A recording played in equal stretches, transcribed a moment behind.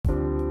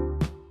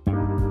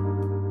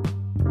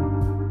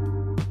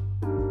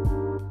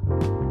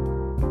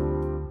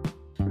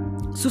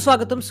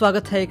सुस्वागतम,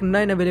 स्वागत है एक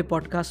नए नवेले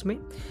पॉडकास्ट में।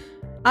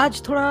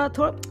 आज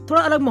थोड़ा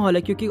अलग माहौल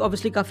है क्योंकि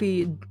ऑब्वियसली काफ़ी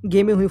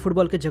गेमें हुई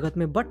फुटबॉल के जगत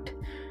में, but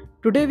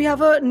today we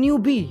have a new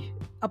B.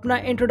 अपना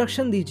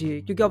इंट्रोडक्शन दीजिए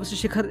क्योंकि obviously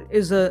Shikhar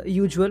is a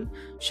usual,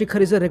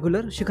 Shikhar is a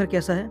regular. शिखर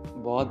कैसा है?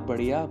 बहुत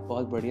बढ़िया,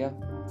 बहुत बढ़िया।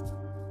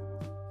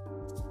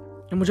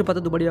 मुझे पता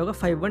तो बढ़िया होगा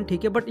 5-1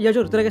 ठीक है, बट यह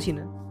जो तेरा क्या सीन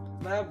है?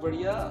 मैं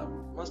बढ़िया,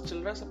 मस्त चल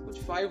रहा है सब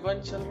कुछ,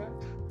 5-1 चल रहा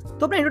है।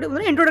 तो अपना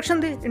इंट्रोडक्शन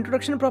दे,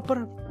 इंट्रोडक्शन प्रॉपर,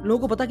 लोगों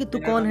को पता कि तू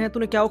कौन है,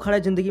 तूने क्या उखाड़ा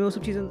है जिंदगी में, वो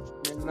सब चीज़ें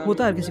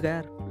होता है हर किसी का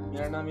यार।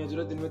 मेरा नाम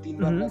यजुरा, दिन में 3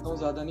 बार कहता हूँ,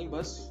 ज्यादा नहीं,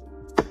 बस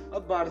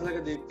अब बारसा का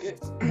देख के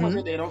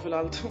मजे ले रहा हूँ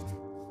फिलहाल तो।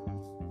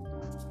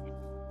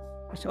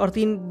 अच्छा, और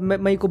 3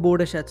 मई को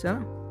बोर्ड है शायद से,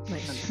 हाँ?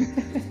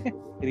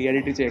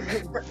 Reality check.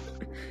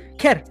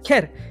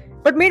 खैर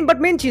बट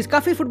मेन चीज,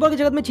 काफी फुटबॉल की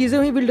जगत में चीजें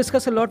हुई। Will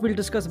discuss a lot, will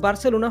discuss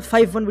Barcelona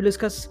 5-1, will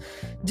discuss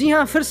जी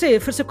हाँ फिर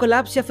से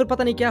कोलैप्स या फिर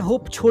पता नहीं क्या,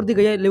 होप छोड़ दी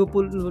गई है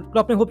लिवरपूल।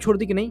 क्लॉप ने होप छोड़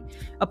दी कि नहीं,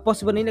 अब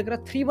पॉसिबल नहीं लग रहा।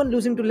 3-1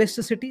 losing to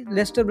Leicester City.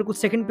 Lester बिल्कुल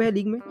सेकंड पे है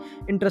लीग में,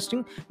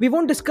 interesting. We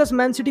won't discuss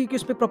man city क्योंकि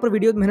उस पर प्रॉपर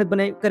वीडियो मेहनत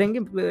बनाए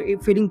करेंगे,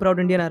 फीलिंग प्राउड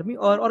इंडियन आर्मी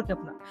और क्या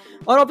अपना,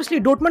 और obviously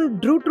डोर्टमंड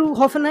Drew to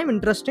हॉफनहाइम,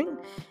 interesting.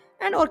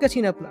 And और क्या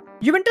सीन है अपना,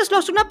 Juventus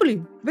lost to Napoli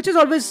which is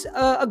always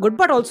a good,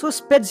 but also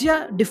स्पेजिया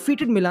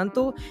defeated मिलान,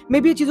 तो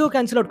मे बी ये चीज़ों को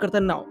कैंसिल आउट करता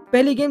है नाउ।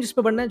 पहली गेम जिस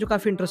पे बढ़ना है जो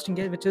काफ़ी इंटरेस्टिंग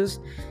है, व्हिच इज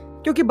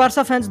क्योंकि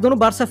बारसा फैंस, दोनों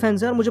बारसा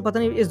फैंस हैं और मुझे पता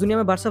नहीं इस दुनिया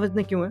में बारसा फैंस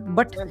इतने क्यों हैं,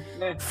 बट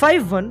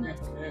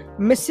 5-1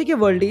 मेस्सी के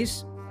वर्ल्डीज,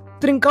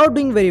 त्रिंकाउ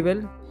डूइंग वेरी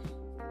वेल।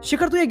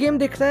 शिखर तो ये गेम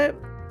देखता है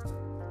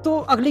तो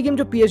अगली गेम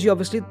जो पीएसजी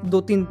ऑब्वियसली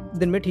 2-3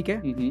 दिन में, ठीक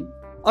है,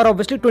 और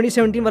ऑब्वियसली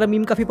 2017 वाला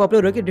मीम काफी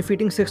पॉपुलर हो गया,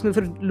 डिफीटिंग 6-0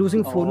 फिर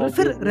लूजिंग 4-0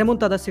 फिर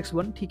रेमोंटादा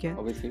 6-1, ठीक है।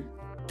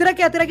 तेरा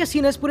क्या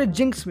सीन है इस पूरे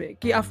जिंक्स में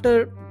कि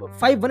after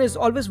 5-1 is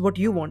always what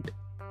you want?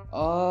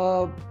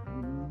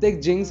 देख,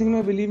 जिंक्सिंग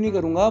में बिलीव नहीं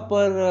करूंगा,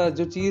 पर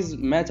जो चीज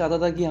मैं चाहता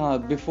था कि हाँ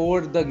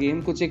बिफोर द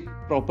गेम कुछ एक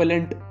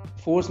प्रोपेलेंट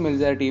फोर्स मिल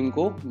जाए टीम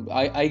को।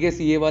 आई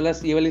गेस ये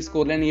वाली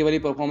स्कोरलाइन, ये वाली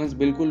परफॉर्मेंस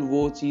बिल्कुल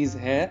वो चीज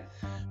है,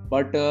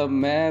 बट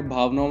मैं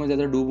भावनाओं में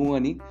ज्यादा डूबूंगा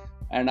नहीं।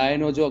 एंड आई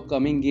नो जो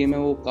कमिंग गेम है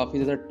वो काफ़ी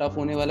ज़्यादा टफ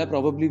होने वाला है,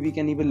 probably we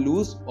can even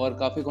lose और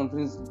काफ़ी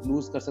कॉन्फिडेंस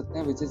लूज कर सकते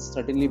हैं, which is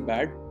certainly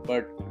bad,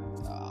 but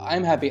I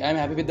am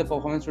happy with the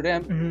performance today.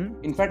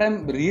 In fact I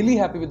am really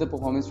happy with the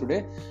performance today,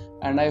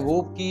 and I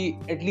hope कि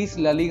at least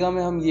La Liga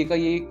में हम ये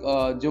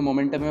जो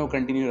मोमेंटम है वो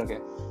कंटिन्यू रखें।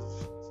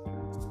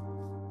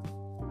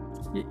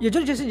 ये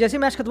जो जैसे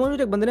मैच खत्म हुआ,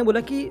 एक बंदे ने बोला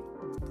कि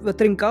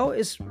Trincao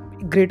is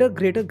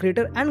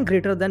greater and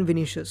greater than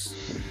Vinicius.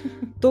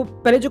 तो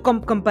पहले जो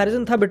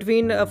कंपैरिजन था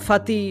बिटवीन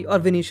फाती और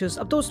विनीशियस,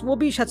 अब तो वो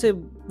भी शायद से,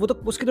 वो तो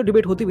उसकी तो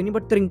डिबेट होती भी नहीं,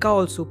 but Trincao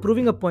also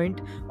proving a point,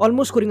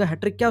 almost scoring a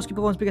hat trick. क्या उसकी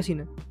परफॉर्मेंस पे क्या सीन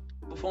है?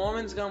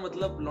 परफॉर्मेंस का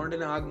मतलब लॉन्डे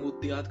ने आग मूद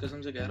दी, आज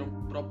कसम से कह रहा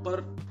हूँ।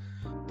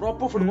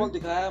 प्रॉपर फुटबॉल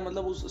दिखाया,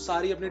 मतलब उस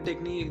सारी अपनी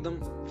टेक्निक एकदम,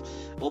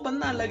 वो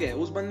बंदा अलग है।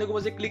 उस बंदे को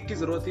बस एक क्लिक की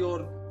जरूरत थी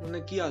और उन्होंने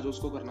किया जो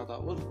उसको करना था।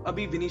 और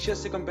अभी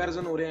विनीशियस से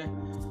कंपैरिजन हो रहे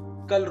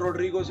हैं, कल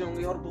रोड्रिगो से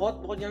होंगे, और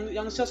बहुत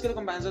यंगस्टर्स के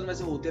कंपैरिजन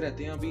वैसे होते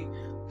रहते हैं। अभी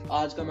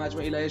आज का मैच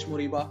में इलाइश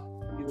मोरिबा,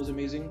 he was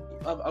amazing।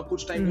 अब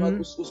कुछ टाइम के बाद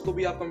उसको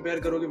भी आप कंपेयर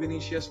करोगे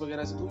विनीशियस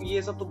वगैरह से, तो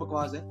ये सब तो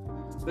बकवास है।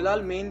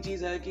 फिलहाल मेन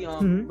चीज है कि हाँ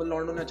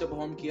लॉन्डो ने अच्छा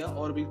परफॉर्म किया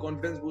और भी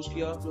कॉन्फिडेंस बूस्ट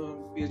किया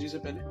पीएसजी से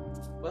पहले।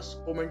 बस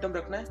मोमेंटम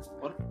रखना है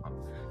और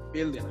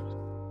बेल देना है।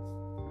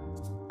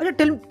 अच्छा,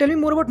 टेल मी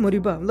मोर अबाउट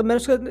मोरिबा। मतलब मैंने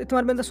उसका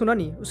तुम्हारे में सुना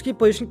नहीं, उसकी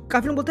पोजीशन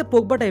काफी लोग बोलते हैं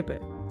पोगबा टाइप है,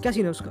 क्या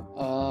सीन है उसका?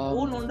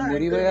 वो लोंडा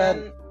मोरिबा यार,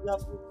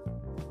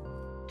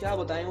 क्या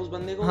बताएं उस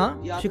बंदे को।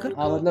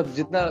 मतलब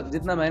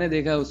जितना मैंने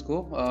देखा है उसको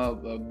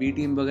बी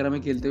टीम वगैरह में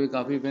खेलते हुए,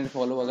 काफी मैंने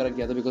फॉलो वगैरह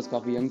किया था बिकॉज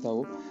काफी यंग था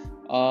वो,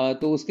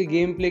 तो उसके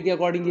गेम प्ले के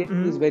according he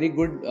is very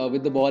good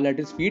with the ball at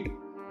his feet.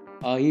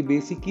 He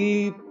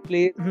basically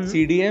play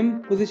CDM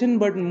position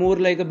but more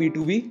like a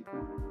B2B,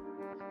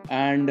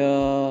 and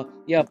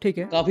या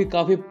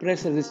काफी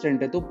प्रेस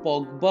रेजिस्टेंट है। तो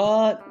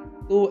पोग्बा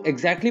तो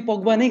एग्जैक्टली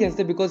पोग्बा नहीं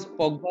कहते बिकॉज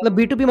पोग्बा मतलब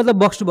B2B मतलब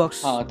बॉक्स टू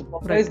बॉक्स। हाँ, तो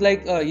Pogba is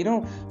like you know,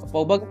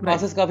 Pogba के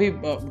पासेस काफी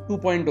 2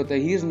 पॉइंट होते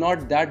हैं। He is not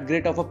that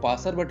great of a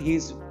passer, but he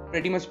is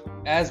pretty much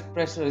as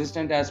press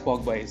resistant as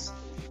Pogba is.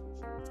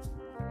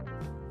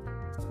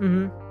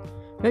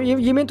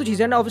 ये main तो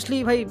चीज़ है ना।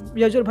 ऑब्वियसली भाई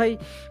यजर भाई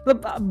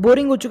मतलब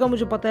बोरिंग हो चुका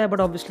मुझे पता है, बट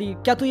ऑब्वियसली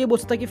क्या तू ये बोल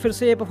सकता है कि फिर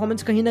से ये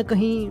परफॉर्मेंस कहीं ना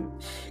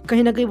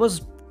कहीं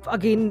वाज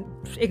अगेन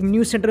एक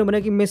न्यूज़ सेंटर में बना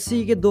कि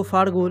मेसी के 2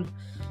 फाड़ गोल,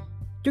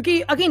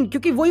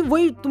 क्योंकि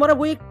वही तुम्हारा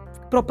वो एक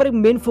प्रॉपर एक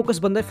मेन फोकस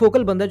बंदा है,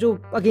 फोकल बंदा है, जो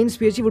against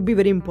PSG would be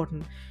very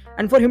important,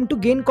 and for him to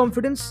gain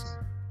confidence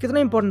कितना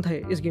इंपॉर्टेंट था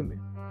इस गेम में?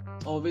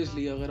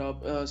 ऑब्वियसली अगर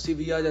आप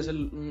सीविया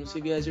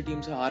जैसे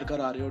टीम से हार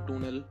कर आ रहे हो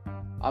 2-0,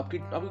 आपकी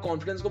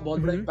कॉन्फिडेंस को बहुत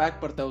बड़ा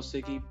इम्पैक्ट पड़ता है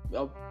उससे कि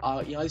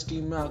अब यहाँ इस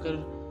टीम में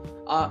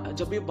आकर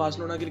जब भी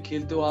बार्सिलोना के लिए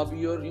खेलते हो आप,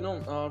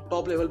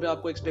 टॉप लेवल पे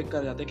आपको एक्सपेक्ट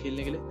कर जाते हैं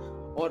खेलने के लिए।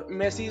 और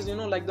Messi is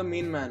like the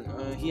main man,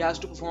 he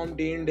has to perform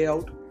day in day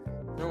out.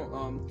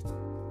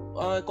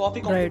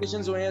 काफी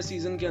कॉम्पिटिशंस हुए हैं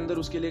सीजन के अंदर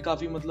उसके लिए,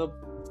 काफी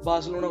मतलब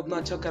बार्सिलोना उतना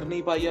अच्छा कर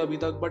नहीं पाई है अभी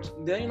तक, but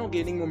they are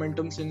gaining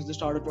momentum since the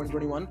start of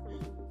 2021।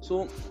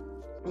 So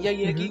ये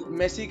है कि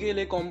मेसी के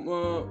लिए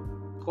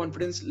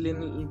कॉन्फिडेंस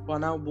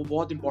पाना वो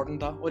बहुत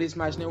इंपॉर्टेंट था, और इस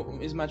मैच में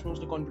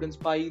उसने कॉन्फिडेंस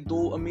पाई।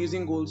 2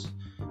 amazing goals,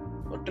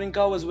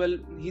 Trincao as well,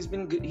 he's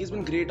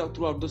been great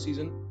throughout the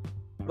season.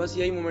 बस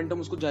यही मोमेंटम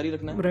उसको जारी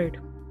रखना है right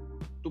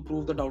to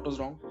prove the doubters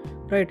wrong.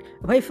 Right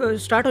भाई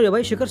स्टार्ट हो गया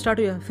भाई, शिखर स्टार्ट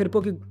हो गया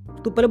फिरपो की।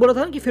 तू पहले बोला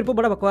था ना कि फिरपो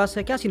बड़ा बकवास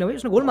है, क्या सीन है भाई?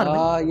 उसने गोल मारा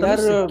भाई यार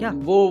तमीज़ से, क्या?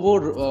 वो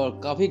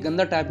काफी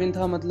गंदा टैप इन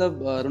था,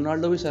 मतलब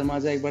रोनाल्डो भी शर्मा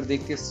जाए एक बार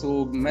देख के,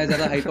 सो मैं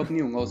ज्यादा हाइप अप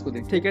नहीं होऊंगा उसको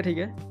देख के। ठीक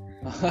है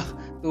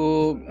तो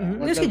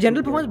नहीं, उसकी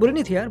जनरल परफॉर्मेंस बुरी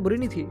नहीं थी यार, बुरी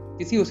नहीं थी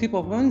किसी उसकी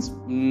परफॉर्मेंस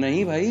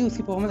नहीं भाई,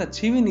 उसकी परफॉर्मेंस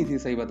अच्छी भी नहीं थी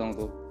सही बताऊं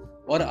तो।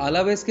 और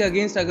अलावेस के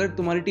अगेंस्ट अगर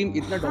तुम्हारी टीम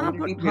इतना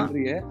डोमिनेटिंग खेल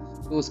रही है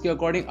तो उसके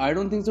according I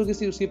don't think so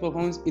किसी उसकी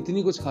परफॉर्मेंस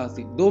इतनी कुछ खास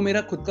थी। दो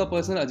मेरा खुद का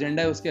पर्सनल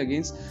एजेंडा है उसके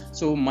against,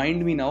 so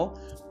mind me now,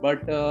 but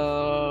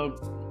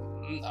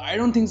I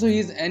don't think so he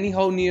is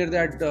anyhow near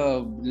that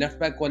left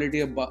back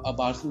quality a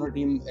Barcelona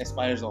team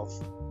aspires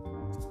of.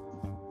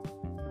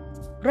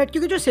 Right,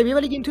 क्योंकि जो सेविया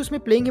वाली गेम थी उसमें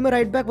playing him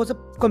right back was a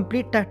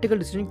complete tactical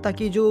decision,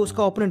 ताकि जो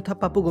उसका opponent था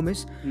पापू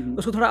गोमेस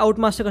उसको थोड़ा आउट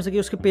मास्टर कर सके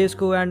उसके पेस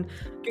को, एंड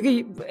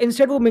क्योंकि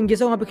इंस्टेड वो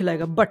मिंगेसा वहाँ पे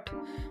खिलाएगा। बट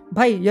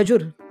भाई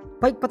यजुर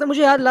भाई, पता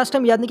मुझे याद लास्ट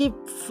टाइम याद नहीं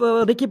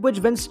कि Riqui Puig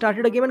when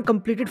started a game and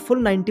completed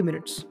full 90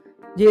 minutes,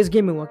 ये इस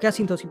गेम में हुआ, क्या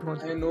सीन था उसकी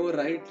performance? I know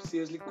right,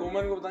 seriously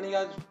Koeman को पता नहीं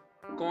आज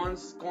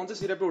कौन से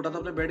सिरे पे उठा था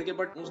अपने बेड के,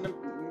 बट उसने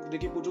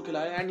रिकी पुज को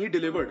खिलाया and he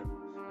delivered.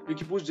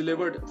 Riqui Puig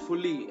delivered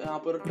fully यहाँ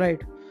पर।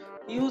 Right,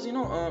 he was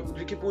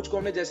Ricky Puig को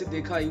हमने जैसे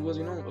देखा, he was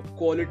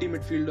quality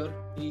midfielder,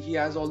 he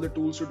has all the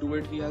tools to do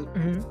it, he has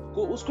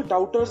को उसको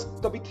डाउटर्स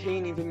कभी थे ही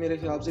नहीं थे मेरे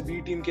ख्याल से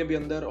बी टीम के भी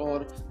अंदर,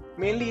 और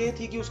मेनली ये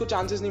थी कि उसको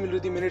चांसेस नहीं मिल रही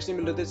थी, मिनट्स नहीं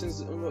मिल रहे थे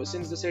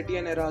since the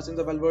Setien era, since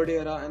the Valverde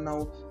era, and now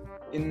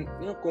in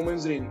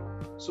Koeman's reign.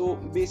 So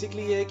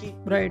basically ये है कि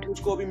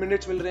उसको अभी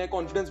मिनट्स मिल रहे हैं,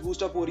 कॉन्फिडेंस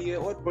बूस्ट अप हो रही है,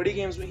 और बड़ी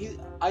गेम्स में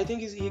I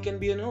think he can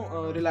be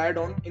relied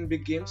on in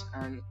big games,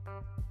 and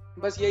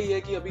बस यही है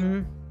कि अभी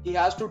he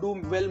has to do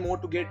well more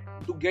to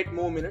get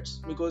more minutes,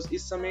 because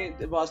इस समय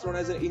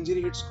Barcelona is an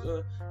injury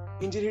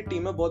hit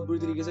team है बहुत बुरी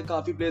तरीके से,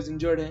 काफी players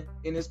injured हैं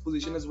in his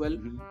position as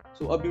well.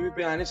 So अभी भी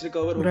Pjanic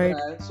recover हो रहा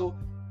है, so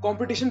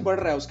competition बढ़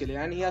रहा है उसके लिए,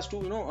 and he has to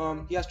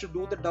he has to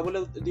do the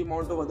double the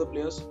amount of other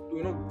players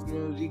to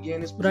regain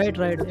his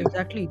position. right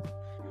exactly.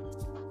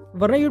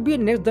 वरना you'd be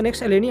the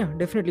next Alenia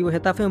definitely, वो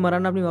हेताफे में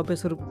मराना अपनी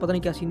वापस, और पता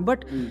नहीं क्या सीन।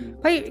 बट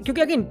भाई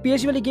क्योंकि अगेन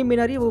PSG वाली गेम में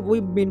आ रही है,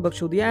 वही मेन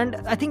बकचोदी है, एंड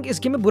आई थिंक इस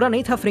गेम में बुरा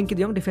नहीं था Frankie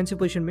de Jong defensive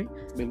position में।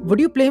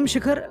 Would you play him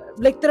Shikhar?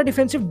 Like तेरा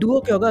डिफेंसिव डुओ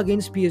क्या होगा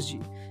against PSG,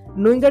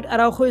 knowing that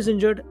Araujo is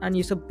injured and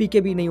ये सब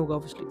पीके भी नहीं होगा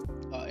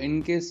ऑब्वियसली।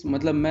 इन केस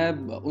मतलब मैं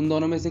उन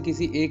दोनों में से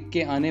किसी एक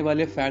के आने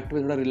वाले फैक्ट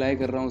पे थोड़ा रिलाई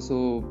कर रहा हूँ, सो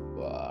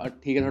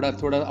ठीक है,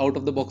 थोड़ा out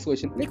of the box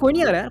question. नहीं, कोई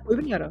नहीं आ रहा यार, कोई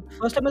भी नहीं आ रहा,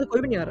 फर्स्ट टाइम में तो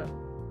कोई भी नहीं आ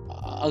रहा।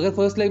 अगर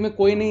फर्स्ट लेग में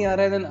कोई नहीं आ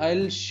रहा है, then I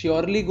will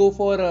surely go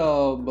for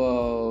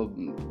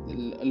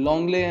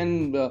Lenglet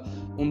and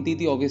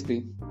Umtiti obviously.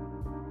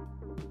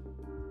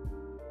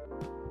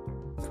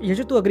 ये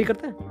जो तू एग्री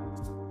करता है?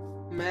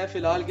 मैं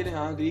फिलहाल के लिए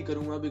हाँ एग्री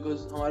करूंगा,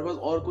 बिकॉज हमारे पास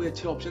और कोई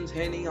अच्छे ऑप्शंस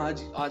है नहीं।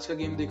 आज का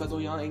गेम देखा तो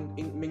यहाँ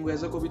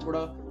मिंगुएजा को भी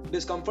थोड़ा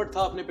डिस्कम्फर्ट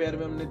था अपने पैर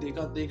में, हमने देख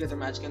रहे थे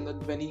मैच के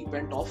अंदर when he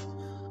went off.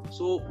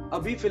 So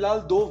अभी फिलहाल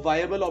दो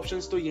वायबल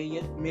ऑप्शंस तो यही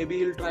है। Maybe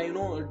he'll try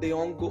de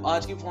Jong को,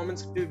 आज की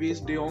परफॉर्मेंस पे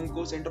बेस्ड डे जोंग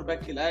को सेंटर बैक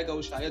खिलाएगा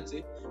वो शायद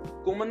से।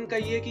 कोमन का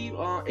ये कि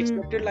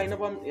एक्सपेक्टेड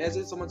लाइनअप हम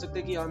ऐसे समझ सकते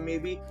हैं कि मे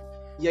बी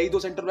यही दो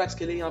सेंटर बैक्स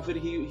खेले, या फिर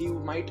he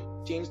might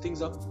change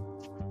things up.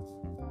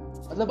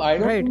 मतलब आई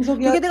डोंट थिंक सो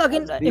कि देख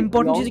अगेन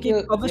इंपॉर्टेंट चीज की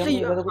ऑब्वियसली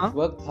कुछ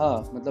वर्क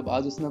था, मतलब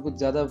आज उसने कुछ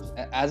ज्यादा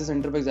एज अ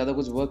सेंटर बैक ज्यादा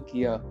कुछ वर्क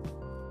किया।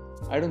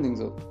 I don't think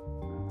so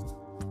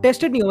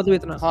tested नहीं हो मतलब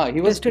इतना। हां,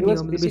 he was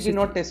basically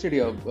not tested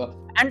here,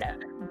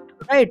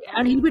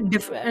 and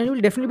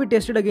he'll definitely be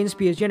tested against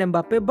PSG and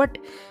Mbappe, but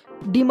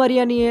Di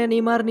Maria नहीं है,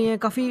 नेमार नहीं है,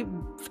 काफ़ी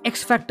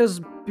एक्स फैक्टर्स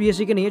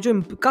PSG के नहीं है,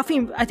 जो काफ़ी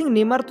आई थिंक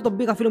नेमार तो तब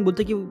भी काफ़ी लोग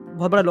बोलते हैं कि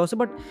बहुत बड़ा लॉस है,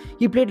 but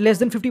he played less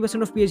than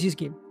 50% of PSG's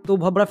game, तो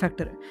बहुत बड़ा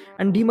फैक्टर है।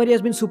 And Di Maria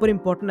has been super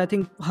important, I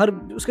think हर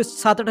उसके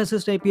 7-8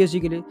 असिस्ट है PSG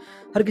के लिए,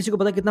 हर किसी को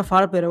पता कितना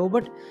फार प्लेयर है वो।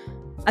 बट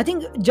आई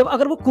थिंक जब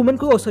अगर वो कुमन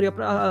को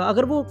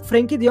अगर वो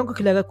फ्रैंकी डी जॉन्ग को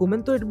खिलाएगा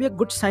कुमन, तो it be a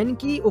good sign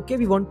कि okay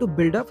we want to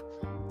build up,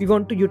 we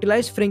want to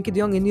utilize Frenkie de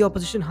Jong in the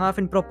opposition half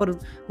and proper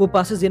वो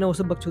passes देना वो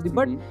सब बकचोदी।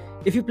 But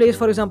if you plays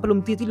for example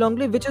Umtiti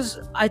Longley, which is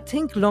I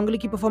think Longley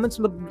की performance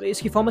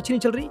इसकी form अच्छी नहीं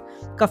चल रही,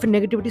 काफी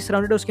नेगेटिविटी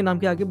सराउंडेड है उसके नाम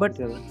के आगे, but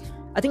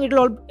I think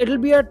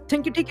it'll be a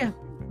thing कि ठीक है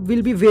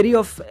we'll be wary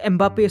of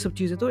Mbappe, ये सब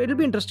चीजें, तो it'll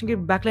be interesting कि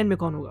बैकलाइन में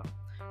कौन होगा।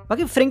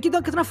 बाकी फ्रैंकी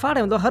तो कितना फाड़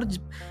है, मतलब हर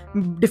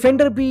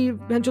डिफेंडर भी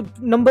जो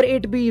नंबर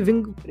 8 भी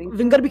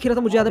विंगर भी खेला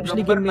था, मुझे याद है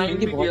पिछली गेम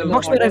में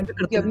बॉक्स में रह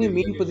करके अपनी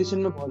मेन पोजीशन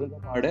में बहुत ज्यादा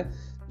फाड़ है,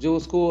 जो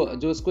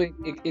उसको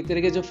एक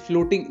तरह के जो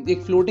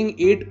फ्लोटिंग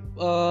 8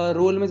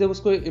 रोल में जब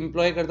उसको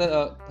एम्प्लॉय करता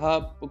था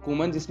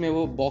कुमन, जिसमें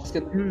वो बॉक्स के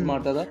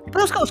मारता था।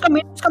 पर उसका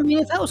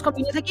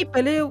मीनिंग था कि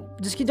पहले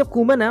जिसकी जब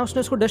कुमन है उसने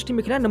उसको डस्ट टीम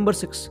में खिलाया नंबर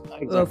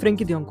 6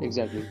 फ्रैंकी de Jong को।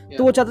 एग्जैक्टली,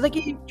 तो वो चाहता था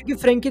कि क्योंकि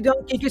फ्रैंकी de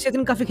Jong के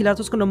सेतन काफी खिला था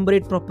उसको नंबर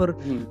 8 प्रॉपर,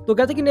 तो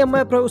कहता कि नहीं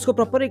मैं उसको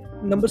प्रॉपर एक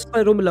नंबर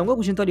 6 रो में लाऊंगा,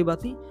 कुछ चिंता वाली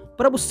बात नहीं।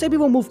 पर अब उससे भी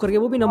वो मूव करके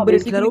वो भी नंबर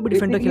 8 खिला रहा है, वो भी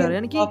डिफेंडर खिला रहा है,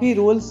 यानी कि काफी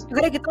रोल्स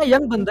अगर कितना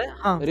यंग बंदा है।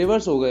 हां,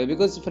 रिवर्स हो गए,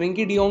 बिकॉज़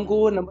फ्रैंकी de Jong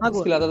को नंबर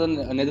 6 खिलाता आता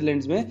था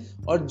नेदरलैंड्स में,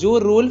 और जो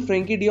रोल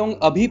फ्रैंकी डियोंग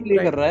अभी प्ले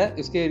कर रहा है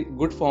इसके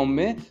गुड फॉर्म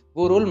में,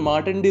 वो रोल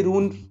मार्टिन डी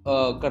रून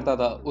करता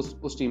था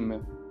उस टीम में।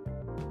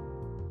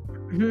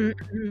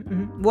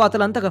 वो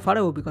अटलांटा का फाड़ा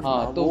है वो भी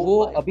हाँ, तो वो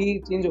अभी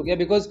चेंज हो गया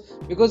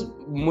बिकॉज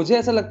मुझे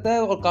ऐसा लगता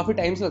है, और काफी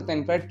टाइम से लगता है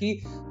इनफैक्ट,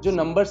 कि जो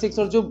नंबर 6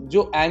 और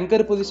जो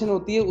एंकर पोजीशन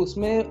होती है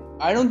उसमें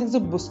I don't think so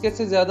Busquets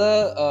से ज्यादा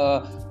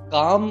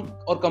काम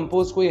और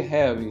कंपोज कोई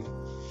है अभी।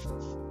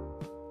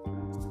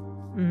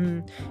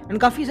 एंड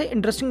काफ़ी सही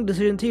इंटरेस्टिंग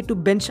डिसीजन थी टू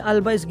बेंच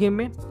अल्बा इस गेम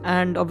में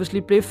एंड ऑब्वियसली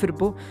प्ले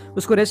फिरपो,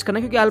 उसको रेस्ट करना,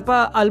 क्योंकि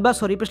अल्बा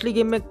पिछली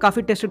गेम में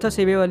काफ़ी टेस्टेड था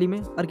सेविया वाली में,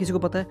 हर किसी को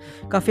पता है,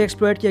 काफ़ी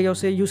एक्सप्लॉइट किया गया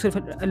उसे, यूसुफ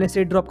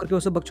अलनेसरी ड्रॉप करके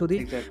उसे बकचोदी।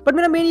 बट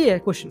मेरा मेन ये है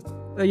क्वेश्चन,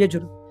 ये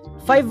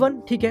जरूर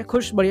 5-1 ठीक है,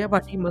 खुश, बढ़िया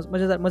पार्टी,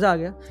 मज़ेदार, मज़ा आ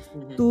गया,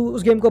 तू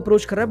उस गेम को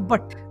अप्रोच कर रहा है,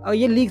 बट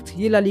ये लीग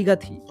थी, ये ला लीगा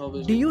थी,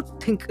 do you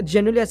think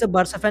genuinely as a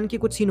Barca fan की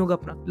कुछ सीन होगा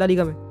अपना ला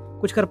लीगा में,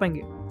 कुछ कर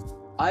पाएंगे?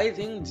 आई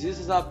थिंक जिस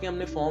हिसाब की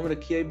हमने फॉर्म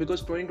रखी है,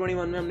 बिकॉज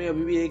 2021 में हमने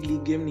अभी भी एक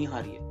लीग गेम नहीं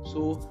हारी है,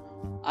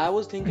 सो आई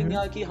वाज थिंकिंग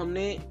यार कि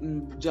हमने,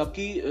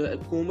 जबकि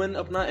कोमन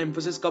अपना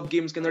एम्फोसिस कप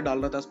गेम्स के अंदर डाल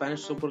रहा था,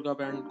 Spanish super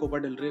cup and Copa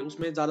del रे,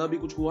 उसमें ज्यादा भी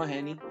कुछ हुआ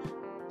है नहीं,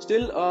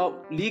 स्टिल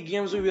लीग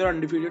गेम्स में वी आर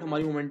अनडिफीटेड,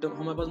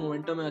 हमारे पास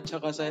मोमेंटम है अच्छा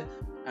खासा है,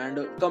 and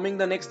coming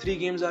the next 3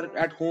 games are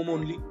at home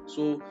only,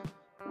 सो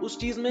उस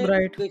चीज में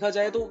देखा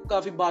जाए तो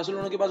काफी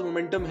बार्सिलोना के पास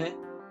मोमेंटम है,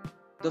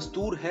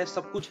 दस्तूर है,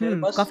 सब कुछ है,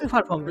 बस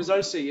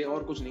रिजल्ट्स चाहिए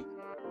और कुछ नहीं,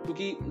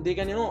 क्योंकि दे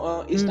कैन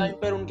इस टाइम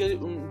पर उनके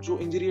जो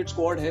इंजरी रेट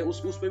स्क्वाड है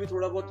उस पे भी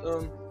थोड़ा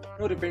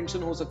बहुत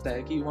रिपेंशन हो सकता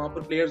है, कि वहां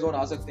पर प्लेयर्स और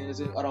आ सकते हैं,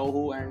 जैसे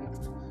अराउहो and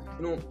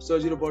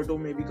सर्जी Roberto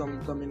may be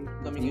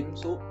coming in,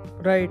 so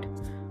right.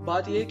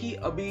 बात ये है कि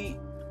अभी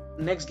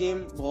नेक्स्ट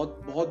गेम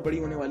बहुत बड़ी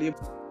होने वाली है।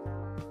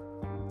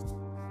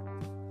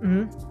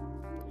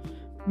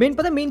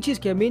 मेन चीज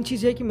क्या है? मेन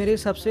चीज है कि मेरे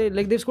हिसाब से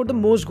like they scored the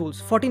most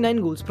goals, 49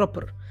 goals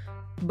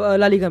proper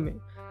La Liga में।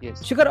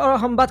 शिखर, और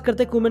हम बात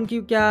करते हैं कुमन की,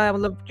 क्या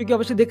मतलब, क्योंकि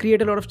obviously they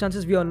create a lot of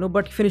chances, we all know,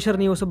 but finisher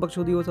नहीं, वो सब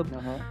बकचोदी, वो सब।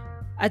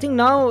 आई think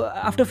now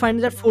after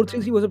finding that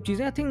 4-3-3 वो सब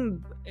चीजें, आई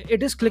think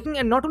it is clicking,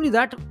 and not only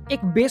that,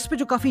 एक बेस पे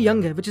जो काफी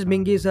यंग है, व्हिच इज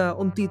मेंगेजा,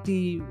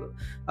 उमतीती,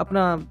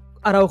 अपना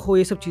अराउखो,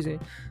 ये सब चीजें।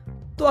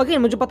 तो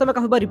अगेन मुझे पता, मैं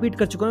काफी बार रिपीट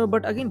कर चुका हूँ,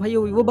 बट अगेन भाई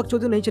वो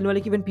बकचोदी नहीं चलने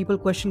वाली कि व्हेन पीपल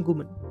क्वेश्चन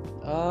कुमन।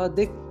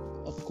 देख,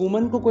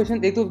 कुमन को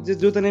क्वेश्चन, एक तो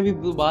जो तूने भी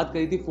बात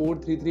करी थी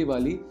 4-3-3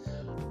 वाली,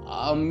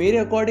 मेरे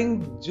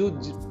अकॉर्डिंग जो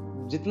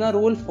जितना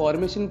रोल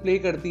फॉर्मेशन प्ले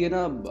करती है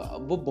ना,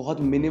 वो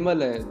बहुत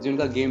मिनिमल है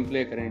जिनका गेम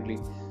प्ले करेंटली,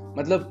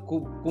 मतलब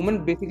कुमन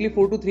बेसिकली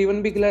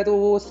 4-2-3-1 भी खिलाए तो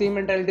वो सेम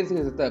मेंटालिटी से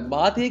खेल सकता है।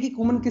 बात ये है कि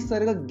कुमन किस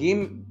तरह का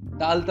गेम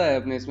डालता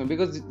है अपने इसमें,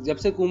 बिकॉज जब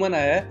से कुमन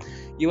आया है,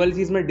 ये वाली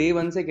चीज मैं डे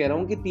 1 से कह रहा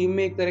हूँ कि टीम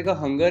में एक तरह का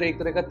हंगर, एक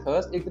तरह का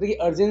थर्स्ट, एक तरह की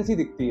अर्जेंसी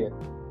दिखती है,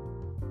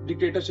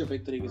 डिक्टेटरशिप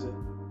एक तरीके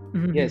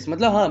से। यस,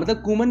 मतलब हाँ,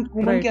 मतलब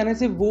कुमन के आने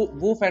से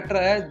वो फैक्टर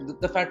आया,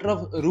 द फैक्टर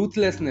ऑफ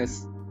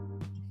रूथलेसनेस।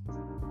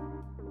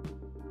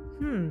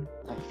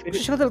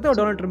 मुझे लगता है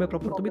डोनाल्ड ट्रम्प में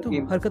प्रॉपर तो भी तो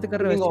हरकतें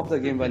कर रहे हैं ऑफ द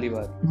गेम वाली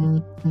बात,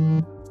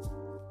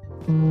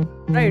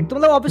 राइट। तो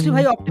मतलब ऑब्वियसली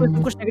भाई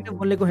ऑप्टिमिज्म, कुछ नेगेटिव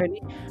बोलने को है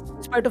नहीं,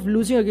 despite of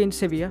losing against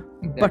सेविया,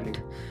 but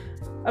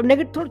अब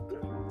नेगेटिव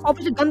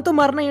ऑब्वियसली गन तो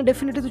मारना ही है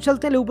डेफिनेटली। तो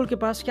चलते हैं लिवरपूल के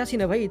पास, क्या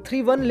सीन है भाई?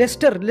 3-1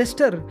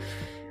 लेस्टर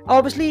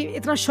ऑब्वियसली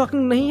इतना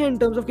शॉकिंग नहीं है इन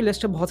टर्म्स ऑफ कि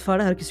लेस्टर बहुत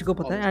फाड़ा है, हर किसी को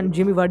पता है, एंड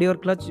जेमी वार्डी और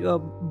क्लच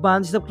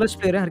बार्न्स सब क्लच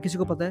प्लेयर है, हर किसी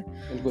को पता है,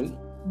 बिल्कुल।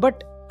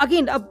 बट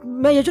अगेन अब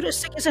मैं ये जो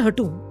इससे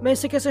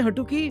कैसे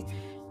हटूं कि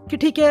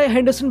ठीक है,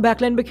 हेंडरसन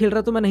बैकलाइन पे खेल रहा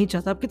है तो मैं नहीं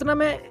चाहता, अब कितना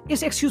मैं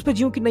इस एक्सक्यूज पे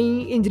जीऊं कि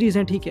नहीं इंजरीज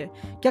हैं, ठीक है,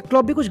 क्या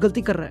क्लॉप भी कुछ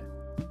गलती कर रहा है?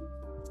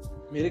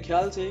 मेरे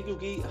ख्याल से,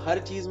 क्योंकि हर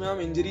चीज में हम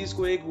इंजरीज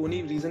को एक वो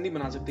नहीं रीजन नहीं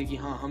बना सकते कि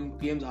हाँ हम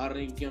गेम्स हार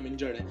रहे हैं क्योंकि हम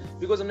इंजर्ड हैं,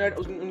 बिकॉज हमने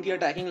उनकी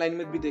अटैकिंग लाइन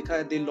में भी देखा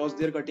है, they lost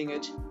their cutting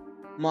edge,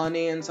 माने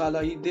एंड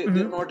साला, they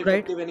are not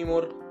effective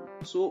anymore,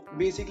 so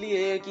basically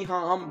ये है कि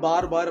हाँ हम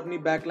बार-बार अपनी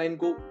बैकलाइन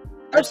को,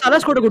 अब साला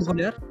स्कोर्ड अ गुड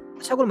गोल यार,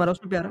 अच्छा गोल मारा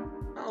उसने, प्यारा,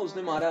 हाँ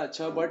उसने मारा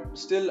अच्छा, बट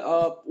स्टिल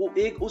वो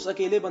एक उस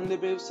अकेले बंदे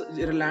पे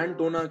रिलायंट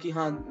होना कि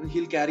हाँ he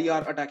will carry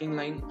our attacking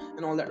line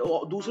and all that,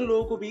 दूसरे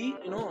लोगों को भी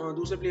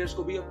दूसरे प्लेयर्स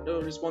को भी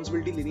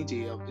रिस्पांसिबिलिटी लेनी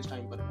चाहिए अब इस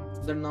टाइम पर,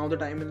 that now the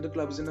time in the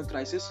club is in a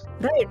crisis,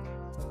 right.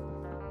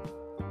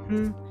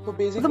 तो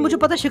बेसिकली मुझे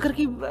पता है शिखर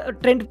की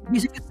ट्रेंड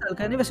 20-21 साल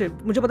का है, नहीं वैसे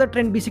मुझे पता है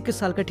ट्रेंड 20-21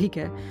 साल का, ठीक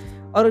है,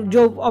 और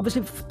जो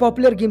ऑब्वियसली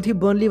पॉपुलर गेम थी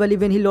बर्नली वाली,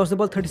 when he lost the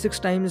ball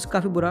 36 times,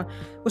 काफी बुरा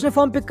उसने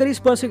फॉर्म पिक करी,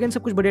 स्पर्स अगेंस्ट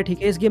सब कुछ बढ़िया,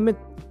 ठीक है, इस गेम में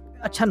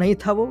अच्छा नहीं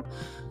था वो।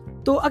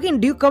 तो again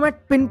do you come at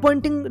pin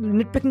Poynting,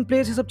 nitpicking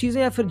players, ये सब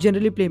चीजें, या फिर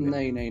जनरली प्ले में?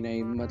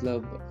 नहीं,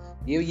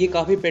 मतलब ये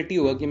काफी पेटी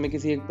होगा कि मैं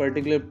किसी एक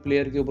पर्टिकुलर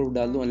प्लेयर के ऊपर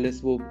डाल दूं,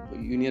 अनलेस वो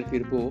जूनियर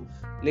फिरपो हो,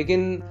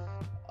 लेकिन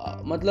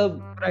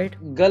मतलब राइट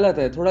गलत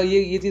है थोड़ा,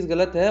 ये चीज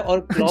गलत है। और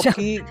क्लॉप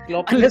की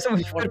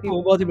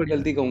बहुत ही बड़ी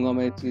गलती कहूंगा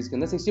मैं इस चीज के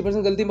अंदर,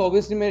 60% गलती में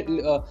ऑब्वियसली मैं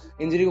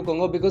इंजरी को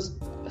कहूंगा, बिकॉज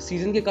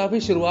सीजन के काफी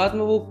शुरुआत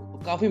में वो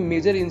काफी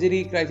मेजर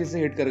इंजरी क्राइसिस से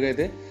हिट कर गए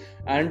थे,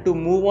 and to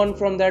move on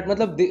from that,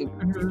 मतलब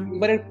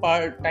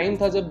एक टाइम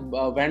था जब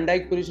वैन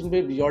डाइक पोजीशन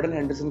पे जॉर्डन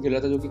हेंडरसन खेल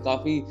रहा था, जो कि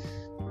काफी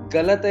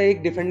गलत है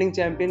एक डिफेंडिंग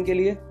चैंपियन के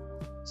लिए।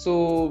 सो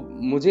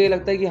मुझे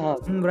लगता है कि हाँ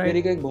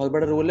मेरी का एक बहुत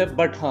बड़ा रोल है,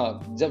 बट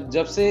हाँ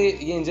जब से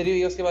ये इंजरी हुई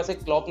है उसके बाद से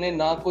क्लॉप ने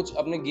ना कुछ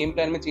अपने गेम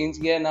प्लान में चेंज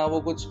किया है, ना वो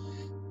कुछ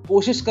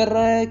कोशिश कर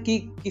रहा है कि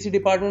किसी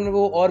डिपार्टमेंट में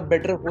वो और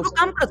बेटर हो वो सके।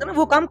 काम कर रहा था ना,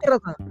 वो काम कर रहा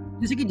था।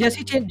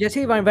 जैसे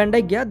ही वैन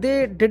डाइक गया,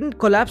 they didn't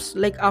collapse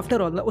like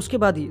after all, उसके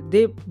बाद ही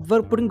they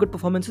were putting good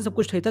performances, सब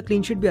कुछ ठीक था,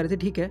 क्लीन शीट भी आ रहे थे,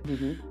 ठीक है।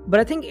 But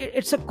I think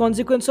it's a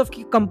consequence of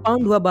कि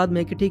कंपाउंड हुआ बाद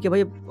में कि ठीक है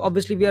भाई,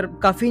 ऑब्वियसली वी आर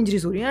काफी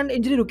इंजरीज हो रही हैं, एंड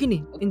इंजरी रुकी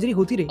नहीं, इंजरी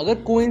होती रही। अगर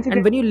coincident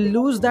and when you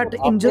lose that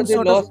engine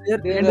sort of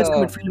player and इसका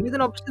मिडफील्ड में,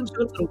 देन ऑब्वियसली तुम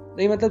स्ट्रगल करोगे।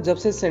 नहीं मतलब जब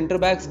से सेंटर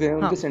बैक्स गए,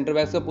 उनके हाँ। सेंटर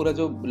बैक्स का पूरा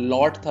जो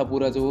लॉट था,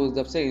 पूरा जो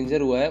जब से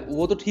इंजर हुआ है,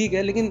 वो तो ठीक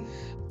है, लेकिन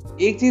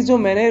एक चीज जो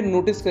मैंने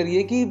नोटिस करी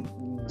है कि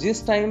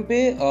जिस टाइम पे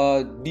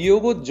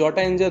डियोगो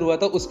जोटा इंजर हुआ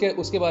था,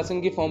 उसके बाद से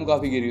उनकी फॉर्म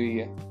काफी गिरी हुई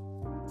है।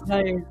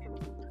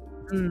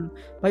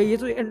 भाई ये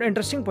तो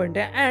इंटरेस्टिंग पॉइंट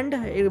है। एंड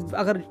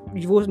अगर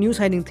वो न्यू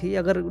साइनिंग थी,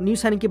 अगर न्यू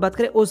साइनिंग की बात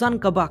करें, ओजान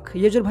कबाक,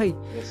 ये जो भाई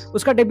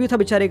उसका डेब्यू था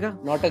बेचारे का,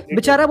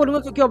 बेचारा बोलूंगा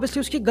क्योंकि ऑब्वियसली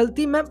उसकी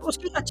गलती में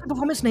उसकी अच्छी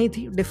परफॉर्मेंस नहीं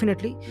थी,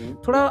 डेफिनेटली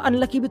थोड़ा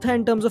अनलकी भी था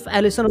इन टर्म्स ऑफ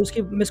एलिसन और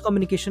उसकी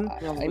miscommunication.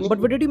 But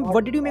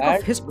what did you make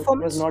of his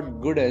performance? Was not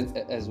good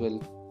as well,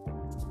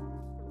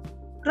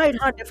 right,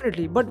 हाँ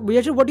definitely. But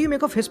what do you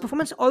make of his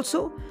performance? Also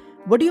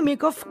what do you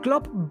make of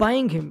Klopp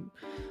buying him?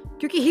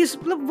 क्योंकि he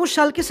मतलब वो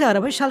Schalke से आ रहा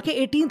है भाई, Schalke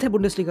 18th है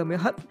Bundesliga में,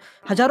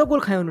 हजारों गोल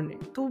खाए उन्होंने,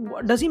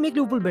 तो does he make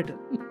Liverpool better?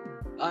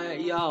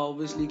 या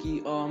ऑब्वियसली कि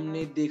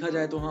हमने देखा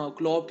जाए तो हाँ,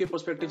 क्लॉप के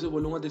पर्सपेक्टिव से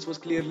बोलूंगा, this was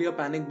clearly a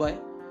panic buy,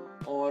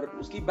 और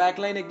उसकी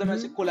बैकलाइन एकदम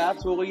ऐसे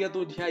कोलैप्स हो गई है।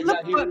 तो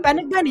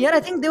पैनिक बाय नहीं यार,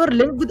 I think they were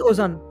linked with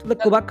Ozan,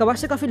 मतलब कबाक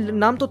से काफी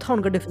नाम तो था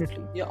उनका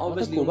डेफिनेटली। या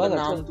ऑब्वियसली उनका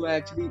नाम तो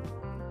एक्चुअली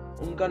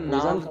उनका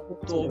नाम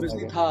तो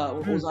ऑब्वियसली था,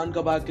 ओजान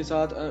कबाक के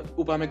साथ,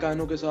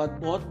 उपामेकानो के साथ,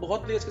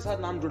 बहुत प्लेयर्स के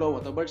साथ नाम जुड़ा हुआ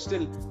था। बट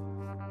स्टिल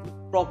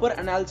प्रॉपर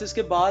एनालिसिस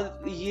के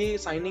बाद ये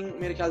साइनिंग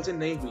मेरे ख्याल से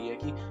नहीं हुई है,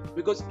 कि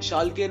बिकॉज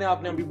शाल्के ने,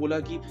 आपने अभी बोला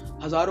कि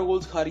हजारों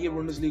गोल्स खा रही है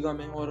बुंडेसलीगा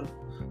में, और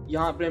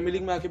यहाँ प्रीमियर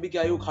लीग में आके भी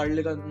क्या ही उखाड़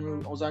लेगा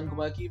ओजान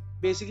कबाक की।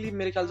 बेसिकली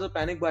मेरे ख्याल से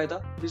पैनिक बाय था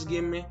इस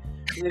गेम में,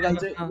 मेरे ख्याल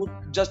से वो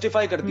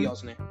जस्टिफाई कर दिया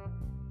उसने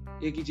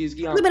एक ही चीज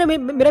की।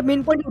 मेरा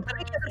मेन पॉइंट होता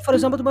है कि अगर फॉर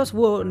एग्जांपल तुम्हारे पास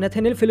वो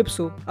नेथानियल फिलिप्स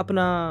हो,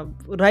 अपना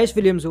राइस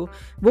विलियम्स हो,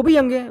 वो भी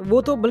यंग है,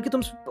 वो तो बल्कि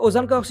तुम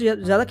ओजान का से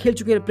ज्यादा खेल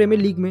चुके हैं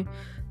प्रीमियर लीग में,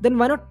 then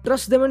why not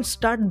trust them and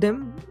start them?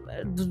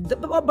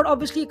 But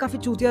obviously काफी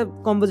चूतिया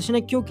कॉन्वर्सेशन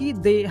है, क्योंकि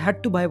they had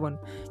to buy one,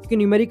 क्योंकि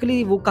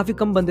न्यूमेरिकली वो काफी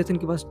कम बंदे थे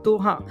उनके पास, तो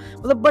हाँ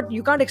मतलब but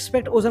you can't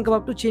expect Ozan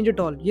Kabak to change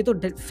it all, ये तो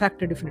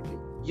फैक्ट है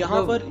डेफिनेटली।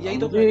 यहाँ पर यही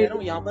तो मैं कह रहा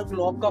हूँ, यहाँ पर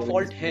क्लॉप का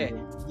फॉल्ट है,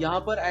 यहाँ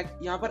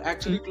पर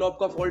एक्चुअली क्लॉप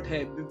का फॉल्ट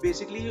है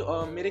बेसिकली।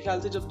 मेरे ख्याल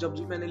से जब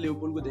भी मैंने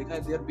लिवरपूल को देखा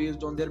है, they are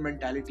based on their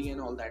mentality and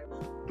all that.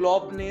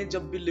 Klopp ने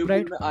जब भी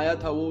लिवरपूल में आया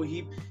था, वो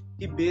ही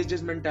based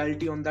his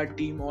mentality on that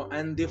team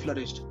and they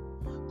flourished.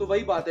 तो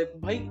वही बात है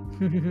भाई,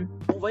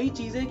 वही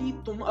चीज है कि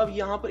तुम अब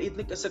यहाँ पर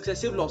इतने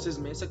सक्सेसिव लॉसेस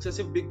में,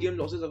 सक्सेसिव बिग गेम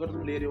लॉसेस अगर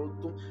तुम ले रहे हो,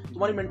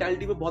 तुम्हारी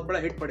मेंटालिटी पे बहुत बड़ा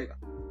हिट पड़ेगा।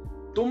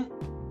 तुम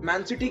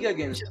मैन सिटी के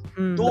अगेंस्ट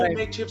 2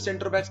 मेकशिफ्ट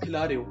सेंटर बैक्स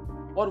खिला रहे हो,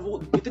 और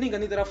वो इतनी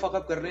गंदी तरह फक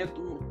अप कर रहे हैं,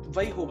 तो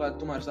वही होगा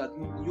तुम्हारे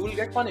साथ, यू विल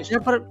गेट पनिश्ड।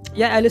 पर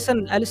या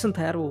एलिसन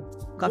था यार, वो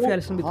काफी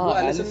एलिसन भी था,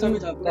 एलिसन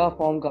का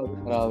फॉर्म काफी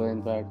खराब है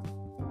इनफैक्ट।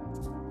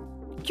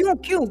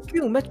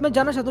 क्यों मैं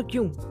जानना चाहता हूँ,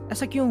 क्यों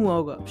ऐसा क्यों हुआ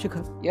होगा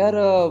शिखर? यार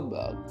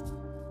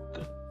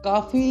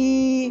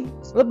काफी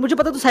मतलब मुझे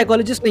पता तो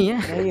साइकोलॉजिस्ट नहीं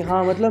है नहीं,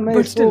 हाँ मतलब मैं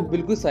इसको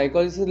बिल्कुल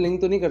साइकोलॉजी से लिंक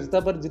तो नहीं कर सकता,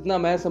 पर जितना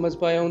मैं समझ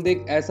पाया हूँ,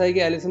 देख ऐसा है कि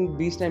एलिसन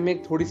बीच टाइम में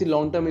एक थोड़ी सी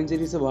लॉन्ग टर्म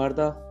इंजरी से बाहर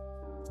था,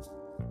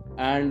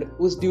 एंड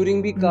उस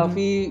ड्यूरिंग भी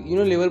काफी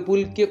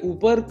लिवरपूल के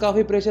ऊपर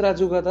काफी प्रेशर आ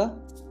चुका था,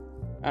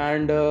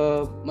 एंड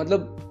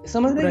मतलब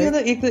समझ रहे हैं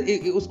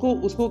एक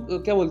उसको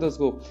क्या बोलते हैं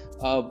उसको,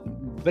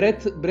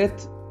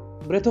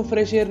 ब्रेथ ऑफ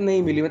फ्रेश एयर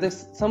नहीं मिली, मतलब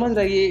समझ रहा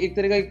है, ये एक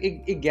तरह का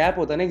एक गैप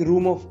होता है ना, एक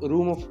रूम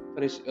ऑफ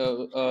फ्रेश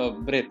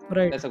ब्रेथ,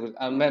 ऐसा कुछ।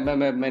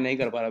 मैं नहीं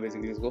कर पा रहा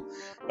बेसिकली उसको,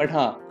 बट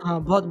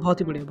हाँ बहुत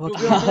ही बढ़िया,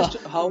 बहुत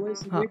हाउ आई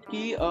सी इट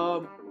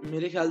कि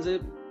मेरे ख्याल से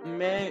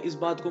मैं इस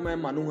बात को मैं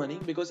मानूंगा नहीं,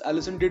 because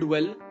Alisson did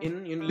well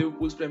in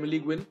Liverpool's Premier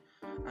League win,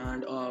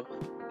 and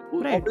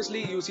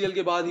obviously UCL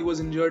के बाद he was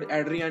injured,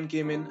 Adrian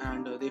came in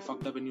and they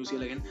fucked up in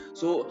UCL again,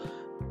 so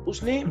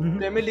उसने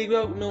प्रीमियर लीग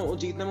में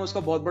जीतने में उसका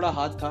बहुत बड़ा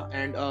हाथ था,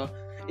 एंड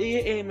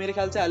ये मेरे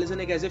ख्याल से एलिसन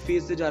एक ऐसे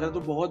फेज से जा रहा है, तो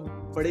बहुत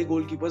बड़े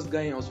गोलकीपर्स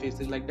गए हैं उस फेज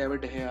से, like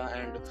David de Gea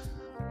and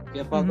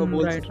Kepa को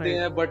बोल सकते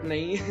हैं, बट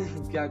नहीं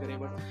क्या करें,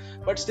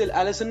 बट स्टिल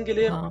एलिसन के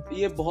लिए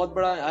ये बहुत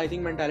बड़ा आई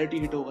थिंक मेंटालिटी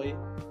हिट होगा ये,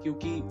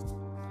 क्योंकि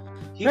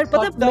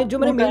पता है जो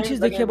मैंने मेन चीज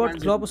देखी अबाउट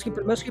क्लॉप, उसकी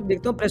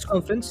देखता हूँ प्रेस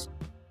कॉन्फ्रेंस,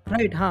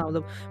 राइट, हाँ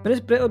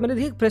मतलब मैंने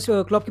देखी प्रेस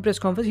क्लॉप की प्रेस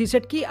कॉन्फ्रेंस, ही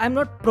सेड कि I am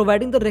not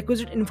providing the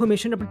requisite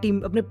information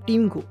अपने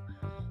टीम को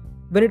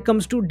when it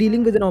comes to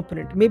dealing with an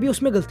opponent. Maybe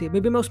उसमें गलती है,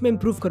 मे बी मैं उसमें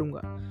इंप्रूव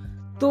करूंगा।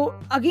 तो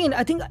again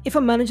I think if a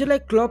manager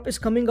like Klopp is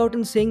coming out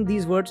and saying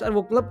these words, और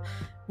वो मतलब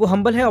वो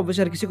हम्बल है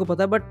ऑब्वियसली, हर किसी को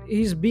पता है, बट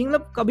ही इज बीइंग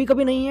मतलब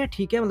कभी नहीं है,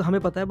 ठीक है, मतलब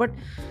हमें पता है, but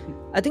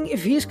I think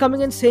if he is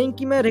coming and saying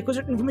कि मैं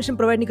रिक्विजिट इन्फॉर्मेशन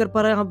प्रोवाइड नहीं कर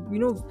पा रहा, you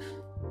know,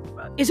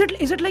 is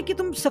it like कि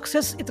तुम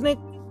सक्सेस इतने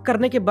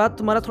करने के बाद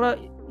तुम्हारा थोड़ा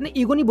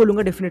ईगो नहीं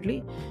बोलूंगा डेफिनेटली,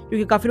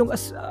 क्योंकि काफी लोग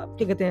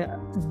क्या कहते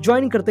हैं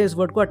ज्वाइन करते हैं इस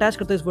वर्ड को, अटैच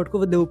करते हैं इस वर्ड को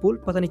विद लिवरपूल,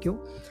 पता नहीं क्यों,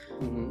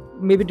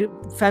 मे बी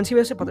फैंस की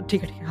वजह से, पता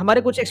ठीक है,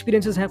 हमारे कुछ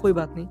एक्सपीरियंसेस हैं, कोई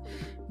बात नहीं,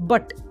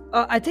 but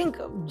I think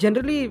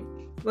generally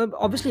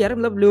obviously यार,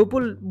 मतलब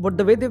Liverpool what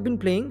the way they have been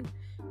playing,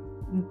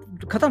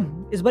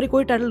 खत्म इस बार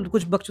कोई टाइटल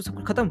कुछ बख्शो सब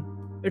कुछ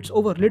खत्म, it's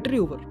over, literally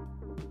over.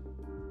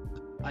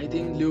 I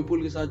think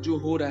Liverpool के साथ जो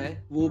हो रहा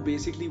है वो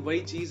बेसिकली वही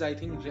चीज I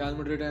think Real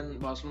Madrid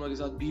and Barcelona के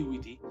साथ भी हुई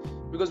थी,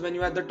 because when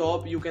you at the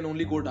top you can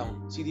only go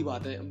down, सीधी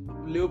बात है।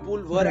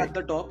 Liverpool were at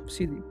the top,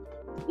 सीधी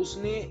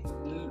उसने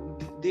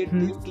they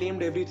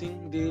claimed everything,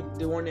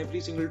 they won every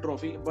single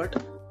trophy, but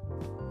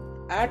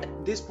at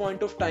this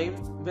point of time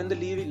when the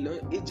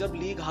league जब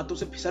league हाथों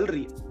से फिसल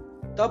रही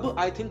है, तब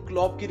आई थिंक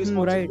क्लॉप की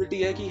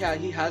रिस्पांसिबिलिटी है कि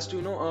he has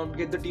to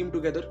get the team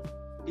together,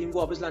 team को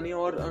वापस लानी है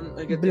और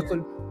बिल्कुल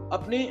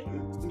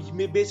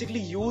अपने बेसिकली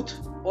यूथ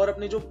और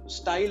अपने जो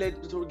स्टाइल है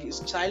थोड़ी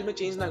स्टाइल में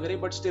चेंज ना करे,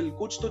 बट स्टिल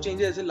कुछ तो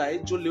चेंजेस ऐसे लाए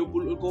जो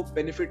लिवरपूल को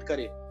बेनिफिट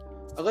करे।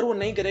 अगर वो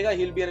नहीं करेगा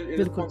he'll be an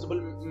irresponsible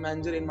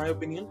manager in my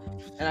opinion,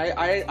 and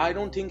I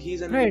don't think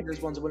he's an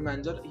irresponsible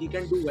manager, he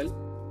can do well,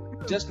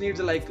 just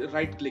needs a like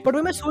right click। But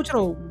मैं सोच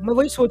रहा हूँ, मैं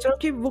वही सोच रहा हूँ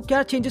कि वो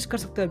क्या चेंजेस कर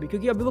सकता है अभी,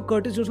 क्योंकि अभी वो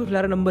कर्टिस जोन्स को खिला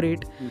रहा है नंबर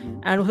 8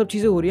 एंड वो सब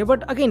चीज़ें हो रही है।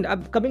 बट अगेन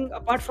अब coming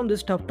apart from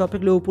this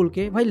topic Liverpool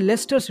के, भाई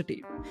लेस्टर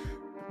सिटी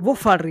वो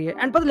फाड़ रही है।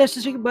 एंड पता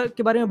लेस्टर सिटी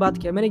के बारे में बात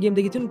किया, मैंने गेम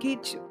देखी थी उनकी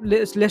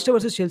लेस्टर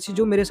वर्सेस चेल्सी,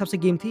 जो मेरे हिसाब से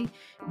गेम थी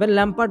व्हेन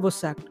लैम्पार्ड वाज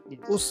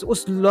सैक्ड,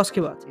 उस लॉस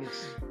के बाद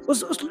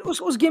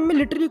उस गेम में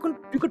लिटरली यू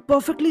कुड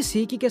परफेक्टली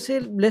सी कि कैसे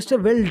लेस्टर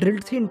वेल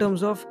ड्रिल्ड थी इन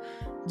टर्म्स ऑफ,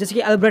 जैसे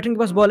कि एल्ब्रेटन के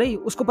पास बॉल है,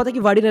 उसको पता है कि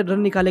वार्डी रन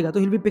निकालेगा तो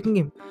he will be picking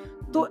him.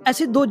 तो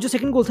ऐसे दो जो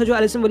सेकंड गोल था जो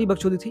एलिसन वाली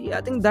बकचोदी थी,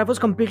 I think that was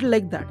completely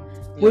like that,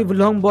 वही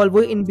लॉन्ग बॉल,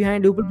 वो इन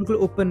बिहाइंड ऊपर बिल्कुल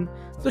ओपन।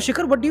 तो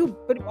शिखर what do you,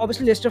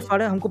 obviously Lester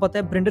फाड़ा है, हमको पता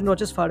है ब्रेंडन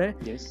रॉजर्स फाड़ा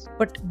है,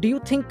 बट डू यू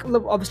थिंक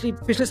मतलब ऑब्वियसली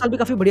पिछले साल भी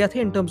काफी बढ़िया थे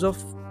इन टर्म्स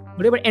ऑफ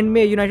बड़े एंड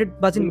में यूनाइटेड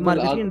बाजी मार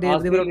गई थी and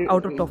they were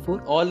out of top 4,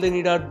 all they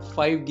need are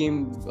 5 game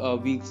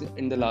weeks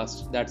in the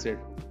last, that's it।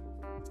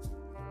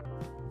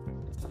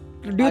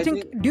 Do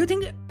you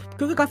think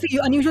क्योंकि काफी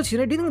अनयूजुअल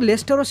सीजन है, डू यू थिंक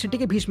लेस्टर और सिटी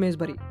के बीच में इस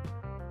बारी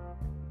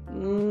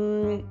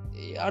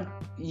यार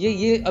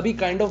ये अभी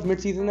काइंड ऑफ मिड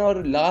सीजन है,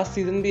 और लास्ट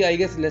सीजन भी आई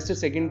गेस लेस्टर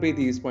सेकंड पे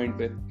थी इस पॉइंट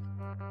पे।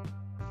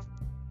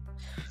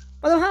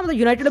 मतलब हाँ, मतलब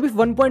यूनाइटेड अभी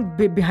 1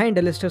 पॉइंट बिहाइंड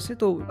है लेस्टर से,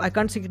 तो I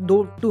can't say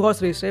two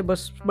horse race है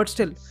बस, बट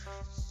स्टिल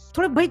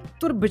थोड़ा भाई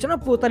तो बेचना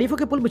तारीफों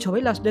के पुल बिछाओ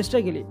भाई लास्ट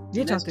लेस्टर के लिए,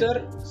 ये चाहते हैं।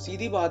 लेस्टर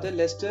सीधी बात है,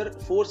 Leicester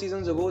 4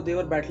 seasons ago they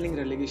were battling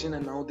relegation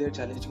and now they are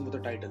challenging for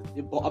the title,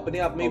 ये अपने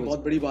आप में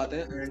बहुत बड़ी बात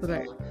है।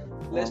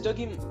 लेस्टर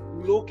की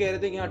लोग कह रहे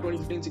थे कि हां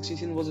 2015-16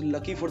 season was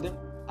lucky for them,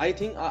 I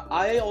think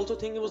I also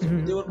think it was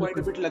they were quite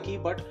a bit lucky,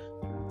 but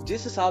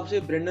जिस हिसाब से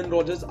ब्रेंडन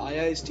रॉजर्स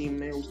आया इस टीम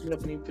में, उसने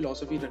अपनी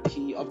फिलॉसफी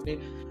रखी,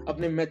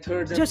 अपने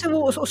मेथड्स, जैसे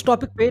वो उस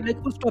टॉपिक पे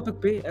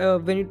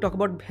when you talk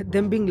about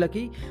them being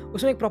lucky,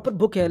 उसमें एक प्रॉपर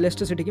बुक है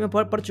लेस्टर सिटी की, मैं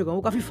पढ़ चुका हूँ,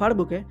 वो काफी फाड़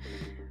बुक है,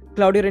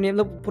 क्लाउडियो रेनियर,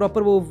 मतलब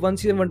प्रॉपर वो वन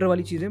सीजन वंडर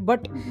वाली चीजें।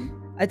 But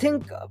I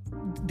think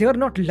they are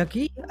not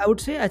lucky, I would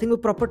say, I think वो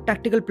प्रॉपर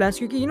टैक्टिकल प्लान्स,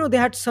 क्योंकि you know they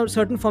had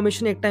certain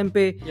formation एक टाइम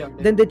पे,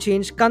 देन दे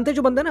चेंज। कांते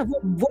जो बंदा ना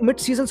वो mid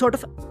season sort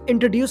of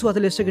introduce हुआ था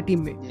लेस्टर की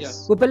टीम में,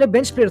 वो पहले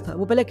बेंच प्लेयर था,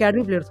 वो पहले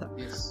एकेडमी प्लेयर था,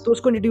 तो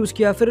उसको इंट्रोड्यूस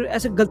किया, फिर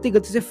ऐसे गलती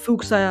से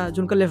फ्यूक्स आया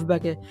जो उनका लेफ्ट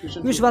बैक है,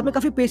 क्योंकि शुरुआत में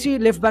काफी pacy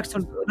left back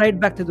right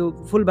back थे, दो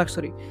फुल बैक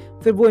सॉरी,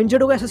 फिर वो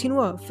इंजर्ड हो गया, ऐसा सीन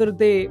हुआ, फिर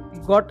they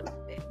got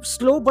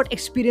slow but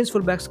experience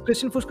full backs,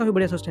 Christian Fuchs काफी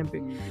बढ़िया था उस टाइम पे।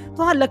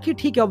 तो हाँ लकी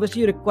ठीक है,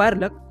 obviously you require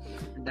luck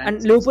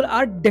and Liverpool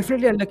are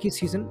definitely unlucky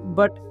season,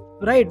 but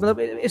right मतलब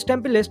इस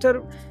टाइम पे लेस्टर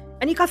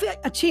एंड ये काफी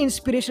अच्छी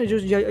इंस्पिरेशन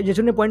है,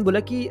 जो ने पॉइंट बोला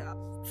कि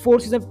 4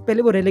 सीजन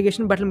पहले वो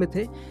रेलेगेशन बैटल में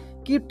थे,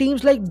 कि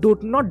teams like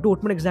not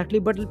Dortmund exactly,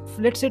 but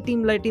let's say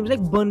teams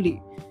like Burnley,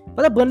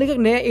 मतलब बर्नली का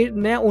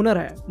नया ओनर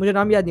है, मुझे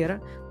नाम याद नहीं आ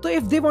रहा, तो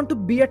if they want to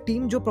be a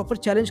team जो प्रॉपर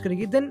चैलेंज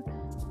करेगी, then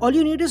all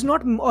you need is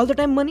not all the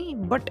time money,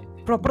 but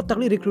proper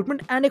तगड़ी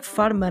रिक्रूटमेंट एंड एक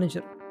फार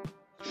मैनेजर।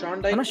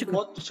 शॉन डाइक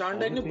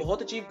ने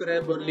बहुत अचीव करा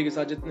है बर्नली के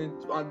साथ, जितने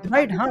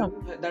राइट हाँ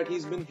that he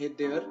has been hit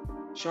there,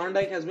 Sean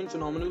Dyche has been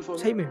phenomenal for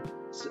सही में।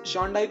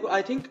 Shawn Dyke,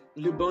 I think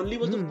Burnley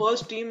was the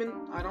first team in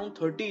around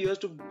 30 years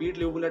to beat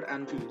Liverpool eight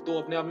Enfield, तो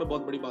अपने आप में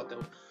बहुत बड़ी बात है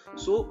वो।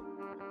 सो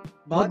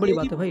बहुत बड़ी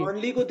बात है भाई।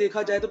 बर्नली को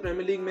देखा जाए तो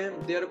प्रीमियर लीग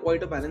में they are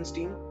quite a balance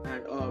team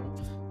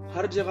and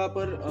हर जगह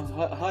पर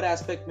हर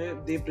एस्पेक्ट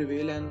में दे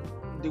prevail and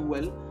do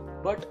well,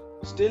 but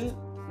still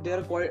they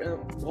are quite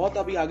बहुत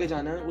अभी आगे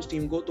जाना है उस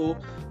टीम को, तो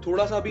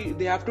थोड़ा सा अभी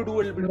they have to do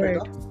a little bit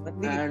better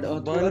and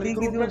Burnley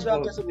की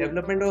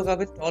डेवलपमेंट वो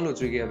काफी स्टॉल हो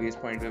चुकी है अभी इस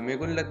पॉइंट पे। मेरे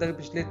को नहीं लगता कि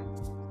पिछले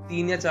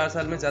 3 या 4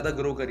 साल में ज्यादा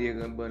ग्रो करी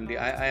है Burnley,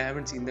 I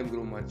haven't seen them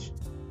grow much।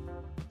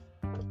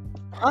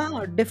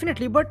 हाँ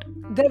definitely, but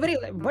they are very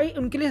भाई,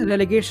 उनके लिए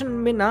रेलेगेशन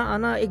में ना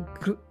आना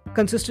एक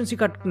कंसिस्टेंसी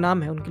का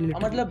नाम है उनके लिए,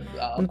 मतलब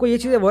उनको ये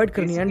चीज अवॉइड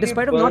करनी है, and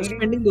despite of not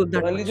spending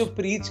that Burnley जो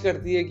प्रीच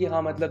करती है कि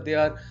हाँ मतलब दे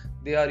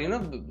आर यू नो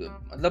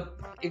मतलब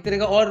एक तरह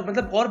का और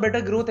मतलब और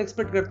बेटर ग्रोथ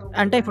एक्सपेक्ट करता हूं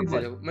एंटी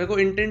फुटबॉल। मेरे को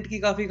इंटेंट की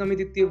काफी कमी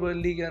दिखती है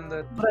बर्नली के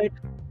अंदर, राइट।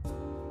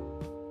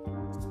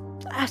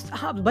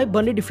 हाँ भाई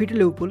Burnley defeated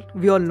Liverpool,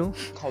 we all know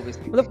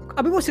obviously, मतलब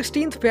अभी वो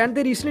 16th पे एंड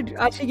दे रिसेंटली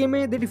आज की गेम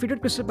में दे डिफीटेड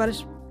क्रिस्टल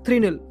पैलेस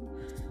 3-0,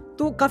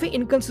 तो काफी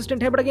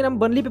इनकंसिस्टेंट है। बट अगेन हम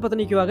बर्नली पे पता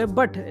नहीं क्यों आ गए,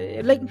 बट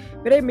लाइक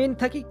मेरा मेन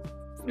था कि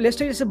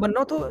लेस्टर जैसे बनना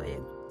हो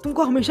तो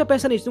तुमको हमेशा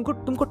पैसा नहीं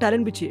चाहिए, तुमको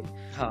टैलेंट भी चाहिए.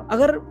 हाँ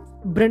अगर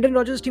ब्रेंडन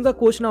रॉजर्स टीम का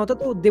कोच ना होता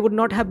तो they would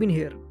not have been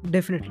here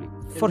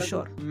definitely for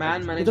sure.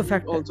 Man ये तो मैनेजमेंट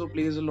फैक्ट है. Also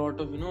plays a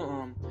lot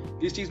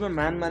of इस चीज में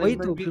मैन वही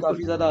मैनेजमेंट तो भी बिल्कुल.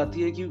 काफी ज्यादा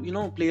आती है कि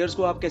प्लेयर्स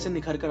को आप कैसे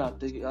निखर कर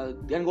आते हैं.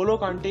 N'Golo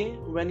Kante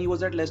when he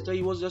was at Leicester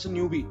he was just a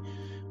newbie.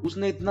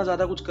 उसने इतना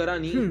ज्यादा कुछ करा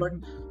नहीं, but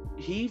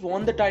he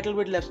won the title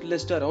with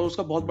Leicester और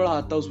उसका बहुत बड़ा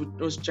हाथ था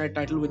उस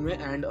टाइटल विन में.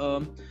 एंड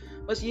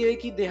बस ये है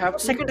कि they have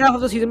second half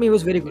of the season में ही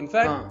वाज वेरी गुड.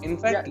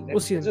 इनफैक्ट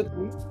उस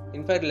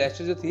सीजन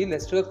लेस्टर जो थी,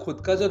 लेस्टर का खुद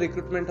का जो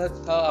रिक्रूटमेंट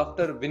था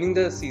after winning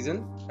the season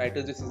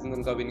title, जो सीजन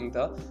उनका विनिंग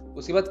था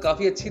उसके बाद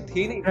काफी अच्छी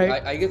थी नहीं.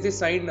 I guess they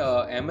signed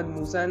Ahmed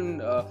Musa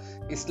and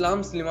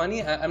Islam Slimani.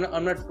 I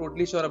am not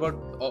totally sure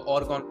about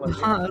और कौन.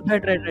 हां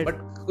राइट.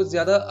 बट कुछ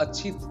ज्यादा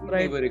अच्छी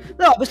थी वो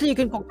recruitment. No, obviously you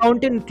can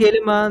count in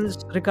Tielemans,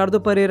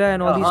 Ricardo Pereira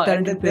and all these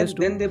talented players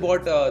too. Then they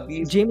bought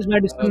these James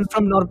Maddison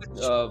from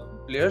Norwich.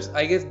 players.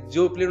 I guess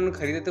जो player उन्होंने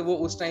खरीदे थे वो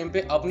उस टाइम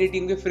पे अपनी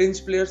टीम के फ्रिंज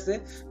प्लेयर्स थे,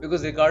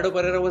 because Ricardo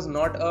Pereira was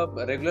not a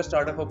regular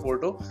starter for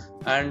Porto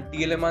and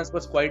Tielemans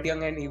was quite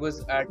young and he was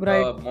at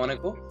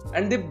Monaco,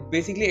 and they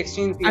basically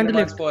exchanged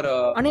Tielemans for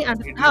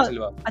Adrien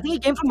Silva. I think he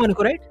came from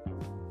Monaco, right?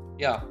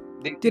 Yeah.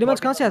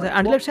 Tielemans कहाँ से आया था?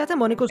 Anderlecht से आया था,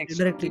 Monaco से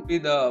directly.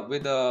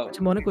 With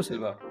Monaco से.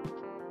 Silva.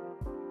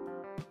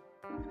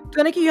 तो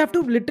यानी कि you have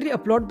to literally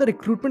applaud the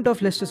recruitment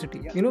of Leicester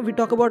City. You know, we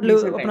talk about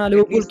अपना At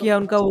लिवरपूल least किया,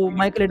 उनका वो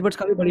माइकल एडवर्ड्स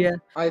का भी बढ़िया है.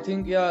 आई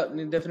थिंक या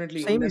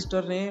डेफिनेटली सही में.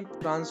 लेस्टर ने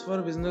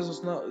ट्रांसफर बिजनेस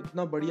उसने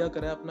इतना बढ़िया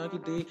करा है अपना कि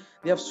they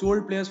have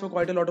sold players for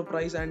quite a lot of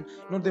price and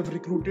they have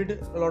recruited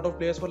a lot of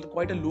players for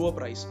quite a lower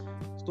price.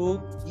 तो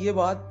ये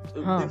बात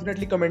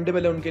डेफिनेटली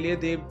कमेंडेबल है उनके लिए.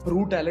 They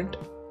brew talent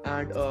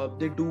and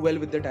they do well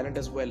with their talent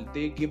as well.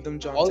 They give them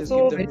chances, also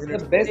give them the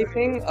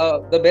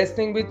minutes. best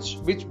thing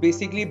which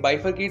basically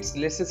bifurcates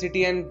Leicester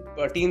City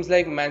and teams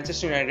like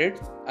Manchester United.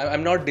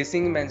 I'm not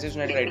dissing Manchester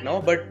United right now,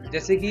 but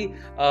जैसे कि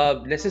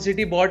Leicester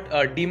City bought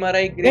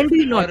Demarai Gray for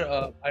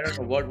I don't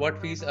know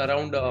what fees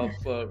around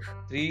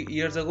 3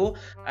 years ago,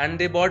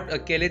 and they bought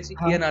Kelechi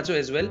Iheanacho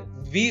as well.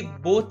 We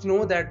both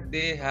know that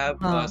they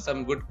have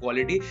some good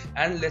quality,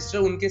 and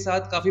Leicester उनके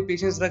साथ काफी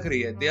patience रख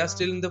रही है. They are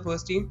still in the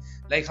first team,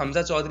 like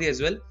Hamza Chaudhary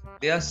as well.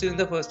 They are still in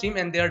the first team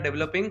and they are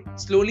developing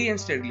slowly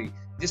and steadily.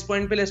 जिस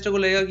point पे Leicester को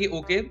लगेगा कि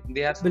okay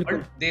they have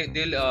scored, they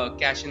will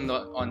cash in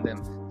on them.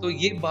 तो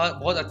ये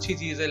बहुत अच्छी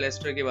चीज है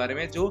लेस्टर के बारे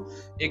में, जो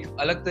एक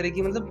अलग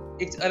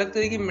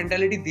तरह की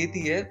मेंटालिटी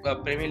देती है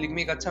प्रीमियर लीग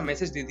में. एक अच्छा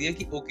मैसेज देती है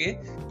कि okay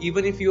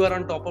even if you are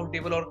on top of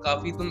table और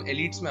काफी तुम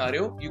एलिट्स में आ रहे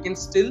हो, you can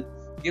still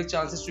give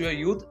chances to your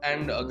youth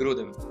and grow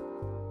them.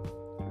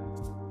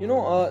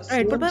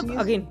 right, but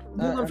again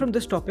moving on from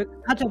this topic.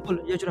 हाँ चल बोल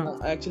ये चुरा.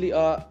 Actually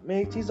मैं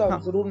एक चीज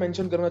जरूर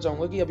मेंशन करना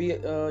चाहूंगा कि अभी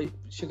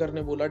शिखर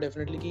ने बोला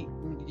डेफिनेटली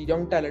कि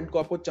यंग टैलेंट को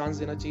आपको चांस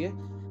देना चाहिए.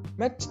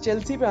 मैं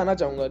चेल्सी पे आना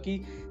चाहूंगा कि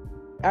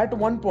एट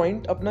वन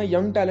पॉइंट अपना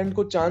यंग टैलेंट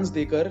को चांस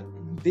देकर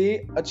they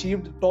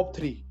achieved top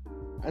 3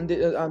 and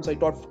I'm sorry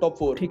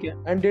top 4. ठीक है.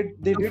 And they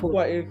did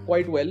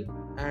quite well.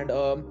 And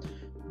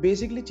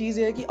basically चीज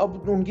ये है कि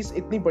अब उनकी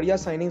इतनी बढ़िया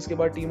साइनिंग्स के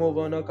बाद Timo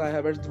Werner, Kai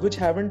Havertz which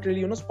haven't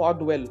really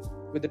sparked well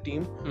with the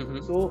team.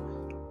 So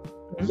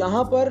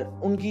यहाँ पर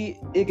उनकी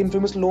एक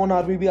इनफेमस लोन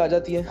आर्मी भी आ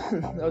जाती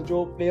है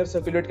जो प्लेयर्स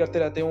एफिलिएट करते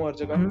रहते हैं हर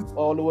जगह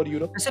ऑल ओवर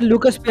यूरोप. जैसे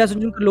लूकास पियासो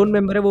जिनका लोन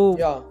मेंबर है, वो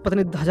पता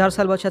नहीं 1000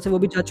 साल बाद शायद से वो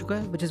भी जा चुका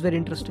है, which is very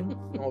interesting.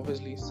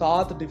 Obviously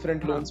 7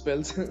 different loan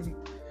spells.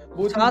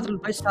 वो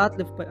 7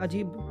 लिफ्ट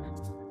अजीब.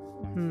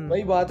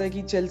 वही बात है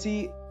कि Chelsea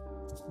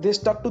they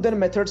stuck to their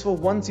methods for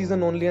one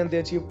season only and they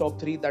achieved top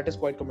 3. That is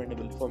quite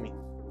commendable for me.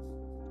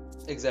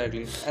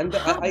 Exactly. And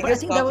I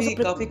guess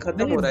काफी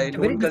खत्म हो रहा है,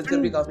 लोन कल्चर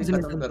भी काफी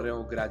खत्म कर रहे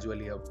हो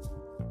ग्रेजुअली अब.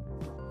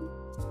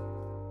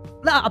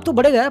 ना अब तो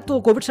बढ़ेगा, अब तो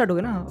कोविड स्टार्ट हो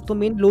गया ना, अब तो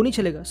मेन लोन ही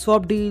चलेगा.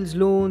 स्वैप डील्स,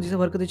 लोन्स, ये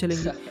सब हरकतें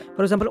चलेंगी.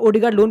 फॉर एग्जांपल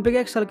ओडेगार्ड लोन पे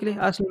गया 1 साल के लिए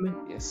आर्सेनल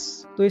में.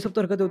 यस. तो ये सब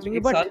तो हरकतें उतरेंगी.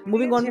 But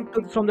moving on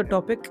from the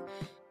topic,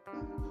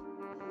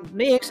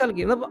 नहीं 1 साल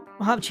की मतलब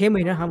हाँ 6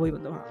 महीने, हाँ वही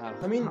मतलब. हाँ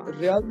I mean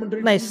Real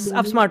Madrid. Nice,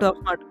 आप स्मार्ट हो.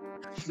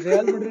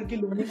 रियल मैड्रिड की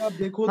लोनिंग आप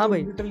देखो तो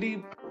लिटरली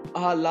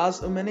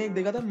लास्ट मैंने एक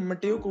देखा था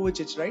Mateo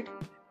Kovacic, right?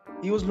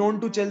 He was loan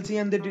to Chelsea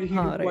and he did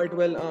quite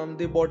well.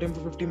 They bought him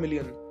for 50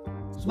 million.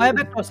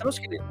 Buyback process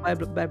उसके लिए,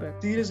 बायबैक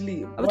सीरियसली.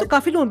 अभी तो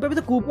काफी लोन पे, अभी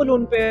तो कूपर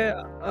लोन पे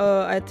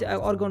है,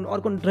 और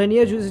कौन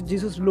रेनियर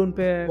जीसस लोन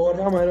पे है,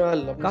 बोरका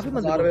मायोराल काफी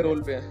मतलब 1000वें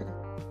रोल पे है.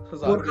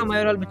 बोरका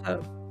मायोराल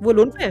बेचारा वो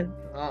लोन पे है.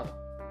 हां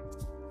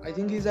I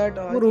think he is at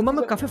वो रोमा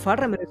में काफी फाड़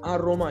रहा है मेरे. हां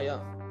रोमा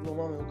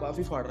में वो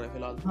काफी फाड़ रहा है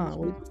फिलहाल. हाँ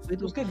वही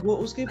तो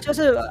उसके अच्छा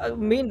से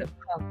मेन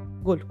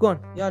गोल कौन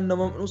या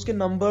उसके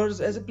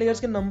नंबर्स एज ए प्लेयर्स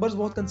के नंबर्स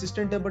बहुत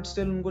कंसिस्टेंट है, बट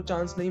स्टिल उनको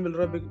चांस नहीं मिल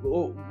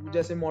रहा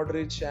जैसे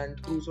मॉडरिच एंड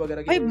क्रूज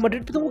वगैरह के. भाई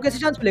मैड्रिड पे तुमको कैसे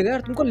चांस मिलेगा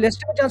यार? तुमको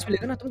लेस्टर में चांस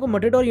मिलेगा ना, तुमको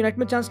मैड्रिड और यूनाइटेड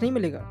में चांस नहीं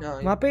मिलेगा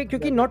वहां पे,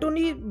 क्योंकि not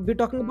only we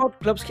talking about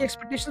clubs की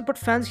एक्सपेक्टेशंस बट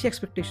फैंस की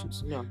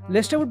expectations.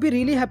 Leicester would be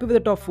really happy with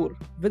the top 4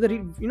 with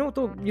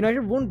तो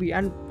United won't be,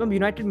 and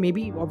United may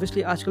be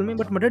obviously आजकल में,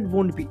 but Madrid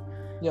won't be.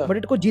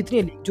 Madrid को जीतनी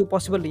है league, जो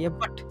possible नहीं है.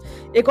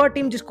 बट एक और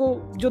टीम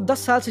जो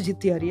 10 साल से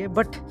जीतती आ रही है,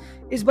 बट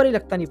इस बार ही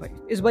लगता नहीं भाई.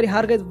 इस बार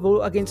हार गए वो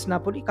अगेंस्ट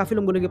नापोली. काफी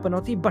लोग बोलेंगे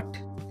पनौती, बट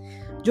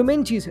जो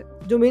मेन चीज़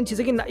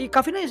है कि ये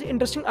काफ़ी ना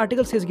इंटरेस्टिंग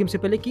आर्टिकल से इस गेम से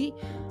पहले कि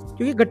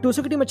क्योंकि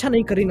गट्टुसो की टीम अच्छा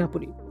नहीं कर रही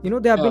Napoli, you know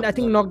they have been I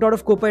think knocked out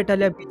of Coppa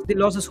Italia, they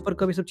lost the super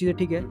cup, ये सब चीज़ें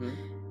ठीक है,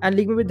 एंड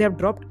लीग में भी दे हैव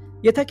ड्रॉप्ड।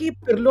 ये था कि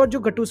पिर्लो जो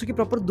गट्टुसो की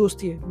प्रॉपर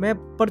दोस्ती है, मैं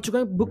पढ़ चुका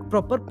हूँ बुक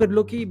प्रॉपर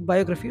पिर्लो की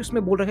बायोग्राफी,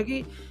 उसमें बोल रखा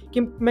है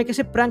कि मैं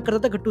कैसे प्रैंक करता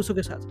था गट्टुसो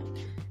के साथ,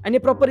 एंड ये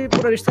प्रॉपर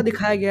पूरा रिश्ता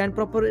दिखाया गया एंड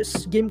प्रॉपर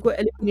इस गेम को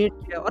एलिमिनेट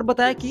किया और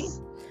बताया कि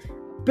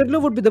Pirlo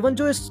would be the one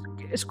जो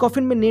इस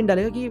कॉफिन में नेम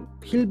डालेगा कि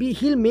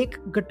he'll make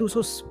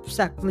Gattuso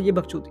sack, मतलब ये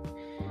बकचोदी,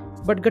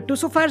 but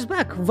Gattuso fires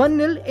back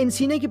 1-0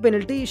 Insigne की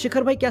पेनल्टी।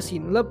 शिखर भाई क्या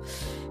सीन, मतलब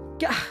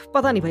क्या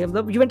पता नहीं भाई,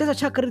 मतलब यूवेंटस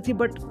अच्छा कर रही थी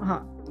बट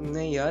हाँ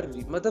नहीं यार,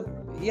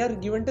 मतलब यार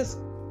यूवेंटस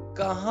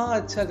कहाँ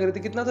अच्छा कर रही थी,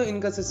 कितना तो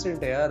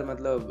इनकंसिस्टेंट है यार,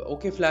 मतलब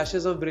ओके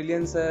फ्लैशेस ऑफ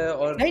ब्रिलियंस है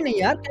और नहीं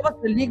यार, क्या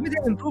बात, लीग में दे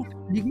इंप्रूव्ड,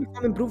 लीग में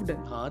फॉर्म इंप्रूव्ड है।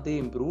 हाँ दे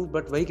इम्प्रूव,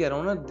 बट वही कह रहा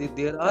हूँ ना,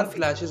 there are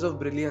flashes of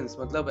brilliance,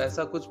 मतलब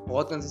ऐसा कुछ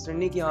बहुत कंसिस्टेंट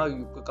नहीं कि हाँ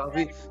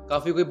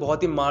काफी कोई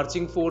बहुत ही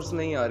मार्चिंग फोर्स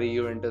नहीं आ रही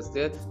Juventus,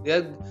 they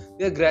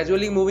are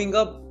gradually moving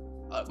up,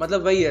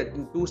 मतलब वही है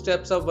 2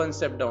 steps up 1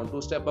 step down,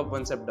 2 step up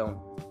 1 step down।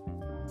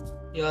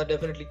 यार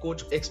डेफिनेटली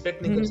कोच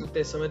एक्सपेक्ट नहीं कर सकते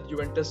इस समय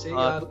यूवेंटस से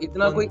यार, तो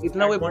इतना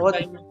कोई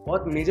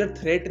बहुत मेजर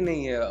थ्रेट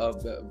नहीं है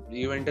अब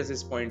यूवेंटस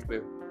इस पॉइंट पे।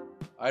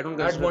 I don't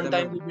at one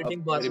time we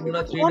beating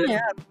Barcelona 3-0,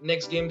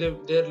 next game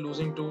they're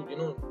losing to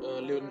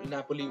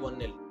Napoli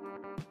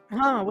 1-0।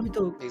 हाँ वही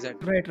तो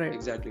राइट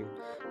एग्जैक्टली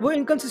वो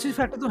इनकंसिस्टेंसी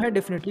फैक्टर तो है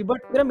डेफिनेटली,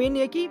 बट मेरा मेन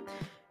ये है कि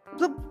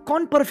मतलब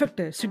कौन परफेक्ट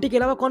है सिटी के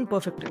अलावा, कौन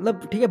परफेक्ट है,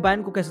 मतलब ठीक है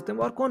बायर्न को कह सकते हैं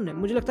और कौन है,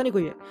 मुझे लगता नहीं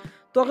कोई है।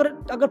 तो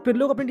अगर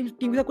पिर्लो को अपनी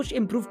टीम के साथ कुछ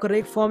इंप्रूव कर रहे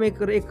हैं, एक फॉर्म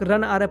एक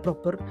रन आ रहा है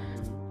प्रॉपर,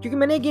 क्योंकि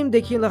मैंने गेम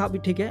देखी है अभी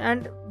ठीक है,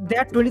 and they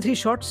had 23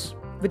 shots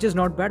which is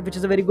not bad, which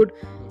is a very good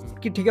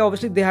कि ठीक है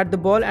obviously they had the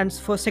ball and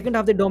for second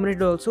half they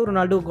dominated also,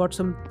 Ronaldo got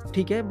some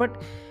ठीक है, बट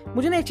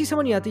मुझे ना एक चीज़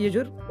समझ नहीं आती है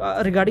जो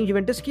रिगार्डिंग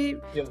यूवेंटस की,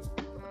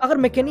 अगर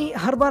मैकेनी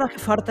हर बार आके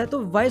फाड़ता है तो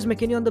why is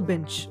McKennie on the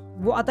bench,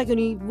 वो आता क्यों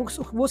नहीं,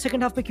 वो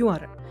सेकंड हाफ पे क्यों आ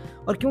रहा है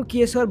और क्यों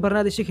किएसे और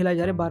बर्नादेशी खिलाए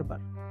जा रहे हैं बार बार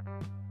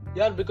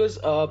यार, because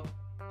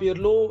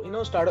Pirlo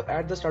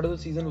at the start of the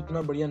season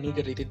उतना बढ़िया नहीं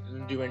कर रही थी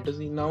Juventus,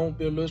 now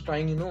Pirlo is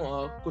trying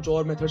कुछ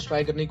और मेथड्स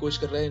ट्राई करने की कोशिश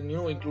कर रहे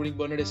हैं, इंक्लूडिंग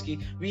बर्नाडेस्की।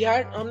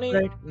 हमने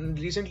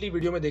रिसेंटली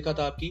वीडियो में देखा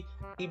था आपकी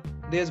कि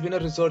there has been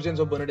a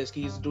resurgence of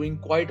Bernardeschi, he is doing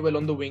quite well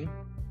on the wing,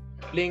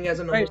 playing as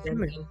a number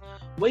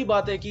 10। वही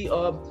बात है कि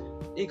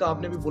एक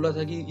आपने भी बोला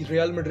था कि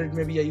रियल मैड्रिड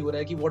में भी यही हो रहा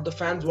है कि what the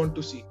fans want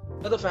to see,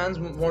 the fans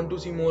want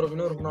to see more of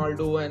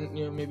Ronaldo and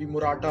maybe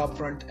Morata up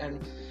front and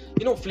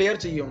flair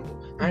चाहिए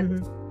उनको,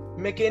 and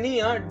McKennie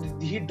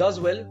he does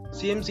well,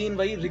 same scene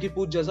वही रिकी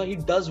पूच जैसा, he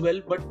does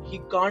well but he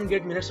can't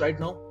get minutes right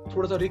now,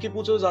 थोड़ा सा Ricky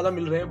पूच से ज्यादा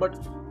मिल रहे हैं, बट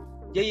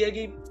यही है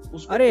कि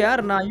अरे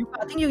यार ना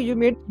I think you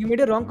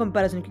made a wrong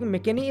comparison, क्योंकि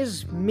McKennie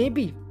is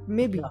maybe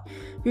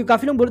क्योंकि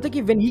काफी लोग बोलते हैं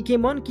कि when he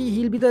came on कि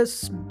he'll be the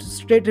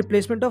straight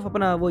replacement of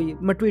अपना वही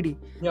मटुइडी,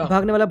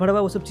 भागने वाला भड़वा,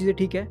 वो सब चीजें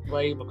ठीक है,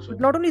 but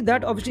not only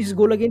that obviously his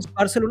goal against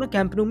Barcelona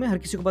camp new में हर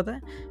किसी को पता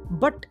है,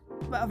 but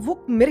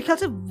वो मेरे ख्याल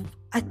से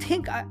I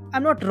think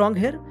I'm not wrong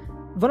here,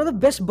 one of the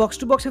best box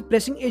to box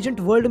pressing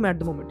agent world में at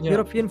the moment,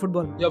 European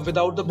football,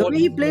 without the ball the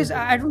way he plays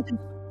I don't think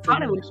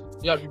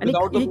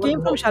without he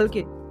came from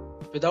Schalke,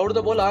 without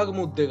the ball आग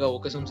मूत देगा वो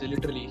कसम से,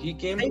 literally he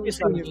came from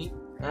Schalke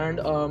and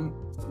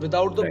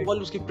without the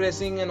ball उसकी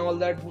pressing and all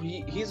that,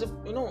 he's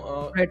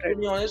to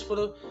be honest for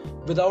the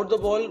without the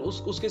ball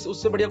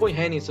उससे बढ़िया कोई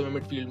है नहीं इस समय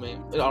midfield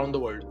में around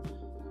the world,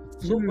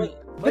 so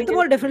with the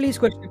ball definitely is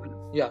questionable,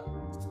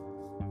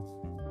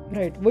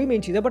 right वही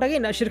मेन चीज़ है। बट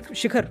अगेन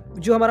शिखर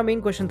जो हमारा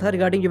मेन क्वेश्चन था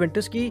रिगार्डिंग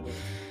यूवेंटस की,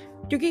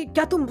 क्योंकि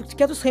क्या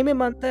तू सही में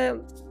मानता है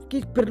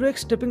कि पिर्लो एक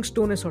स्टेपिंग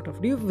स्टोन है sort of,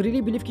 do you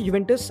really believe कि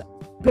यूवेंटस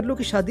पिर्लो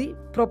की शादी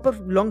प्रॉपर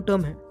लॉन्ग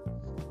टर्म है?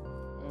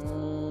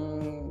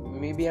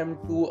 Maybe I am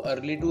too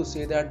early to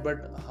say that, but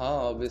हाँ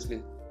ऑब्वियसली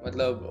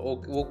मतलब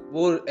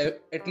वो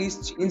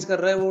एटलीस्ट चेंज कर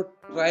रहा है, वो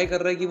ट्राई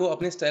कर रहा है कि वो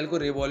अपने स्टाइल को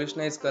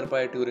रिवॉल्यूशनाइज कर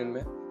पाए ट्यूरिन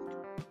में,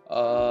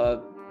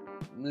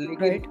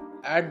 लेकिन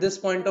at this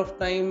point of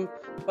time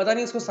पता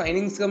नहीं उसको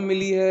साइनिंग्स कब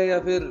मिली है या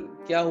फिर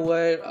क्या हुआ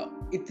है,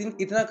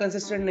 इतना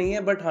कंसिस्टेंट नहीं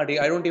है, बट हाँ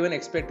I don't even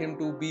expect him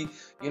to be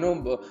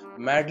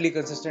madly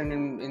consistent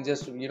in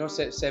just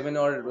 7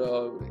 or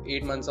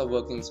 8 months of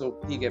working, सो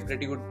ठीक है,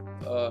 pretty good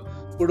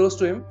kudos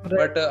to him,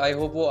 but I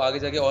hope वो आगे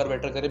जाके और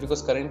बेटर करे,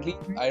 because currently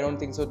I don't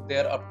think so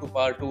they are up to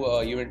par to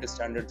Juventus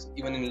standards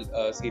even in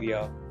Serie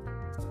A.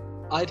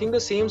 I think the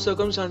same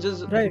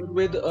circumstances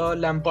with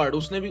Lampard,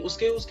 उसने भी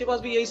उसके पास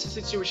भी यही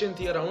सिचुएशन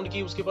थी अराउंड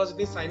कि उसके पास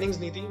इतनी साइनिंग्स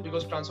नहीं थी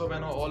because transfer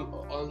ban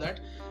all that.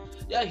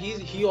 Yeah,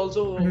 he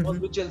also was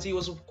with Chelsea,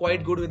 was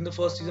quite good in the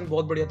first season,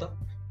 बहुत बढ़िया था,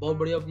 बहुत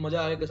बढ़िया,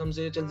 मजा आया कसम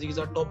से चेल्सी के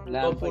साथ top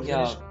 4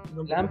 finish.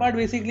 Lampard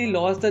basically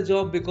lost the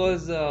job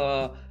because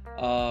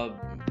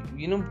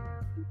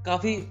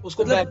काफी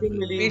उसको बैकिंग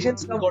मिली,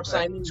 पेशेंस कम, got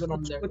signings and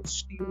all that.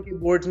 कुछ टीम के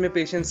बोर्ड्स में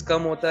पेशेंस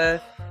कम होता है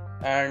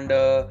एंड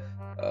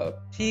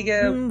ठीक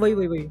है,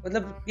 वही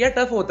मतलब यार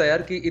टफ होता है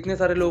यार कि इतने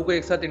सारे लोगों को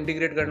एक साथ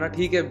इंटीग्रेट करना,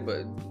 ठीक है,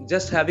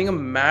 just having a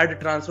mad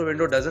transfer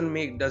window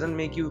doesn't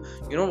make you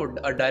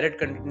a direct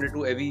contender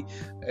to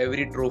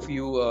every trophy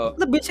you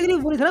मतलब बेसिकली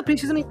वो नहीं था ना, प्री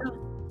सीजन नहीं था,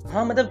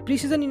 हाँ मतलब प्री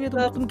सीजन ही नहीं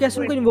है, तुम कैसे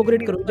उनको इनको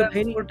इन्वोग्रेट करो इनको जब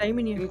है नहीं, टाइम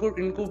ही नहीं है।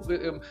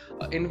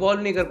 इनको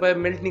इन्वॉल्व नहीं कर पाए,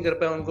 मेल्ट नहीं कर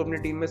पाए उनको अपनी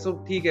टीम में। सो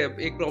ठीक है,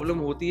 एक प्रॉब्लम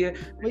होती है।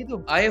 वही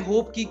तो। आई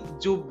होप कि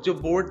जो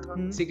बोर्ड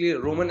बेसिकली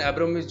रोमन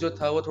एब्रामोविच जो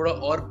था वो थोड़ा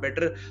और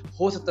बेटर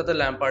हो सकता था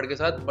लैम्पार्ड के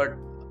साथ, but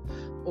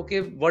okay,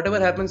 whatever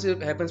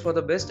happens for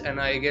the best,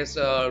 and I guess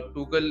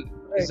Tuchel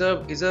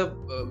is a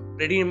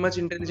pretty much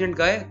intelligent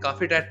guy,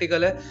 काफी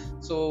tactical है,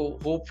 so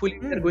hopefully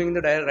they're going in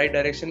the right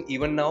direction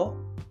even now.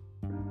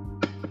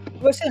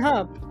 वैसे हाँ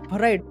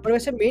राइट, पर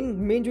वैसे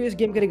मेन जो इस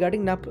गेम के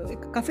regarding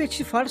काफी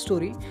अच्छी फार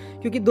स्टोरी,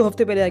 क्योंकि 2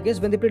 हफ्ते पहले I guess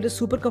when they played the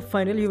super cup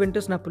final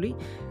Juventus Napoli,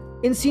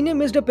 Insigne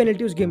missed a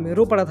penalty उस गेम में,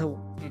 रो पड़ा था वो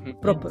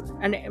प्रॉपर,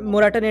 एंड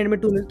मोराटा ने एंड में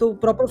 2-0 तो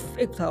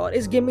प्रॉपर एक था, और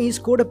इस गेम में ही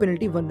स्कोर्ड अ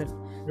पेनल्टी 1-0,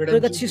 तो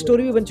एक अच्छी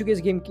स्टोरी भी बन चुकी है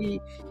इस गेम की,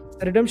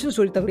 रिडेम्पशन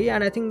स्टोरी तगड़ी,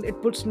 and I think it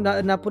puts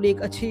Napoli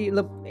एक अच्छी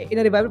मतलब in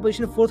a revival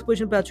position, 4th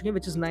position पे आ चुके हैं,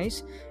 which is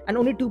nice, and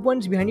only 2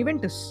 points behind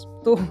Juventus,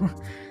 तो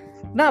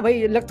ना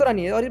भाई लग तो रहा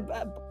नहीं है। और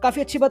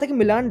काफी अच्छी बात है कि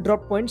Milan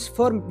drop points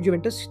for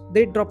Juventus,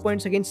 they drop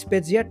points against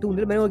Spezia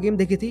 2-0, मैंने वो गेम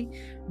देखी थी,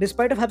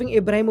 डिस्पाइट ऑफ हैविंग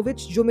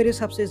इब्राहिमोविच, जो मेरे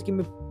हिसाब से इस गेम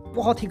में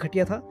बहुत ही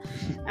घटिया था,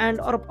 एंड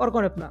और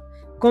कौन अपना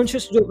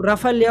कॉन्शियस जो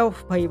राफेल लियाओ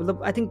भाई,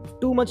 मतलब आई थिंक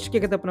टू मच,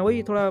 क्या कहते हैं अपना,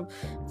 वही थोड़ा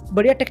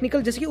बढ़िया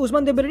टेक्निकल, जैसे कि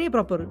उस्मान देम्बेले नहीं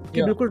प्रॉपर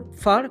कि बिल्कुल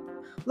फार,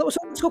 मतलब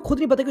उसको खुद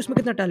नहीं पता कि उसमें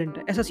कितना टैलेंट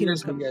है, ऐसा सीन है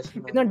उसका,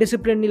 कितना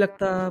डिसिप्लिन नहीं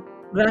लगता,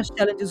 रैश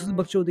चैलेंजेस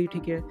बकचोदी,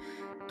 ठीक है,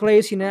 थोड़ा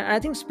ये सीन है। आई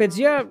थिंक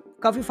स्पेजिया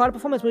काफी फार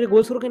परफॉर्मेंस, मुझे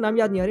गोल स्कोर के नाम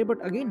याद नहीं आ रहे,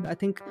 बट अगेन आई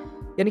थिंक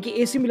यानी कि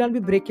एसी मिलान भी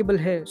ब्रेकेबल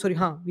है, सॉरी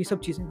हाँ ये सब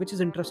चीजें which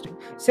is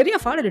interesting. Serie A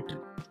far है लिटरली,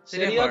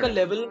 सेरिया का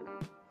लेवल,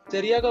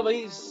 सेरिया का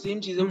वही सेम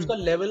चीज है, उसका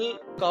लेवल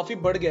काफी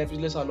बढ़ गया है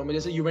पिछले सालों में,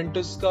 जैसे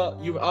यूवेंटस का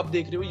आप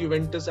देख रहे हो,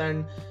 Juventus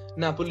and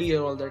Napoli and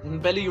all that,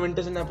 पहले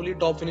Juventus and Napoli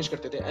top finish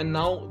करते थे, and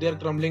now they are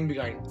crumbling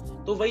behind,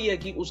 तो वही है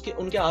कि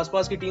उनके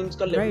आसपास की टीम्स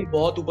का लेवल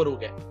बहुत ऊपर हो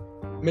गया,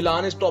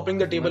 Milan is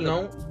topping the table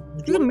now,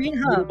 जो मेन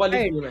यूरोपा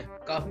लीग टीम है,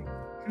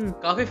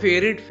 काफी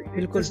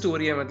फेवरेट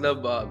स्टोरी है,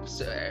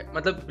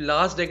 मतलब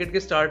लास्ट डेकेड के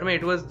स्टार्ट में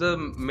it was the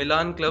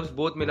Milan clubs,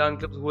 both Milan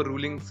clubs were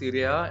ruling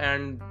Serie A,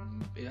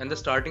 and the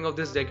starting of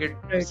this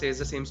decade says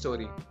the same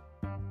story.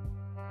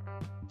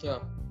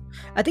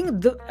 I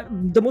think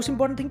the most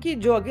important thing कि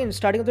जो again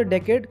starting of the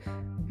decade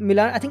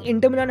Milan, I think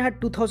Inter Milan had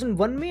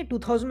 2001 में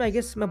 2000 में I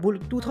guess, मैं भूल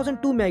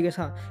 2002 में I guess,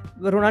 हाँ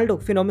Ronaldo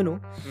Fenomeno,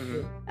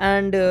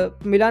 and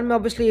Milan में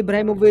obviously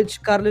Ibrahimovic,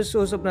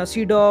 Carlos अपना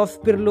सीडॉफ,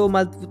 पिर्लो,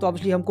 तो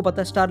ऑब्वियसली हमको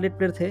पता है स्टारलेट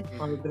प्लेयर थे।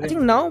 I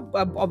think now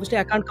obviously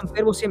I can't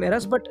compare वो same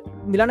eras, but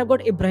Milan have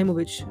got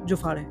Ibrahimovic जो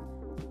फाड़ है,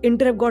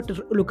 इंटर हैव गॉट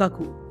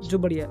लुकाकू जो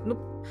बढ़िया है,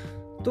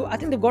 तो I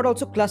think they got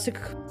also classic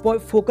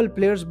focal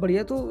players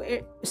बढ़िया, तो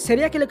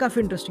सेरिया के लिए काफी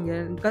इंटरेस्टिंग है,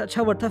 इनका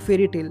अच्छा वर्ड था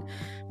फेरी टेल,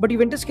 बट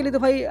यूवेंटस के लिए तो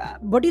भाई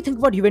what do you think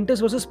about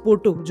Juventus versus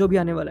Porto जो भी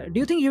आने वाला है? Do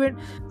you think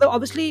Juventus,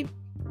 obviously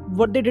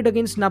what they did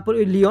against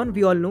Napoli Lyon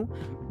we all know,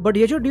 but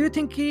ये जो डू यू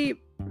थिंक कि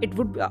it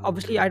would,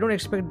 obviously I don't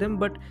expect them,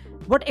 but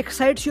what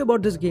excites you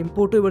about this game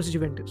Porto versus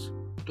Juventus?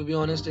 To be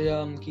honest,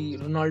 कि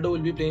Ronaldo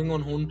will be playing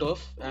on home turf,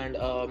 and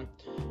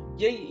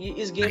ये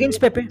इस game against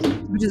Pepe,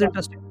 which is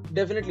interesting.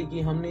 Definitely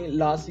कि हमने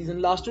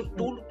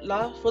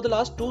for the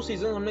last two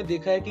seasons हमने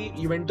देखा है कि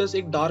Juventus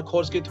एक डार्क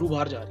हॉर्स के थ्रू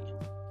बाहर जा रही है,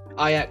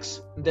 Ajax,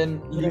 then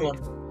Lyon,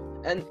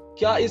 and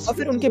क्या इस और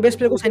फिर उनके बेस्ट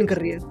प्लेयर को साइन कर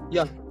रही है,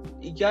 या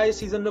क्या इस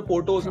सीजन में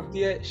पोर्टो हो सकती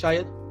है?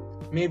 शायद,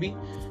 मे बी,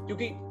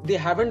 क्योंकि they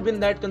haven't been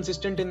that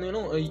consistent in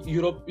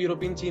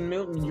European scene में,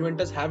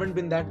 Juventus haven't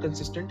been that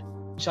consistent,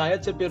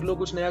 शायद से पिर्लो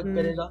कुछ नया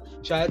करेगा,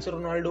 शायद से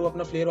रोनाल्डो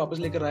अपना फ्लेयर वापस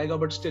लेकर आएगा,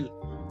 but still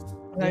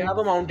they have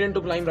a mountain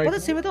to climb right now.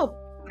 पता है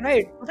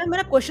राइट, पता है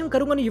मेरा क्वेश्चन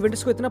करूंगा नहीं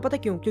यूवेंटस को इतना, पता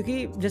क्यों?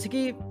 क्योंकि जैसे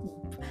कि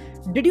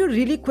did you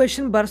really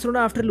question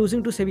Barcelona after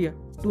losing to Sevilla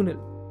 2-0?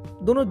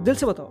 दोनों दिल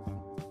से बताओ।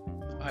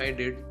 I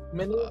did.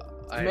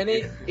 मैंने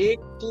एक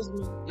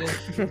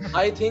चीज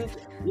आई थिंक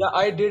या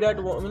आई डिड एट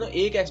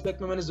एक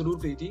एस्पेक्ट में मैंने जरूर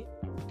कही थी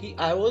कि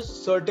आई वाज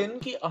सर्टेन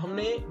कि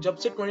हमने जब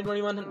से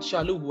 2021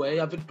 चालू हुआ है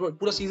या फिर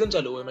पूरा सीजन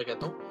चालू हुआ है, मैं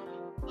कहता हूँ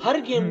हर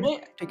गेम में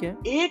ठीक है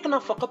एक ना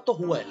फकअप तो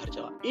हुआ है, हर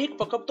जगह एक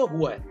फकअप तो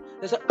हुआ है,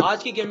 जैसे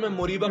आज की गेम में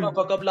मोरिबा का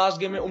फकअप, लास्ट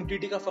गेम में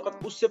उमटीटी का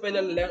फकअप, उससे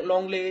पहले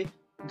Lenglet,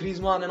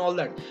 Griezmann and all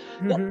that,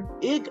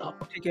 एक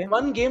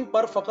वन गेम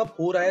पर फकअप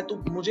हो रहा है, तो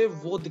मुझे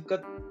वो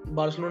दिक्कत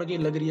बार्सिलोना की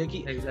लग रही है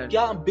कि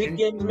क्या बिग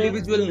गेम में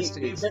इंडिविजुअल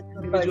मिस्टेक्स,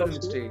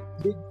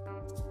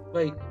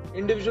 भाई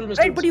individual mistakes,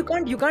 right, but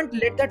you can't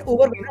let that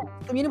overweight ना,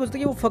 तुम ये नहीं बोल सकते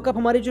कि वो फकअप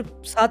हमारे जो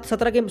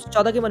 17 के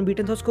 14 के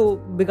अनबीटन था उसको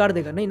बिगाड़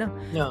देगा, नहीं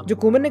ना, जो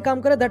कोमन ने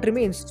काम करा that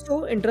remains.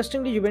 So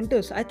interestingly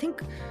Juventus I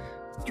think,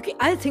 क्योंकि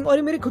आई थिंक, और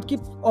ये मेरी खुद की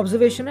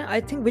ऑब्जर्वेशन है,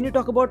 I think when you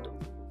talk about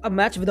a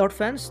match without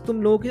fans,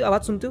 तुम लोगों की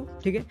आवाज सुनते हो,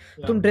 ठीक है,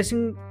 तुम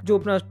ड्रेसिंग जो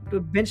अपना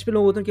बेंच पे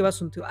लोग होते हैं उनकी आवाज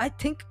सुनते हो, आई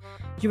थिंक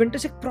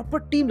यूवेंटस एक प्रॉपर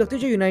टीम लगती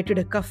है जो यूनाइटेड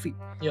है काफी,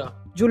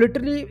 जो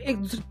लिटरली एक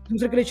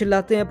दूसरे के लिए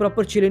चिल्लाते हैं,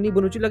 प्रॉपर चिलेनी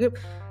बनुची लगे,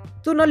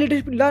 तो ना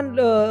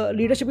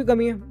लीडरशिप की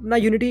कमी है, ना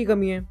यूनिटी की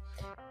कमी है।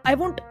 आई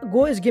वोंट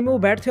गो इस गेम में वो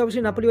बैट थे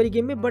ऑब्वियसली नापोली वाली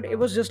गेम में, but it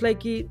was just like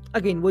कि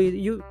अगेन वो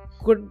यू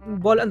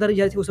बॉल अंदर ही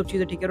जाती थी, वो सब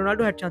चीजें ठीक है,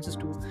 Ronaldo had chances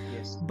too,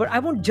 but I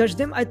won't जज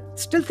them, I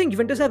still think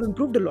Juventus have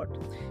improved a lot,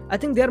 I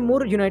think they are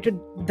more united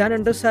than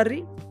under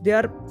Sarri, they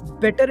are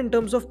better in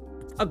terms of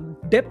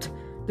depth,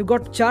 They've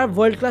got 4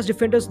 world-class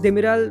defenders: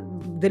 Demiral,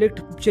 De Ligt,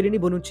 Chiellini,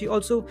 Bonucci,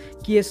 also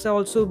Chiesa,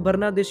 also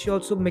Bernardeschi,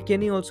 also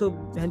McKennie, also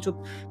Hencho,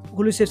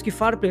 Kulusevski,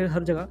 far player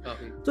हर जगह.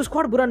 काफी तो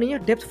squad बुरा नहीं है,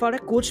 depth फार है,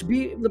 coach भी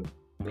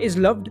is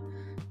loved.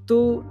 तो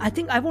आई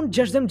थिंक आई वोंट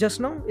जज देम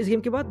जस्ट नाउ इस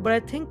गेम के बाद, but I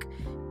think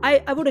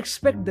I would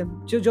expect them,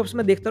 जो जॉब्स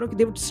मैं देखता रहा हूं कि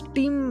they would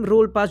steam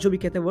role past, जो भी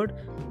कहते हैं वर्ड,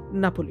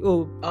 नापोली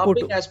ओ आप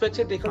पोर्टो. एक एस्पेक्ट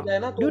से देखा जाए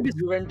ना तो Dude,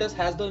 यूवेंटस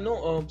हैज द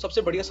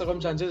सबसे बढ़िया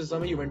सर्कमस्टेंसेस इस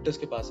समय यूवेंटस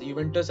के पास है,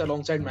 यूवेंटस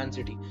अलोंगसाइड मैन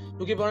सिटी,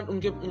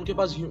 क्योंकि उनके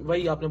पास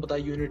वही आपने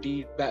बताया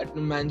यूनिटी,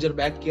 मैनेजर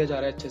बैक किया जा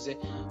रहा है अच्छे से,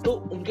 तो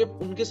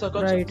उनके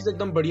सर्कमस्टेंसेस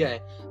एकदम बढ़िया है.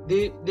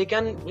 They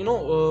can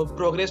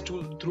progress through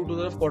to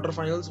the quarter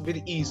finals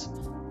with ease.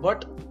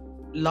 But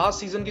last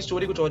season की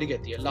स्टोरी कुछ और ही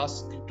कहती है,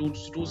 लास्ट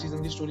टू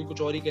सीजन की स्टोरी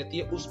कुछ और ही कहती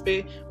है, उस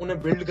पे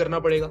उन्हें बिल्ड करना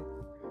पड़ेगा.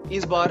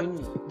 इस बार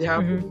they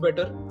have to do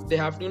better. They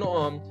have to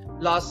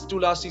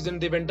last season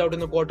they went out in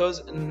the quarters,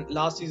 and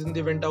last season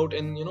they went out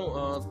in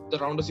the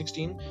round of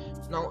 16.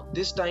 Now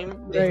this time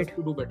they have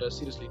to do better.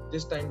 Seriously,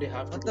 this time they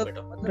have to do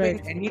better. in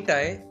any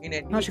tie, in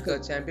any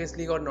Champions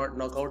League or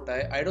knockout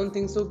tie, I don't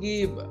think so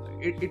कि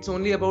it's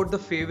only about the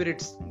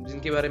favorites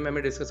जिनके बारे में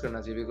हमें discuss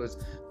करना चाहिए. because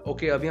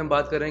okay, अभी हम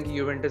बात कर रहे हैं कि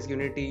यूवेंटस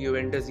यूनिटी,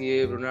 यूवेंटस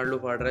ये रोनाल्डो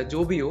फाड़ रहा है,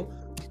 जो भी हो,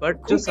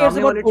 बट जो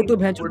सामने वाले पोर्टो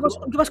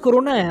उनके पास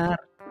कोरोना है यार.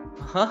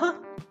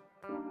 हाँ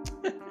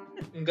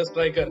उनका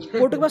स्ट्राइकर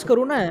पोर्टो के पास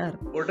कोरोना है यार.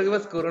 पोर्टो के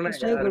पास कोरोना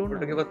है यार,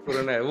 पोर्टो के पास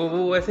कोरोना है,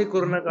 वो वैसे ही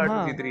कोरोना कार्ड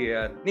जीत रही है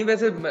यार. नहीं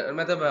वैसे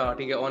मतलब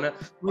ठीक है, on a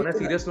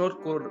serious note,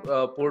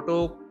 Porto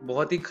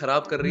बहुत ही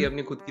खराब कर रही है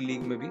अपनी खुद की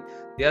लीग में भी.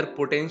 They are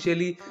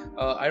potentially,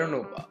 I don't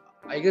know,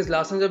 I guess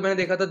last time जब मैंने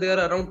देखा था they are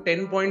around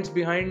 10 points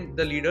behind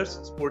the leaders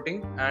Sporting,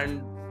 and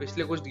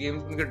पिछले कुछ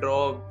गेम्स उनके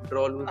ड्रॉ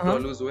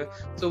लूज हुए,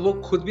 सो वो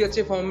खुद भी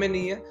अच्छे फॉर्म में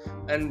नहीं है.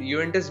 And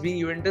Juventus being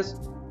Juventus,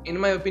 in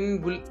my opinion,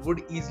 would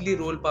easily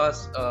roll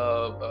past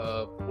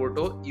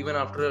Porto even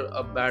after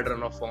a bad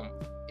run of form,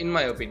 in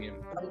my opinion.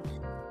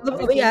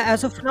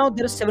 As of now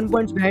there are 7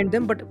 points behind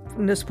them, but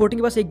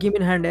Sporting के पास एक game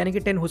in hand है, यानी कि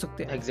 10 हो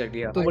सकते हैं.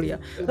 Exactly, yeah. तो बढ़िया.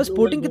 तो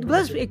स्पोर्टिंग के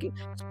पास एक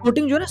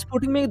स्पोर्टिंग जो है ना,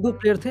 स्पोर्टिंग में 2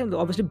 प्लेयर थे,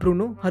 ऑब्वियसली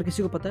ब्रूनो हर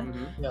किसी को पता है,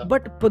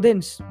 बट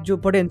पोडेंस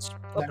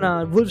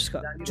अपना वुल्व्स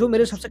का, जो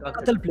मेरे सबसे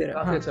कतल प्लेयर है.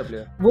 काफी अच्छा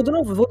प्लेयर. वो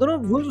दोनों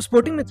वुल्व्स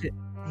स्पोर्टिंग में थे.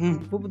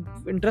 वो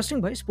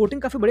इंटरेस्टिंग भाई,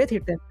 स्पोर्टिंग काफी बढ़िया थी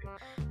टाइम पे.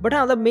 बट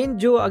हाँ, मतलब मेन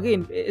जो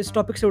अगेन इस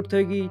टॉपिक से उठते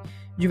हुए कि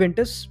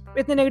यूवेंटस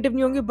इतने नेगेटिव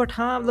नहीं होंगे, बट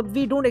हाँ मतलब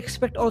वी डोंट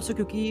एक्सपेक्ट आल्सो,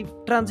 क्योंकि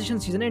ट्रांजिशन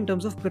सीजन है in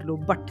terms of Pirlo.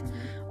 But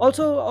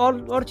also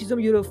और चीजों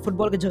में यूरोप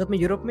फुटबॉल के जगत में,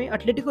 यूरोप में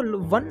एटलेटिको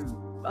वन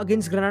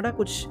अगेंस्ट ग्रेनाडा,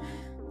 कुछ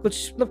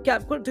मतलब क्या,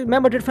 मैं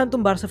मैड्रिड फैन,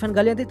 तुम बार्सा फैन,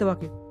 गालियां दी तवा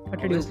के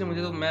एटलेटिको. इसलिए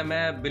मुझे तो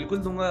मैं बिल्कुल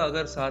दूंगा,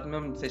 अगर साथ में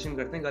हम सेशन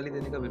करते हैं गाली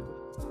देने का, बिल्कुल.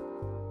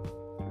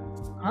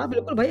 हाँ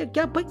बिल्कुल भाई.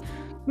 क्या भाई,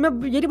 मैं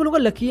ये नहीं बोलूंगा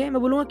लकी है,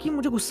 मैं बोलूंगा कि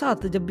मुझे गुस्सा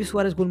आता है जब भी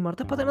सुआरेज गोल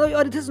मारता है, पता नहीं.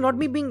 और it is not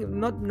me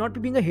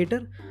being a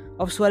hater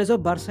of Suarez और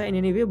Barca in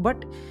any way,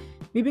 but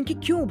me being कि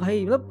क्यों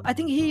भाई, मतलब I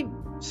think he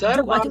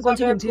sir,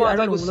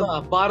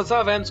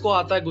 Barca fans को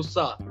आता है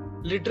गुस्सा,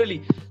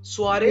 लिटरली.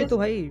 सुआरेज तो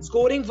भाई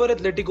scoring for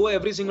Atletico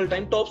every single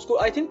time, top score,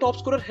 I think top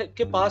scorer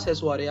के पास है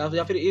सुआरेज,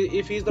 या फिर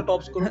if he is the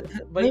top scorer,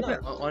 भाई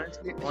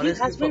ऑनेस्टली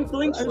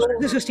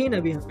 16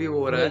 अभी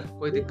हो रहा है,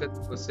 कोई दिक्कत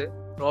नहीं उससे.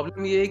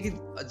 प्रॉब्लम ये है कि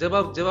जब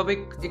आप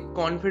एक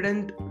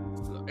कॉन्फिडेंट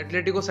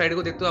एटलेटिको साइड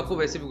को देखते हो, आपको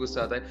वैसे भी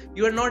गुस्सा आता है.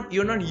 You are not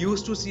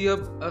used to see a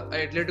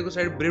Atletico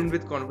side brimmed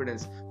with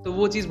confidence, तो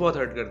वो चीज बहुत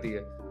हर्ट करती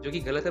है, जो कि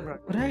गलत है.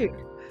 राइट,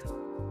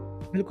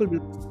 बिल्कुल.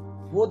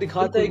 वो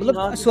दिखाता है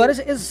कि सुआरेज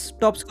इज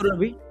टॉप स्कोरर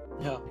भी.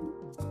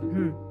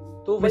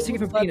 तो वैसे कि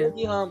 15 है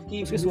कि हां,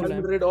 कि रियल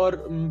मैड्रिड और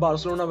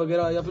बार्सिलोना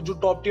वगैरह या फिर जो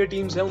टॉप टियर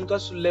टीम्स हैं, उनका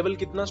लेवल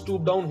कितना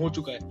स्टूप डाउन हो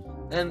चुका है,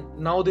 and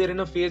now they are in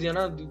a phase, या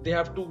ना, they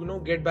have to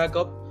get back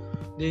up,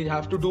 they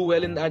have to do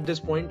well in at this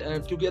point,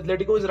 and क्योंकि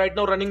Atletico is right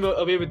now running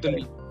away with the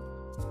league.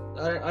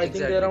 I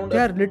think they're around,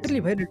 literally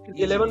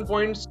 11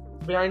 points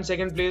behind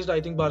second placed, I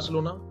think,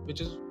 Barcelona,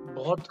 which is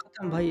बहुत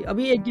खत्म भाई.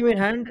 अभी एक game in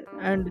hand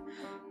and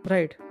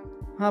right.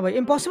 हाँ भाई,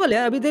 impossible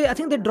है. अभी I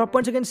think they drop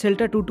points against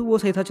Celta 2-2, वो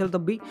सही था. चल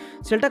तब भी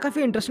सेल्टा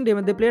काफी इंटरेस्टिंग टीम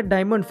है. दे प्लेयर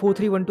डायमंड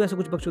 4-3-1-2 ऐसा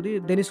कुछ बकचोदी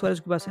डेनिस सुआरेज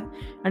के पास है,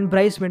 एंड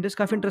ब्राइस मेंडेस,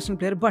 काफी interesting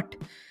player. But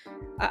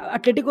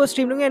Atletico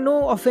streaming है, no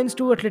offence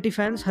to Atleti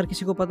fans, हर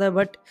किसी को पता है,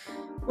 बट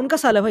उनका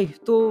साल है भाई.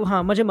 तो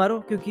हाँ, मजे मारो,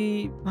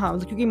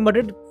 क्योंकि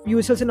मैड्रिड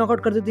यूएसएल से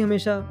नॉकआउट कर देती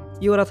हमेशा,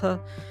 ये हो रहा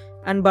था.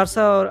 एंड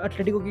बार्सा और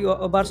एटलेटिको की,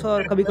 बार्सा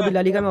और कभी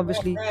ला लीगा में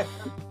ऑब्वियसली,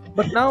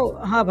 बट नाउ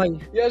हाँ भाई,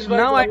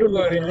 now I don't know.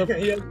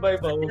 Yes भाई,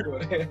 बाबू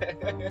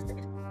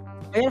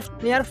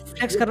यार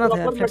फ्लेक्स करना था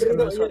यार, फ्लेक्स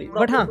करना, सॉरी.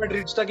 बट हाँ,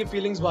 मैड्रिड की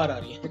फीलिंग्स बाहर आ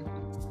रही हैं.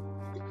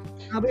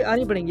 हाँ भाई,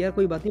 आनी पड़ेंगी यार,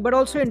 कोई बात नहीं. बट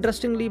ऑल्सो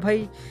इंटरेस्टिंगली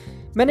भाई,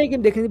 मैंने एक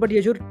गेम देखी थी, बट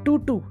ये जो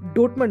 2-2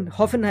 डॉर्टमुंड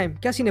हॉफेनहाइम,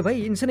 क्या सीन है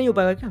भाई, इनसे नहीं हो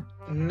पाएगा क्या?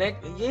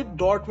 ये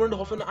Dortmund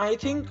हॉफेन, I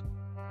think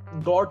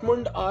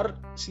Dortmund are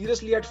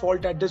seriously at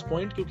fault at this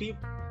point, क्योंकि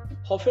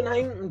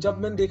हॉफेनहाइम, जब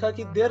मैंने देखा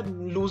कि they are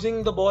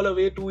losing the ball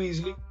away to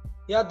easily,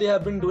 या दे have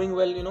been doing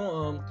well,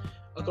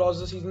 across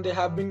the season they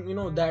have been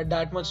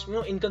that much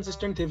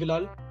inconsistent थे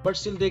फिलहाल, but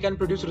still they can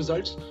produce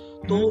results.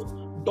 तो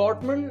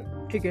Dortmund,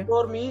 ठीक है,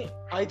 for me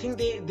I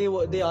think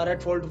they are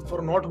at fault for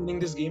not winning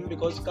this game,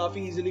 because काफी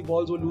easily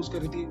balls वो lose कर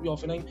रही थी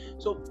Hoffenheim.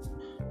 So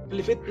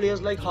with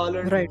players like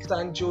Haaland, Right.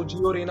 Sancho,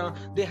 Gio Reyna,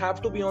 they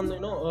have to be on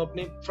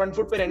अपने front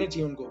foot पे रहने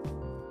चाहिए उनको,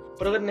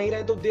 पर अगर नहीं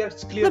रहे तो they are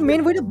मतलब clearly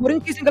मेन वही तो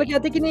बोरिंग चीज निकल के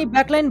आती है कि नहीं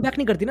बैकलाइन बैक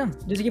नहीं करती ना,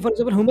 जैसे कि फॉर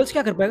एग्जांपल हुमल्स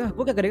क्या कर पाएगा,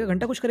 वो क्या करेगा,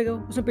 घंटा कुछ करेगा,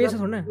 उसमें पेस है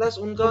थोड़ा ना, प्लस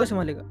वो उनका कैसे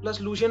संभालेगा?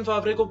 प्लस लूशियन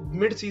फावरे को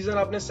मिड सीजन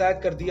आपने सैक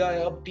कर दिया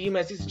है, अब टीम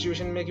ऐसी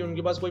सिचुएशन में कि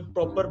उनके पास कोई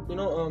प्रॉपर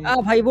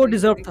भाई वो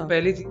डिजर्व था,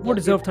 पहली चीज वो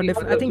डिजर्व था,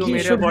 आई थिंक जो ही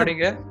मेरे शुड हैव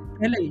अकॉर्डिंग है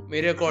पहले ही।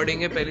 मेरे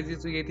अकॉर्डिंग है पहली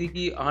चीज तो ये थी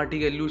कि हाँ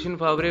ठीक है, Lucian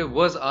फावरे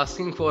was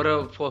asking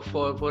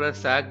for a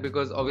sac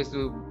because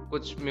obviously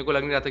कुछ मेरे को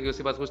लग नहीं रहा था कि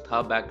उसके पास कुछ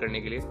था बैक करने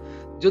के लिए।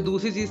 जो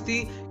दूसरी चीज थी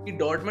कि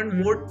डॉर्टमंड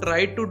वो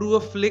tried to do a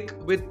flick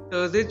with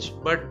टर्जिच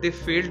but they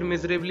failed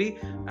miserably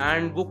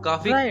and वो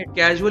काफी Right.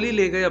 कैजुअली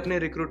ले गए अपने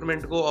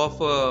रिक्रूटमेंट को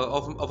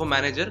ऑफ अ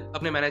मैनेजर,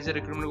 अपने मैनेजर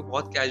रिक्रूटमेंट को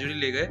बहुत कैजुअली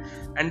ले गए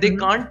and they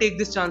can't take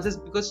this chances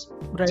because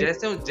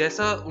Right.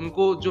 जैसा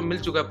उनको जो मिल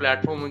चुका है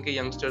प्लेटफॉर्म उनके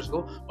यंगस्टर्स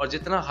को और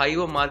जितना हाई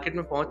वो मार्केट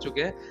में पहुंच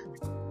चुके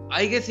हैं,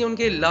 आई गेस ये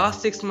उनके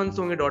लास्ट 6 मंथ्स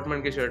होंगे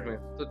डॉर्टमंड के शर्ट में,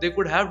 तो they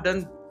could have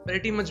done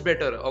pretty much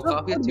better और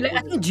काफी अच्छी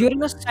I think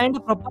Giroud signed a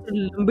proper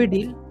लंबी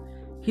deal.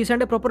 He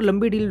signed a proper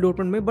लंबी deal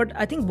Dortmund में, but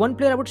I think one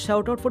player I would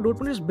shout out for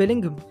Dortmund is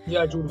Bellingham.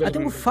 या Jude I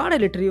think वो फाड़ है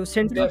literally, वो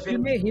सेंटर Yeah,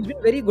 फील्ड में he's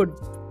been very good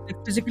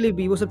physically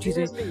भी, वो सब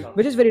चीजें Bellingham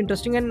which is very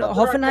interesting and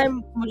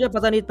Hoffenheim मुझे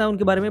पता नहीं था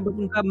उनके बारे में, but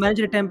उनका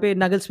मैनेजर टाइम पे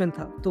नागल्समैन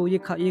था, तो ये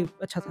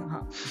अच्छा था।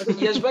 हाँ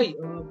यश भाई,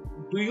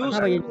 do you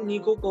हाँ भाई। see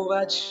Niko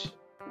Kovac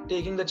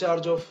taking the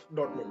charge of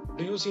Dortmund?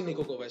 Do you see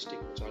Niko Kovac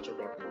taking the charge of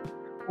Dortmund?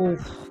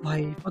 ओह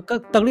भाई पक्का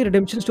तगड़ी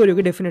रिडेम्पशन स्टोरी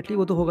होगी डेफिनेटली,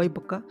 वो तो होगा ही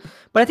पक्का,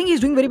 but I think he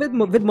is doing very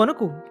well with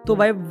Monaco, तो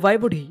why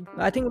would he,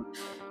 I think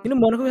you know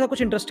Monaco के साथ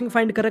कुछ इंटरेस्टिंग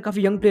फाइंड कर रहा है,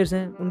 काफी यंग प्लेयर्स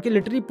हैं उनके,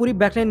 लिटरली पूरी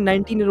बैकलाइन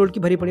 19-year-old की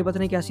भरी पड़ी, पता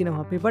नहीं क्या सीन है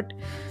वहाँ पे, but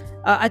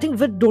I think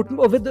with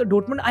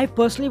Dortmund I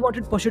personally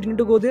wanted Pochettino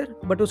to go there,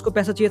 but उसको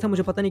पैसा चाहिए था,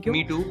 मुझे पता नहीं क्यों,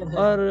 मी टू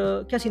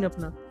और क्या सीन है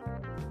अपना,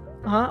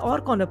 हाँ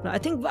और कौन है अपना, आई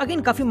थिंक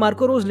अगेन काफी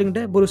मार्को रोज लिंक्ड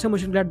है बोरुसिया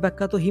मönchengladbach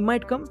का, तो he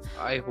might come,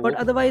 I but hope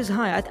otherwise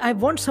हाँ आई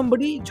वांट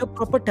समबडी जो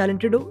प्रॉपर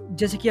टैलेंटेड हो,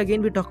 जैसे कि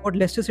again we talk about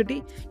Leicester City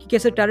कि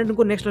कैसे टैलेंट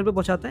उनको नेक्स्ट लेवल पे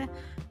पहुंचाता है,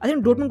 आई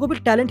थिंक डॉर्टमंड को भी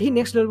टैलेंट ही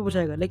नेक्स्ट लेवल पे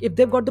पहुंचाएगा, like if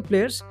they got the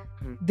players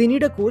they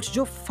need a coach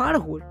जो फार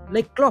हो,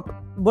 like Klopp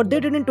what they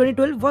did in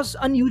 2012 was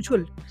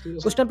unusual,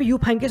 उस टाइम पे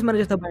यूप हेंकेस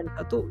मैनेजर था बैंड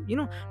का, तो यू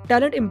नो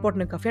टैलेंट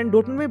इंपॉर्टेंट है काफी, एंड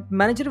डॉर्टमंड में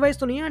मैनेजर वाइज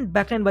तो नहीं है एंड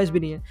बैकलाइन वाइज भी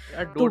नहीं है,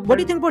 तो what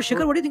do you think about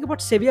Shikhar, what do you think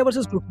about सेविया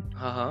versus Dortmund,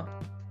 हाँ हाँ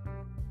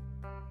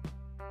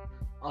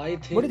I what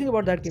do think you think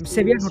about that game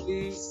सेविया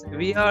seriously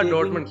सेविया taking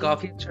Dortmund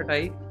काफी अच्छा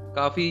टाई,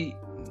 काफी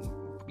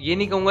ये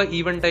नहीं कहूंगा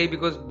इवन टाई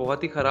बिकॉज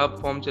बहुत ही खराब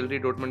फॉर्म चल रही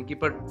है डॉर्टमंड की,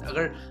 पर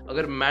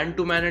अगर man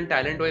to man and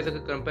talent wise अगर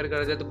कंपेयर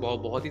करा जाए तो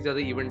बहुत ही ज्यादा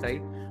इवन टाई,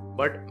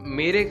 बट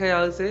मेरे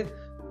ख्याल से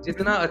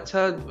जितना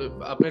अच्छा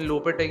अपने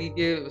लोपेटेगी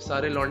के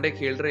सारे लौंडे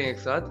खेल रहे हैं एक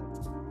साथ,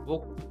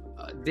 वो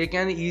they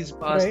can ease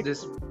pass Right.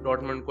 This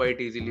Dortmund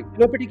quite easily,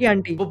 लोपेटी की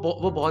आंटी, वो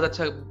बहुत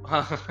अच्छा,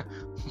 हाँ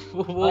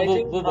वो I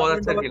think बहुत Haaland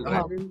अच्छा और खेल रहा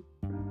है। Haaland-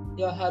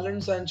 Yeah,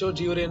 Haaland, Sancho,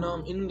 Gio Reyna,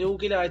 इन लोगों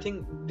के लिए I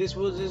think this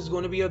is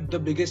going to be the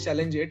biggest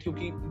challenge yet,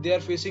 क्योंकि they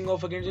are facing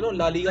off against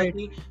La Liga Right.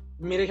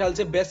 की मेरे ख्याल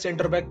से best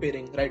center back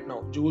pairing right now,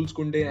 Jules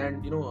Koundé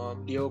and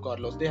Diego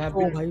Carlos, they have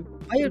O been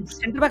भाई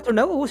centre back तो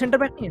ना, वो centre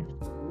back नहीं है,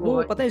 वो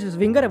भाई- पता है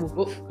विंगर है,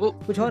 वो वो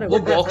कुछ और है, वो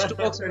box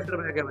to box centre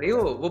back है भाई,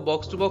 वो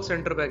box to box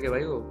centre back है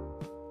भाई, वो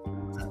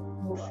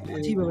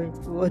अजीब है भाई,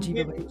 वो अजीब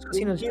है भाई, उसका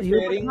सीन उनकी हीरो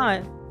pairing- हाँ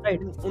है,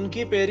 राइट,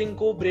 उनकी पेयरिंग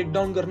को ब्रेक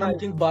डाउन करना आई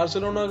थिंक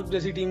बार्सिलोना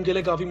जैसी टीम के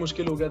लिए काफी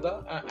मुश्किल हो गया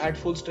था एट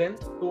फुल स्ट्रेंथ,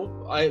 तो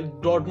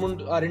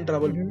Dortmund are in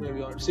trouble,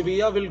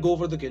 Sevilla will go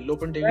for the kill,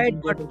 Lopetegui Right,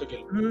 will go for the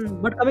kill.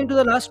 But coming to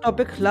the last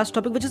topic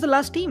which is the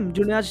last team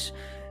जिन्होंने आज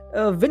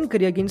win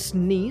करी against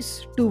Nice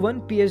 2-1,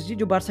 PSG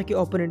जो Barca की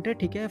opponent है,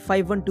 ठीक है,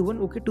 5-1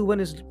 2-1, okay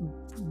 2-1 is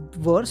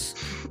verse,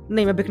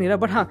 नहीं मैं बिक नहीं रहा,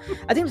 बट हाँ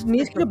आई थिंक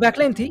नीस की जो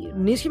बैकलाइन थी,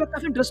 नीस की बैक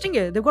काफी इंटरेस्टिंग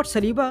है, they got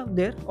Saliba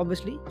there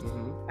obviously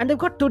and they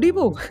got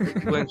Todibo,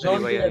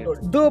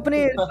 दो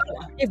अपने,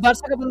 एक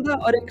बारसा का बंदा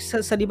और एक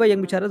सलीबा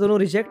यंग बेचारा, दोनों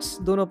रिजेक्ट्स,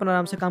 दोनों अपना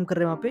आराम से काम कर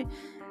रहे हैं वहाँ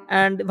पे,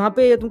 एंड वहाँ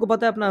पे तुमको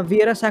पता है अपना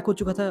वियरा सैक हो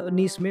चुका था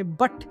नीस में,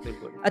 but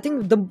I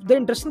think the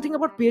interesting thing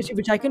about PSG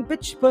which I can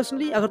pitch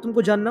personally, अगर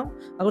तुमको जानना हो,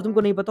 अगर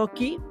तुमको नहीं पता हो,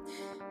 कि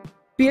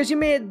पीएसजी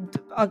में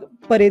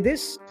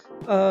परेदेस,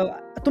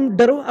 तुम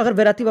डरो अगर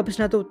वेराती वापस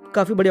ना आए तो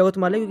काफी बढ़िया होगा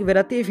तुम्हारे लिए, क्योंकि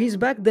Verratti if he is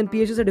back then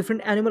PSG is a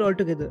different animal all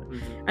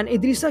together, and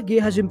Idrissa Gueye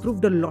has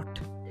improved a lot,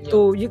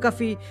 तो ये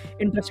काफी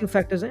इंटरेस्टिंग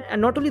फैक्टर्स हैं,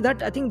 and not only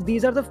that I think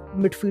these are the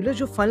midfielders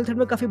जो final third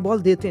में काफी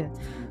ball देते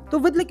हैं, तो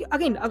विद लाइक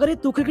अगेन अगर ये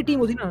तुखल की टीम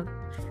होती ना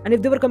and if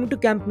they were coming to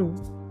Camp Nou,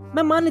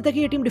 मैं मान लेता कि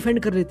ये टीम डिफेंड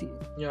कर लेती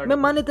है, मैं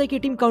मान लेता कि ये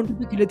टीम काउंटर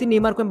पे खेल लेती,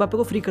 नेमार को एम्बापे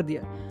को फ्री कर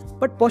दिया,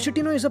 but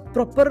Pochettino is a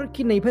proper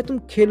कि नहीं भाई तुम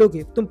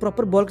खेलोगे, तुम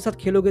प्रॉपर बॉल के साथ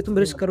खेलोगे, तुम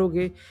रिस्क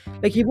करोगे,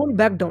 like he won't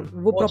back down,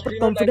 वो प्रॉपर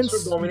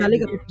कॉन्फिडेंस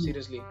डालेगा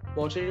सीरियसली,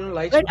 पोचेटिनो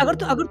लाइक्स,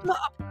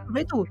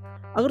 राइट,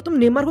 अगर तुम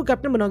नेमार को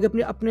कैप्टन बनाओगे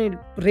अपने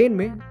रेन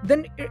में,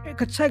 देन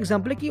एक अच्छा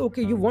एग्जांपल है कि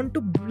okay you want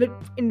to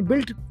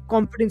build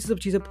confidence, सब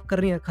चीजें कर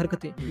रही हैं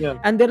हरकतें,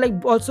 and they are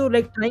like also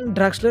like trying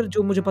Draxler,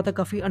 जो मुझे पता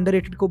काफी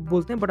अंडररेटेड को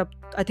बोलते हैं, बट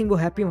आई थिंक वो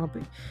हैप्पी वहाँ पे,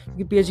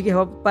 क्योंकि पीएसजी की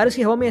हवा, पेरिस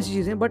की हवा में ऐसी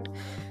चीजें, but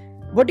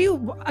what you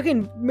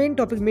again main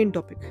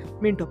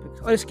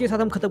topic और इसके साथ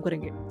हम खत्म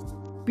करेंगे,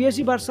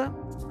 पीएसजी बारसा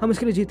हम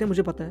इसके लिए जीते हैं,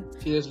 मुझे पता है,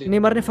 सीरियसली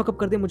नेमार ने फकअप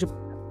कर दिया, मुझे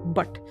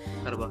But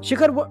her bar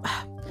Shikhar,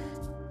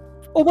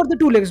 over the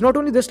 2 legs, not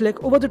only this leg,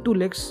 over the 2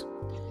 legs,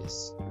 yes.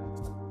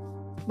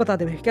 बता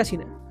दे भाई क्या सीन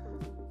है?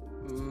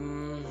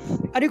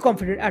 Are you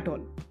confident at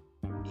all?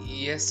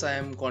 Yes, I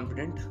am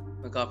confident.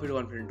 मैं काफी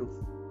confident हूँ.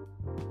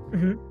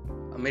 हम्म.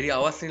 मेरी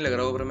आवाज से नहीं लग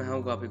रहा होगा, पर मैं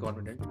हूँ काफी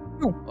confident.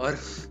 क्यों? और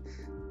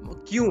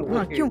क्यों?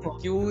 हाँ, Okay. क्यों?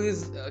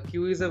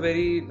 Q is a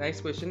very nice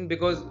question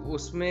because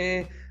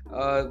उसमें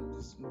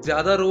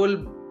ज्यादा रोल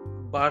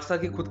बारसा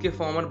की खुद के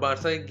फॉर्म और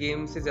बारसा के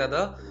गेम से ज्यादा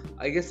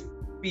आई गेस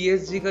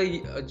PSG का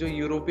जो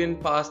यूरोपियन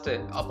पास्ट है,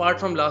 apart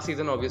from last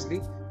season obviously,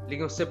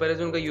 लेकिन उससे पहले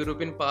जो उनका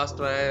यूरोपियन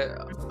पास्ट रहा है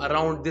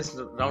around this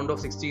round of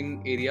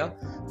 16 area,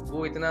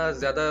 वो इतना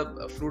ज्यादा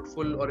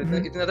फ्रूटफुल और इतना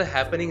ज्यादा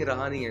हैपनिंग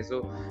रहा नहीं है.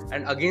 So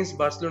and against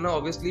Barcelona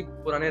obviously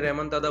पुराने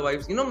रेमोंटादा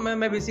वाइब्स, यू नो,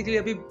 मैं बेसिकली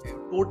अभी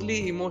totally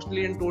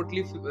emotionally and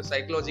totally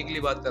psychologically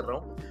बात कर रहा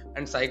हूँ.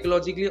 And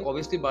psychologically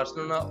obviously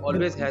Barcelona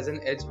always has an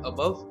as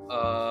above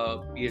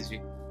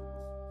PSG.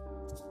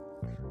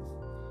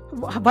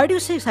 Why do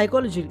you say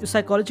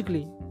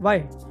psychologically? Why?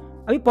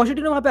 अभी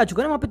positive वहाँ पे आ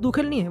चुका है ना, वहाँ पे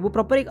तुखल नहीं है, वो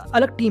प्रॉपर एक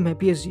अलग टीम है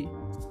PSG.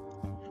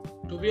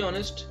 To be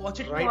honest,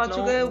 positive right uh now,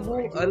 चुका है, वो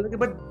अलग है,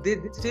 but they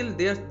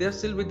are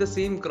still with the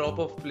same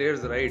crop of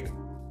players, right?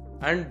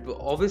 And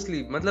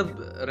obviously मतलब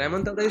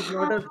रेमोंटादा is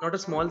not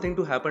a small thing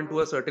to happen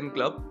to a certain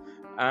club.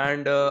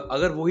 And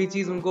अगर वही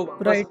चीज उनको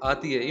वापस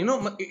आती है, you know,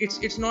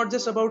 it's not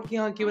just about कि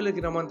हाँ केवल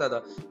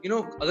रेमोंटादा, you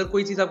know, अगर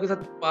कोई चीज आपके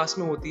साथ पास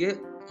में होती है,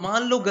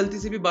 मान लो गलती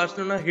से भी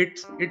बार्सिलोना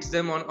हिट्स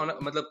देम ऑन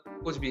मतलब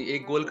कुछ भी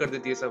एक गोल कर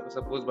देती है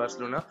सपोज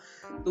बार्सिलोना,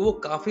 तो वो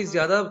काफी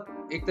ज्यादा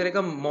एक तरह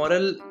का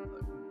मॉरल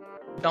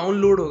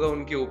डाउनलोड होगा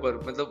उनके ऊपर,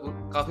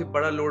 मतलब काफी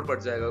बड़ा लोड पड़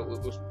जाएगा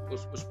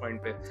उस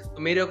पॉइंट पे.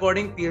 तो मेरे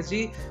अकॉर्डिंग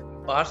PSG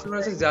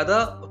बार्सिलोना से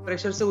ज्यादा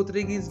प्रेशर से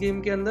उतरेगी इस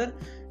गेम के अंदर.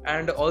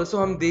 एंड ऑल्सो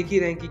हम देख ही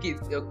रहे हैं कि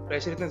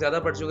प्रेशर इतना ज्यादा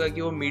पड़ चुका है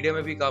कि वो मीडिया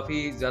में भी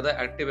काफी ज्यादा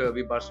एक्टिव है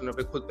अभी बार्सिलोना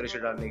पे खुद प्रेशर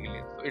डालने के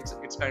लिए. तो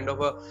it's kind of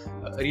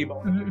a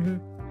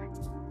rebound.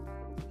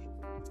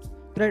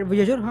 Right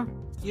विजय, हाँ,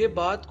 ये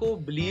बात को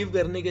बिलीव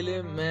करने के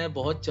लिए मैं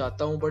बहुत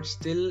चाहता हूँ, but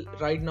still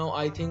right now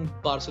I think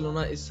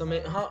Barcelona इस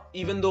समय, हाँ,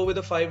 even though with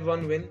a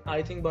 5-1 win,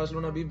 I think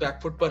Barcelona भी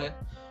बैकफुट पर है.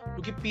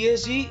 क्योंकि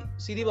PSG,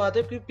 सीधी बात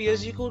है, क्योंकि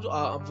PSG को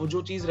वो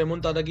जो चीज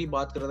रेमोंटादा की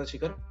बात कर रहा था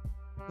शिखर,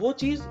 वो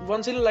चीज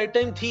once in a life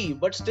time थी,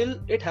 but still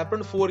it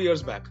happened 4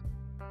 years back.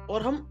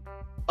 और हम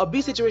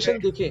अभी सिचुएशन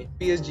देखें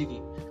PSG की,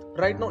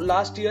 right now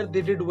last year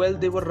they did well,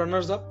 they were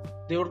runners up,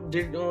 they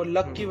did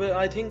luck की,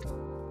 I think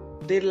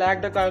they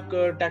lacked a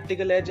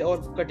tactical edge और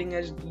cutting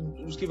edge,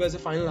 उसकी वजह से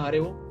फाइनल हारे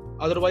वो,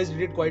 otherwise they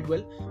did quite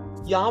well.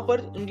 यहाँ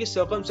पर उनकी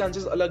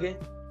circumstances अलग हैं.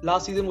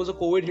 Last season was a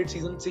COVID hit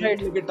season,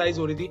 single legged ties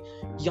हो रही थी.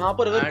 यहाँ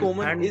पर अगर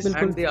Koeman is,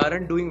 and they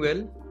aren't doing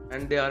well,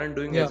 and they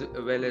aren't doing as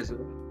well as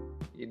well.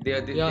 They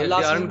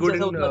aren't good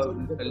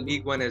in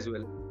League One as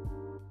well.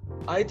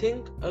 I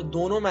think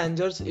दोनों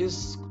managers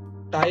इस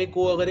tie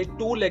को अगर एक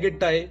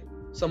two-legged tie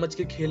समझ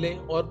के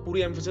खेलें और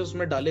पूरी एम्फेसिस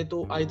उसमें डाले,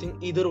 तो I think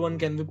either one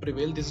can be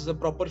prevail. This is a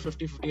proper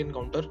 50-50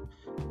 encounter.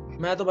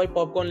 मैं तो भाई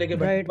पॉपकॉर्न लेके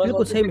बैठ, बस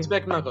कुछ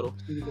एक्सपेक्ट ना करो,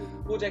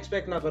 कुछ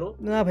एक्सपेक्ट ना करो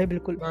ना भाई,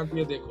 बिल्कुल ना,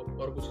 ये देखो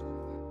और कुछ.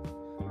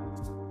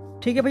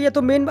 ठीक है भैया,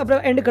 तो मेन अपना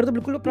एंड कर दो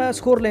बिल्कुल अपना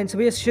स्कोर लाइन से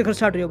भैया. शिखर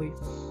स्टार्ट रही हो भाई,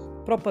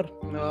 proper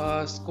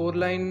score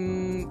line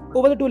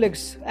over the 2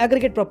 legs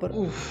aggregate proper.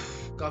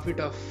 काफी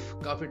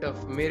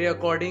टफ मेरे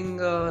अकॉर्डिंग.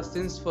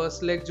 सिंस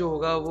फर्स्ट लेग जो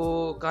होगा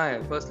वो कहाँ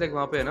है, फर्स्ट लेग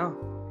वहाँ पे है ना,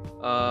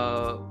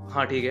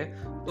 हाँ ठीक है,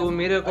 तो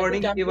मेरे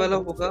अकॉर्डिंग ये वाला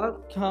होगा.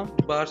 हाँ,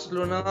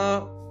 Barcelona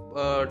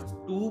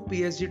 2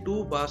 PSG 2,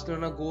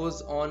 Barcelona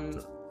goes on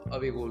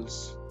away goals.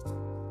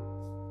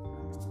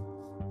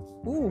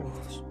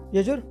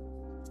 Yeager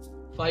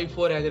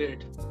 5-4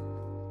 aggregate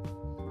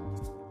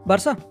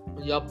Barca.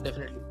 Yup,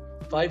 definitely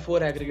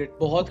 5-4 aggregate.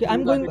 बहुत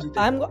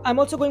I'm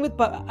also going with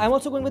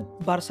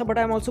Barca, but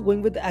I'm also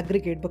going with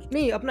aggregate.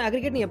 नहीं, अपना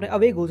aggregate नहीं, अपने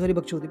away goals वाली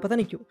बकचोदी, पता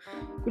नहीं क्यों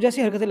कुछ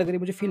ऐसी हरकतें लग रही है,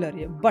 मुझे फील आ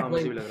रही है. But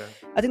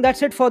I think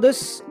that's it for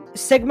this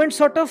segment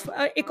sort of.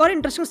 एक और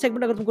इंटरेस्टिंग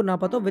सेगमेंट अगर तुमको ना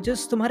पता हो, which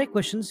is तुम्हारे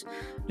क्वेश्चंस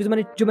जो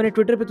मैंने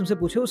ट्विटर पे तुमसे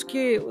पूछे,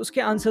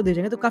 उसके आंसर दे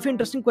जाएंगे. तो काफी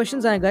इंटरेस्टिंग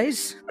क्वेश्चंस आए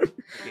गाइस.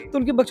 तो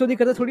उनकी बकचोदी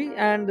करते थोड़ी.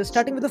 And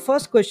starting with the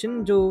first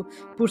question जो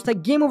पूछता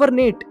है game over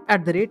net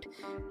 @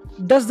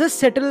 Does this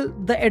settle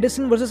the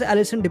Edison versus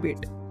Alisson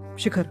debate?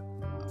 Shikhar,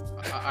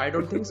 I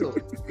don't think so.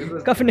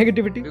 काफी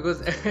नेगेटिविटी,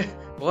 because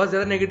बहुत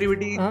ज्यादा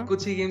नेगेटिविटी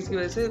कुछ ही गेम्स की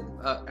वजह से.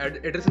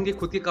 एडरसन के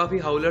खुद के काफी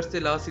हाउलर्स थे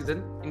last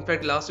season,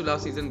 in fact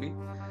last season भी.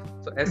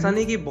 तो ऐसा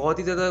नहीं कि बहुत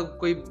ही ज्यादा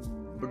कोई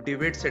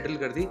डिबेट सेटल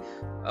कर दी.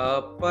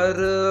 पर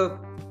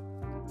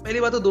पहली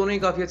बात तो दोनों ही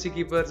काफी अच्छे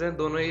कीपर्स हैं,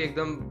 दोनों ही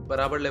एकदम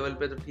बराबर लेवल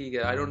पे, तो ठीक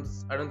है. आई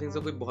डोंट थिंक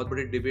सो कोई बहुत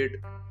बड़ी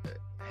डिबेट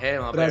है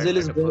वहां पे.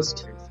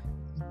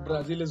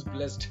 Brazil is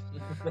blessed.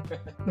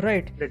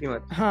 Right. Pretty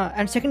much.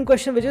 And second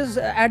question, which is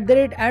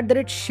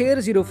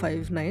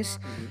 @share05. Nice.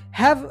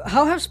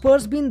 How have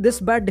Spurs been this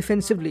bad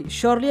defensively?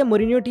 Surely a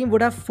Mourinho team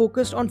would have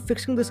focused on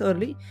fixing this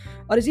early,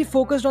 or is he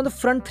focused on the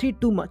front three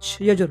too much?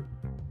 Yajur.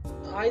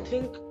 I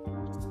think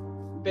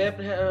Pep,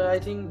 I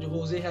think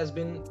Jose has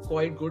been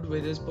quite good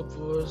with his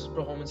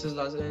performances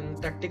last in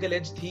tactical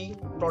edge थी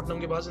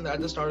Tottenham के पास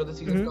at the start of the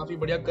season काफी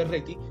बढ़िया कर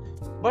रही थी,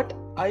 but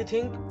I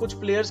think कुछ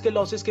players के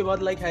losses के बाद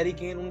like Harry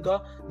Kane उनका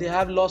they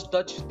have lost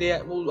touch,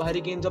 वो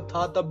Harry Kane जब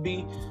था तब भी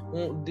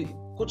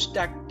कुछ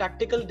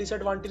tactical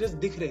disadvantages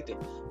दिख रहे थे,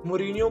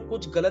 Mourinho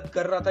कुछ गलत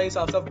कर रहा था, ये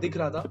साफ-साफ दिख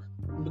रहा था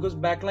because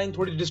backline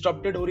थोड़ी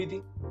disrupted हो रही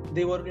थी,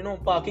 they were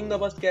parking the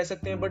bus कह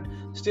सकते हैं, but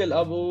still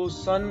अब वो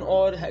सन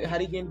और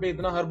हैरी केन पे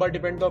इतना हर बार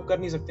डिपेंड तो आप कर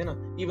नहीं सकते ना,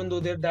 even though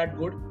they're that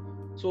good,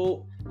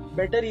 so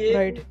better ये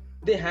Right.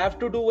 they have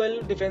to do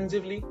well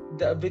defensively,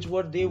 which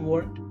what they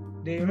want,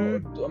 they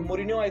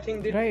Mourinho I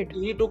think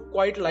he took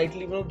quite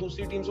lightly,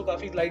 दूसरी टीम से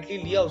काफी lightly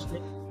लिया उसने,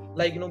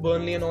 like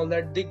Burnley and all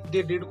that,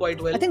 they did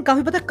quite well. I think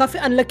काफी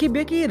unlucky भी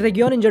है कि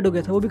रेगियन injured हो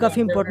गया था, वो भी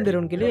काफी इंपॉर्टेंट है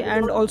उनके लिए,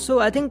 एंड ऑल्सो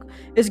आई थिंक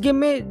इस गेम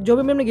में जो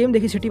भी मैंने गेम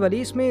देखी सिटी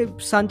वाली, इसमें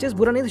सांचेज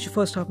बुरा नहीं था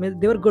फर्स्ट हाफ में,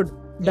 दे वर गुड,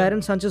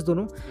 डायरन सांचेज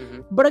दोनों,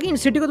 बट अगेन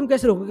सिटी को तुम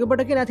कैसे रोकोगे, but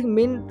again I think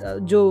main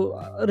जो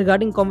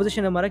रिगार्डिंग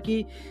कॉन्वर्सेशन है हमारा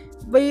कि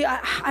भाई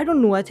आई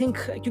डोंट नो, आई थिंक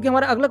क्योंकि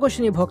हमारा अगला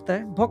क्वेश्चन ये भौंकता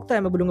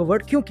है मैं बोलूँगा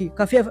वर्ड, क्योंकि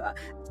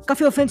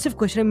काफी ऑफेंसिव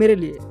क्वेश्चन है मेरे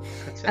लिए,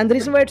 and the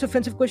reason why it's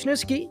offensive question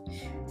is कि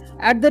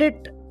एट द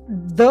रेट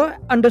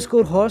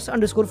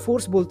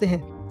 _horse_force बोलते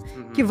हैं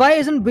कि why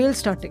isn't Bale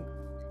starting?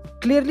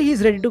 Clearly he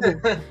is ready to go.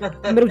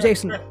 मेरे को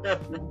जैक्सन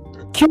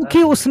क्योंकि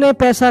उसने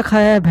पैसा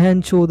खाया है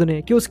बहन चोद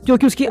ने,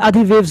 क्योंकि उसकी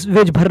आधी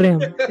वेज भर रहे हैं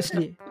हम,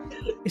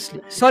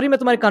 इसलिए सॉरी मैं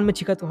तुम्हारे कान में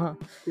छिका तो हाँ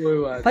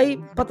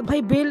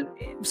भाई बेल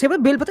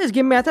पता है इस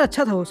गेम में आया था,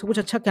 अच्छा था वो, कुछ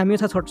अच्छा कैमियो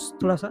था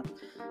थोड़ा सा,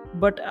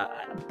 बट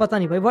पता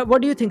नहीं भाई,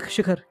 व्हाट डू यू थिंक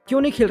शिखर,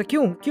 क्यों नहीं खेल रहा,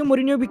 क्यों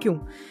मोरिनियो भी क्यों,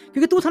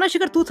 क्योंकि तू था ना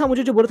शिखर, तू था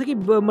मुझे जो बोल रहा था कि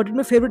मैड्रिड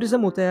में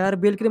फेवरेटिज्म होता है यार,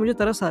 बेल के लिए मुझे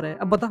तरस आ रहा है,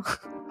 अब बता।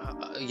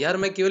 यार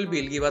मैं केवल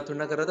बेल की बात थोड़ी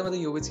ना कर रहा था, मैं तो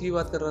योविच की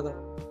बात कर रहा था,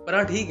 पर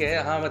हाँ ठीक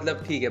है, हाँ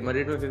मतलब ठीक है,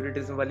 मैड्रिड में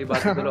फेवरेटिज्म वाली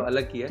बात तो चलो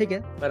अलग की है, ठीक है,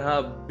 पर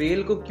हाँ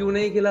बेल को क्यों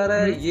नहीं खिला रहा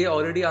है ये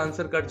ऑलरेडी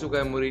आंसर कर चुका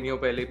है मोरिनियो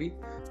पहले भी,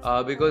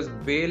 बिकॉज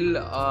बेल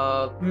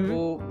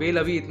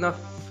अभी इतना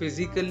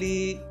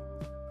फिजिकली,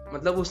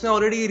 मतलब उसने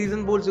ऑलरेडी ये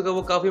रीजन बोल चुका है,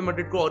 वो काफी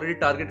मैड्रिड को ऑलरेडी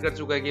टारगेट कर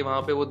चुका है कि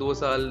वहां पे वो 2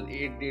 साल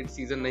 8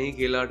 सीजन नहीं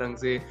खेला ढंग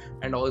से,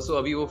 एंड ऑल्सो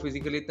अभी वो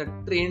फिजिकली इतना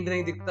ट्रेंड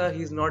नहीं दिखता,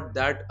 ही is not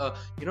that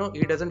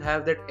he doesn't have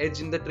that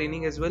as in the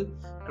training as well,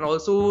 and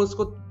also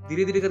उसको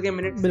धीरे धीरे करके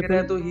मिनट्स दे रहा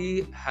है, तो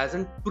ही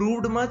हैजंट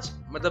प्रूव्ड मच,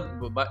 मतलब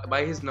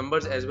by his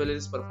numbers as well as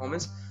his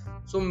performance,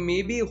 so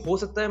may be हो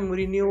सकता है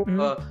मोरिनियो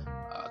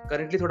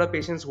करंटली थोड़ा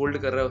पेशेंस होल्ड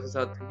कर रहा है उसके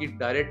साथ, कि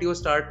डायरेक्टली वो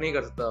स्टार्ट नहीं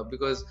कर सकता,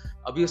 बिकॉज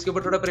अभी उसके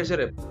ऊपर थोड़ा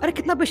प्रेशर है। अरे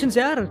कितना पेशेंस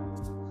है यार,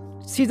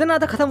 सीजन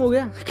आधा खत्म हो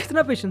गया,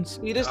 कितना पेशेंस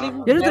सीरियसली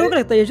ये तो रोक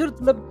रहता है, ये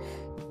मतलब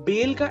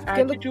बेल का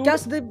एटीट्यूड क्या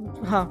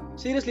हाँ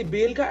सीरियसली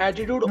बेल का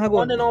attitude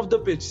on end of the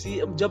pitch,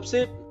 जब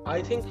से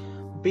I think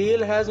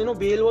Bale has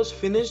Bale was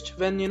finished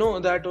when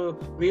that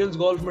Wales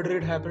Golf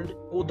Madrid happened,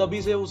 वो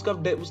तभी से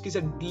उसकी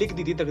से लिख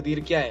दी थी तकदीर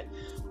क्या है,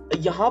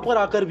 यहाँ पर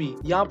आकर भी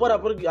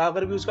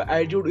उसका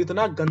एटीट्यूड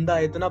इतना गंदा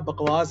है, इतना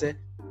बकवास है,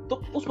 तो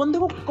उस बंदे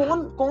को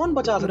कौन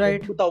बचा सकता है,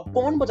 बताओ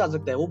कौन बचा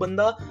सकता है, वो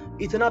बंदा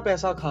इतना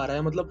पैसा खा रहा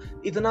है, मतलब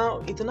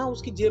इतना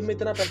उसकी जेब में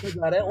इतना पैसा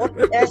जा रहा है,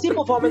 और ऐसी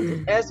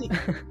परफॉर्मेंस ऐसी,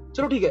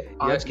 चलो ठीक है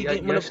आज की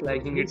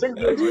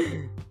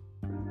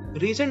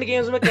रीसेंट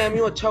गेम्स में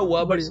कैमियो अच्छा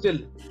हुआ, बट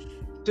स्टिल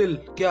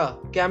क्या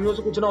कैमियो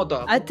से कुछ ना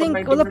होता, आई थिंक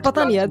मतलब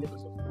पता नहीं यार,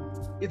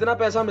 इतना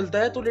पैसा मिलता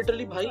है तो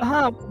लिटरली भाई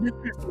हाँ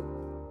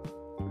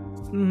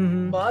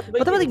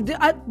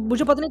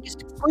मुझे पता नहीं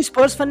कोई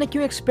स्पर्स फैन ने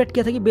क्यों एक्सपेक्ट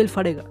किया था कि बेल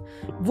फाड़ेगा,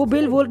 वो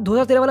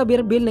 2013 वाला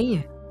बेल नहीं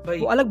है,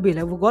 वो अलग बेल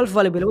है, वो गोल्फ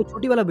वाले बेल है, वो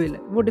छोटी वाला बेल है,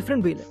 वो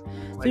डिफरेंट बेल है,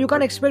 so you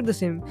can't expect the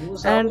same,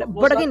 and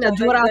but again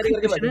जो हमारा आखिरी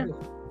क्वेश्चन है,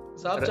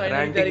 सब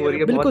रैंटिंग हो रही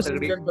है, बहुत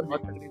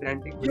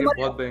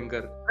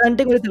भयंकर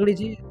रैंटिंग हो रही तगड़ी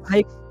जी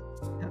भाई,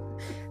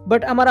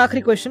 बट हमारा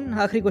आखिरी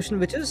क्वेश्चन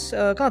व्हिच इज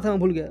कहाँ था मैं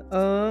भूल गया,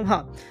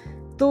 हाँ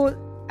तो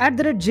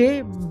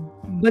 @J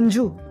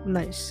Banju,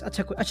 nice,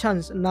 अच्छा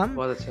नाम,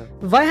 बहुत अच्छा,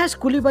 why has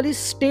Koulibaly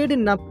stayed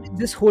in Napoli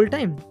this whole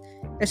time,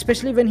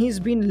 especially when he's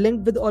been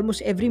linked with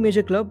almost every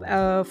major club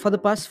for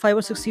the past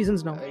 5 or 6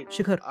 seasons now?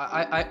 Shikhar,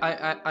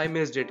 I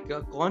missed it,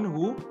 कौन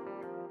who?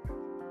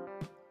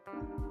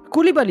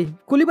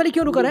 Koulibaly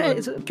क्यों रुका रहा है,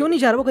 क्यों नहीं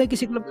जा रहा वो कहीं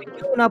किसी क्लब में,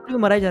 क्यों नापोली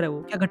में मरा जा रहा है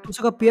वो, क्या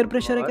गट्टूसो का पीयर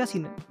प्रेशर है, क्या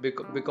सीन है,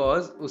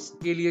 बिकॉज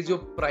उसके लिए जो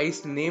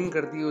प्राइस नेम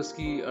करती है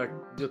उसकी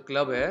जो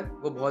क्लब है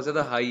वो बहुत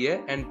ज्यादा हाई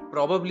है, एंड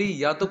प्रोबेबली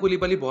या तो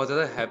Koulibaly बहुत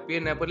ज्यादा हैप्पी है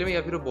नेपोली में,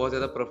 या फिर वो बहुत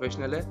ज्यादा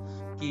प्रोफेशनल है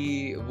कि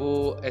वो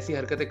ऐसी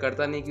हरकतें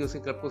करता नहीं कि उसके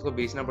क्लब को उसको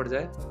बेचना पड़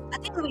जाए, I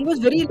think he was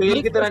very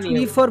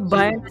costly for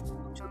Bayern,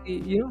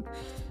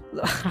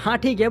 हाँ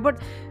ठीक है, बट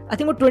आई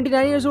थिंक वो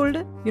 29 years old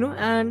है,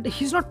 and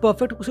he is not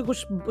perfect,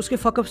 उसके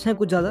फकअप्स हैं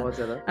कुछ ज्यादा,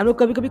 एंड वो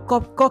कभी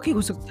कॉकी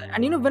हो सकता है,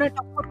 and when I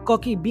talk about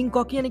cocky, being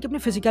cocky यानी कि अपनी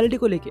फिजिकलिटी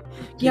को लेके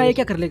कि हाँ ये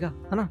क्या कर लेगा,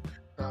 है ना,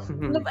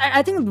 मतलब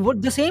I think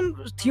the same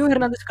Theo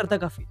Hernandez करता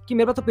काफी कि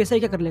मेरे पास तो पैसा ही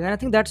क्या कर लेगा, I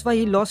think that's why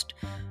he lost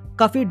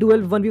काफी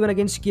डुएल 1v1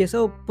 अगेंस्ट किया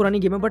वो पुरानी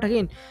गेम में, but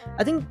again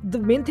I think the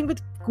main thing with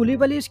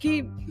Koulibaly is कि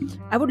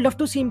I would love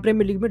to see in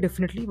Premier League में,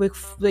 डेफिनेटली वो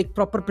एक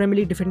प्रॉपर प्रीमियर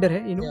लीग डिफेंडर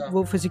है,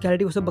 वो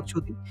फिजिकलिटी वो सब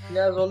बकचोदी,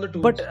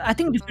 बट आई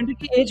थिंक डिफेंडर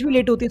की एज भी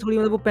लेट होती है थोड़ी,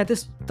 मतलब वो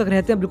 35 तक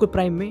रहते हैं बिल्कुल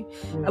प्राइम में,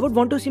 I would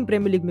want to see in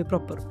Premier League में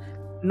प्रॉपर,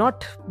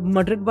 नॉट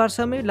मैड्रिड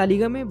बार्सा में, ला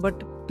लीगा में, बट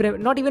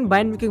नॉट इवन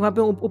बायर्न, क्योंकि वहाँ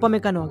पे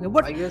उपामेकानो आ गया.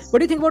 I guess What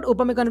do you think about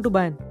Upamecano to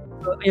Bayern?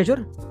 Yajur?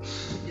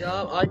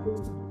 Yeah, I think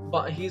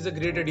he's a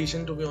great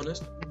addition, to be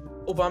honest.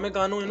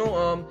 Upamecano,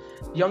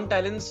 young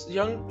talents,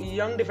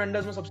 young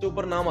defenders में सबसे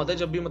ऊपर नाम आता है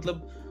जब भी,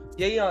 मतलब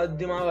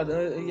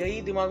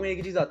यही दिमाग में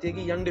एक चीज आती है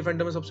कि young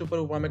defender में सबसे ऊपर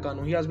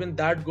Upamecano. He has been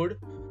that good.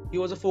 He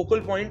was a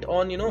focal point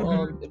on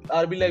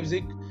RB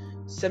Leipzig.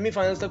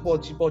 Semifinals तक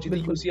पहुंची थी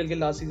यूसीएल के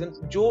लास्ट सीजन.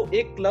 जो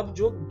एक क्लब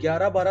जो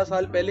 11-12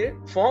 साल पहले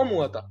फॉर्म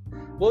हुआ था,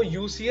 वो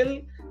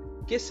यूसीएल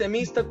के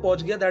सेमीज तक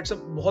पहुंच गया. दैट्स अ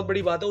बहुत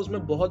बड़ी बात है.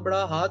 उसमें बहुत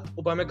बड़ा हाथ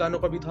उपामेकानो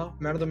का भी था.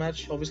 Man of the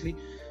match obviously,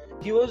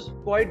 he was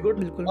quite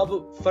good.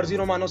 अब फर्जी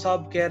रोमानो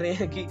साहब कह रहे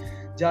हैं कि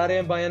जा रहे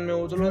हैं बायर्न में,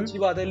 वो चलो अच्छी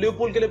बात है.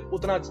 लिवरपूल के लिए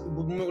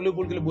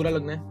बुरा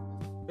लगना है,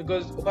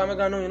 because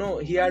Upamecano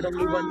he had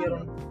only 1 year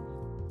on.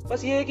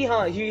 बस ये है कि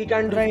हाँ, he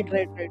can right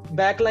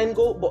back line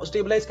को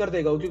स्टेबलाइज कर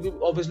देगा, क्योंकि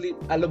ऑब्वियसली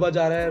एल्बा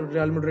जा रहा है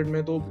रियल मैड्रिड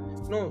में, तो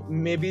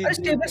मे बी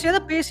स्टेबलाइज ज्यादा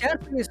पेस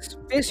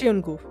है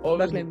उनको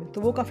बैक लाइन में,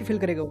 तो वो काफी फील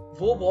करेगा.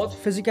 वो बहुत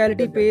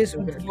फिजिकलिटी, पेस,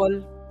 बॉल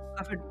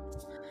काफी.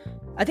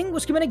 आई थिंक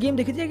उसकी मैंने गेम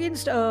देखी थी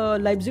अगेंस्ट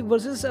लाइप्जिग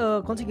वर्सेस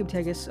कौन सी गेम थी,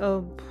 आई गेस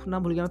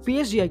नाम भूल गया मैं,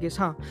 PSG आई गेस.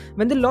 हाँ,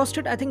 when they lost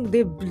it, I think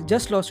they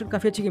just lost it.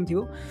 काफी अच्छी गेम थी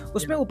वो.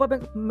 उसमें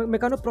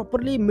उपामेकानो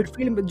प्रॉपर्ली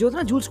मिडफील्ड जो था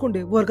ना, जूल्स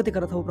कुंडे, वो हरकतें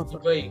कर रहा था वो प्रॉपर.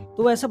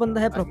 तो वो ऐसा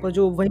बंदा है प्रॉपर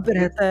जो वहीं पे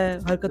रहता है,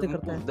 हरकतें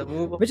करता है,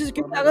 व्हिच इज,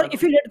 क्योंकि अगर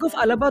if you let go of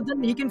Alaba,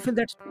 then he can fill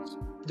that space.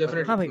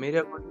 Definitely. हाँ भाई, मेरे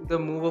according the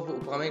move of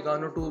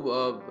Upamecano to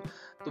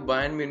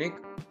Bayern Munich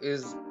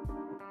is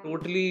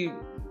totally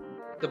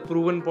the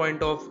proven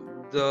point of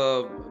the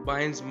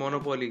Bayern's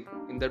monopoly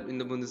in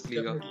the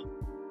Bundesliga.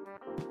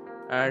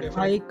 And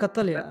भाई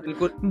कत्ल यार.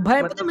 बिल्कुल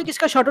भाई पता मैं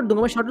किसका शाउट आउट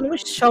दूंगा? मैं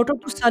शाउट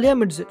आउट टू सालिया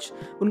मिर्जिच,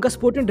 उनका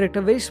sporting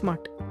director, very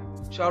smart.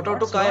 Shout out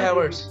to Kai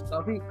Havertz.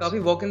 काफी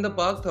वॉक इन द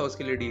पार्क था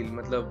उसके लिए डील,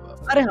 मतलब.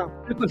 अरे हाँ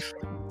बिल्कुल.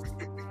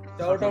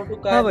 शाउट आउट टू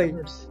काई हाँ भाई.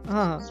 हैवर्ट्स.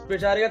 हाँ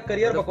बेचारे का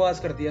करियर बकवास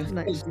कर दिया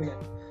Nice.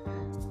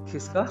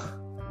 किसका?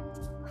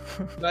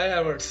 काई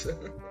हैवर्ट्स.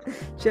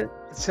 चल.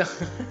 अच्छा.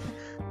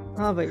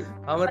 हाँ भाई.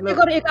 हाँ एक मतलब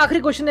और एक आखिरी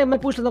क्वेश्चन है, मैं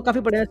पूछ लेता हूँ, काफी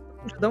बढ़िया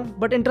पूछ लेता हूँ,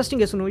 बट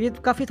इंटरेस्टिंग है. सुनो, ये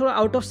काफी थोड़ा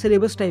आउट ऑफ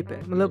सिलेबस टाइप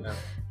है, मतलब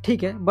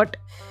ठीक है, but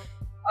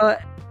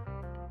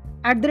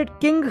at the rate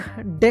King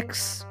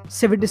Dex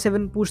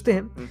 77 पूछते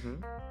हैं,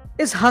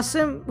 is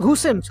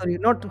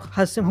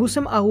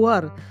Houssem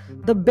Aouar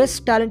the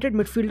best talented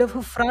midfielder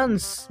for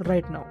France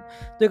right now?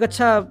 तो एक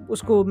अच्छा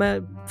उसको मैं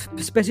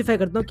स्पेसिफाई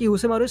करता हूँ कि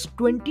Houssem Aouar is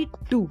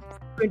 22.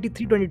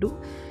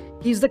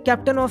 He is the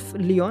captain of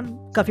Lyon,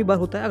 काफी बार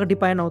होता है अगर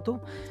डिपाई ना हो तो.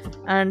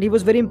 And he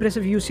was very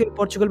impressive UCL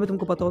Portugal में,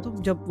 तुमको पता हो तो,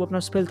 जब वो अपना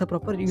स्पेल था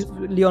प्रॉपर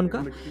लियोन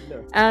का.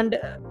 एंड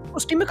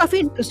उस टीम में काफी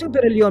इंटरेस्टिंग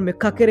प्लेयर है लियोन में.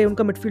 काकेरे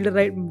उनका मिडफील्डर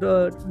राइट,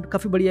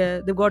 काफी बढ़िया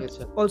है. They got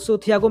also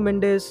Thiago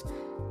Mendes,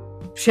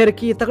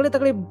 Cherki,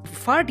 तगड़े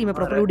फार टीम है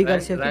प्रॉपर. रूडी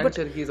गार्सिया की. बट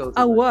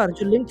आहुआर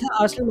जो लिंक था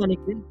आर्सेनल में आने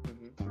के लिए,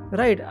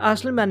 राइट,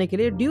 आर्सेनल में आने के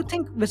लिए, डू यू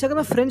थिंक, वैसे अगर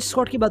मैं फ्रेंच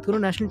स्क्वाड की बात करूं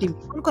नेशनल टीम,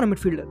 कौन है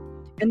मिडफील्डर?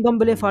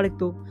 एनडोम्बेले, फारिक,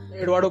 तो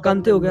एडुआर्डो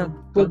कांते हो गया,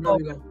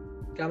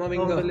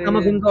 कामाविंगा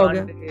हो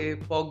गया,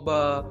 पोग्बा,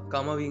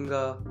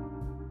 कामाविंगा.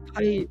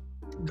 भाई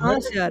कहां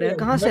से आ रहे हैं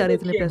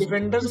इतने पैसे?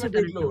 डिफेंडर्स में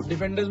देख लो,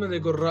 डिफेंडर्स में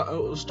देखो,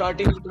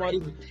 स्टार्टिंग तुम्हारी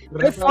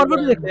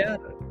फॉरवर्ड देख ले यार,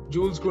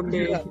 जूल्स कुंडे,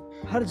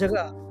 हर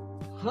जगह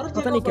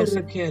पता नहीं कैसे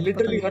रखे हैं,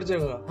 लिटरली हर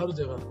जगह.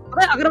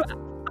 अरे अगर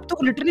अब तो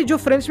लिटरली जो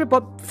फ्रांस में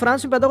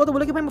पैदा हुआ तो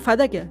बोले कि भाई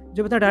फायदा क्या है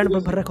जब इतना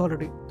टैलेंट भर रखा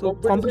ऑलरेडी, तो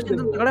कंपटीशन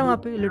तो तगड़ा है वहां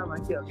पे.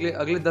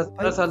 अगले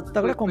 10-12 साल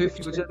तक कोई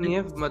फ्यूचर नहीं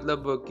है,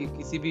 मतलब कि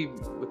किसी भी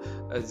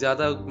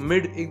ज्यादा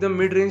एकदम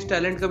मिड रेंज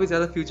टैलेंट का भी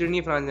ज्यादा फ्यूचर नहीं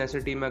है फ्रांस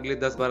नेशनल टीम में अगले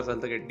 10-12 साल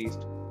तक at least.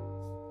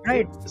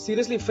 Right,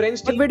 seriously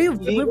French team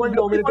league one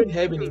dominated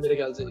है भी नहीं मेरे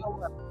ख्याल से.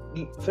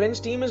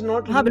 French team is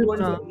not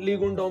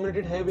league one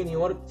dominated है भी नहीं,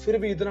 और फिर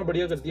भी इतना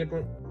बढ़िया करती है.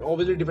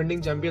 ऑब्वियसली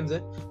डिफेंडिंग चैंपियंस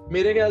है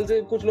मेरे ख्याल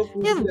से. कुछ लोग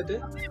पूछ लेते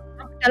हैं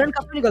टैलेंट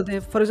काफी निकलते हैं.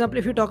 For example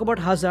if you talk about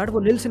hazard, वो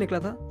लिल से निकला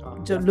था,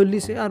 जो लुल्ली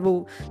से, और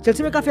वो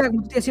चेल्सी में काफी आगे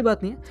मुझे ऐसी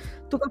बात नहीं है.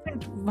 तो काफी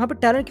वहां पे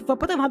टैलेंट की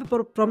पता है, वहां पे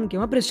प्रॉब्लम क्या है,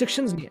 वहां पे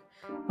रिस्ट्रिक्शंस नहीं है.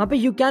 वहां पे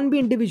यू कैन बी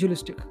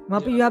इंडिविजुअलिस्टिक,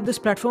 वहां पे you have this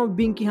platform of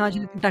being कि हां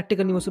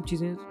टैक्टिकल नहीं, वो सब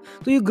चीजें,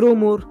 तो यू ग्रो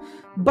मोर.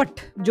 बट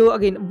जो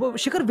अगेन वो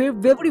शिखर,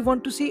 where would you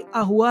want to C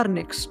आहुआर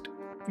next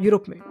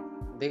Europe में?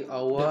 देख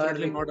आहुआर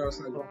नॉट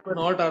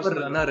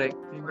आर्सेनल रनर है,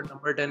 बट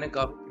नंबर 10 है,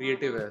 काफी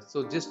क्रिएटिव है.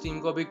 सो जिस टीम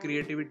को अभी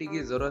क्रिएटिविटी की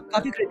जरूरत है,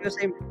 काफी क्रिएटिव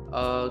सही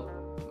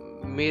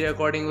मेरे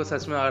अकॉर्डिंग वो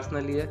सच में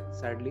आर्सेनल ही है,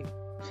 सैडली.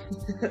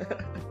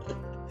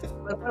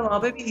 पर वहां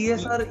पे भी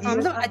ESR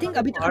आई थिंक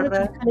अभी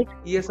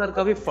तक ESR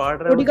काफी फाड़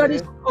रहा है. Odegaard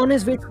is on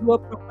his way to a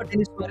proper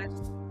tennis player,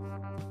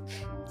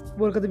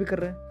 वो करते भी कर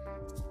रहे हैं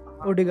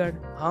ओडिगार्ड.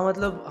 हाँ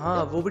मतलब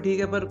हाँ वो भी ठीक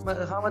है, पर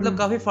हाँ मतलब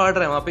काफी फाड़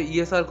रहा है वहां पे.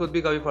 ESR खुद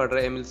भी काफी फाड़ रहा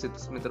है, एमिल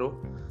स्मिथ रो.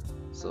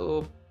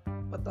 सो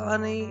पता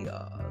नहीं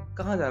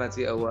कहां जाना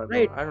चाहिए अवार्ड.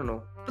 I don't know.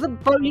 मतलब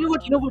you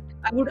know what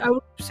I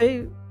would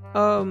say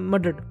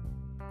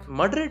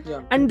Madrid,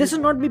 yeah. And this is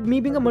not me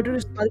being a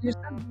Madridist,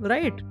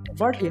 right?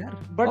 But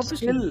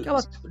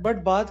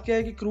बात क्या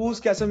है कि क्रूज,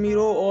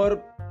 कैसेमीरो और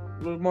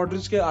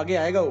मॉड्रिच के आगे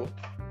आएगा वो.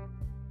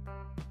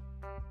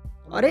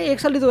 अरे एक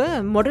साल ही तो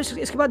है मॉडरिच,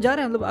 इसके बाद जा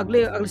रहा है, मतलब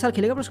अगले साल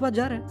खेलेगा, पर उसके बाद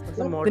जा रहा है। मतलब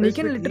Then he मॉडरिच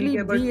can भी ठीक literally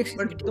है, be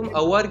but तुम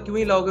अवार क्यों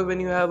ही लाओगे when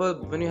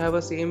you have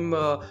a same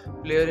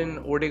player in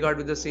Odegaard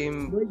with the same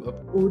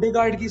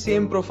Odegaard की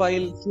सेम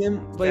प्रोफाइल, सेम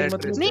वही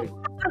मतलब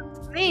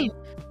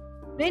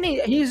नहीं नहीं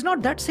he is not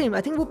that same.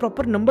 I think वो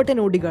प्रॉपर नंबर 10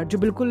 ओडिगार्ड जो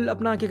बिल्कुल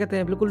अपना क्या कहते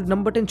हैं, बिल्कुल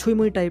नंबर 10 छुई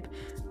मुई टाइप।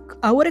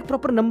 और एक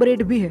प्रॉपर नंबर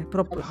 8 भी है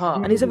प्रॉपर, हाँ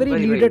and is a very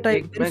leader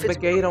type. मैं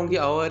कह ही रहा हूँ कि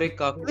अवार एक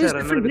काफी अच्छा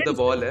रनर विद द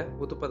बॉल है,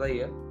 वो तो पता ही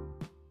है,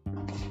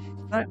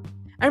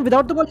 and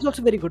without the ball is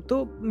also very good.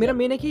 तो मेरा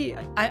मेन है कि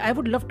I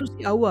would love to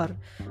see Aouar.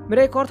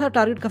 मेरा एक और था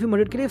टारगेट काफी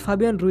मॉडरेट के लिए,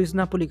 फाबियन रुइज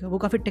नापोली का। वो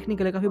काफी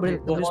टेक्निकल है, काफी बड़े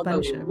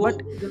स्पेनिश है, बट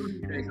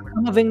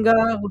वेंगा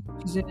वो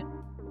चीजें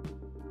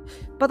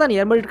पता नहीं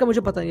यार, मॉडरेट का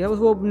मुझे पता नहीं है,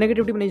 वो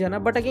नेगेटिविटी में नहीं जाना।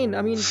 बट अगेन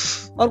आई मीन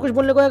और कुछ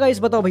बोलने को है गाइस?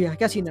 बताओ भैया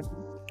क्या सीन है?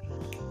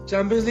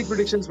 चैंपियंस लीग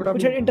प्रेडिक्शंस बड़ा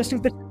कुछ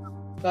इंटरेस्टिंग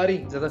सारी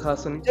ज्यादा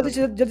खास नहीं।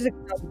 जल्दी से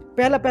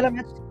पहला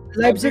match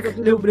Leipzig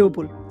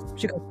Liverpool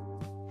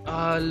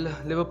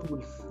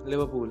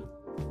Liverpool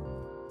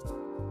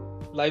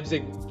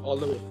Leipzig all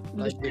the way,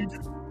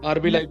 Leipzig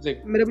RB Leipzig.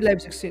 मेरा भी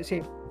लाइप्जिग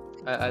से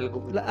I'll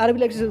go आरबी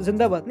लाइप्जिग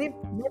जिंदाबाद। नहीं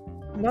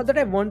not that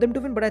I want them to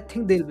win, but I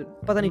think they will,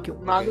 पता नहीं क्यों।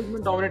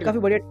 नागल्समैन डोमिनेट काफी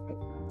बढ़िया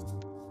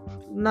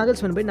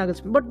नागल्समैन,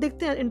 बट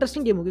देखते हैं,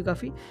 इंटरेस्टिंग गेम होगी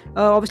काफी।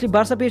 ऑब्वियसली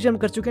बारसा PSG हम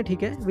कर चुके हैं,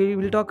 ठीक है, वी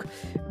विल टॉक।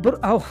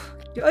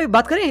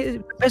 बात करें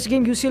बेस्ट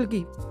गेम यूसीएल की,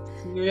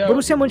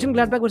 बोरुसिया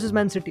मönchengladbach वर्सेस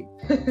मैन सिटी।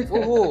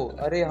 ओहो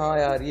अरे हाँ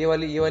यार, ये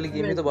वाली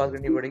गेम में तो बात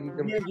करनी पड़ेगी।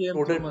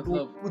 टोटल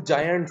टू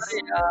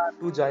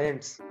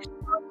जायंट्स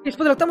इस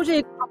पर लगता है मुझे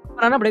एक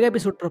बनाना पड़ेगा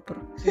एपिसोड प्रॉपर।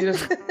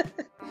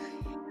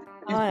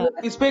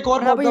 इस पे एक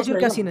और क्या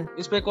पॉडकास्ट सीन है?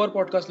 इस पे एक और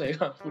पॉडकास्ट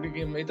लगेगा पूरी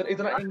गेम में,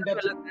 इतना इन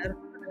डेप्थ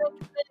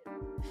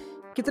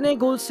कितने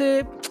गोल से,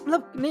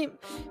 मतलब नहीं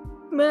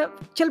मैं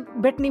चल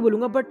बेट नहीं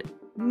बोलूंगा, बट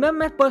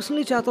मैं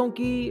पर्सनली चाहता हूँ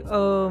कि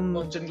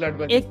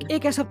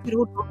एक ऐसा प्लेयर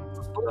हो,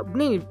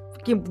 नहीं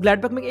कि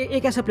ग्लैडबैक में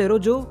एक ऐसा प्लेयर हो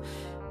जो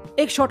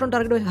एक शॉट ऑन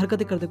टारगेट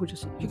हरकतें कर दे कुछ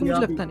ऐसे, क्योंकि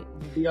मुझे लगता नहीं,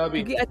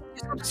 क्योंकि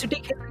सिटी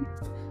खेल रही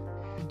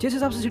है जिस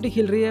हिसाब से सिटी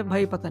खेल रही है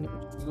भाई, पता नहीं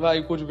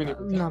भाई कुछ भी नहीं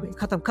ना भाई,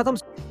 खत्म।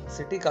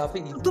 सिटी काफी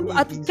तुम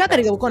क्या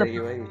करेगा वो, कौन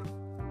भाई?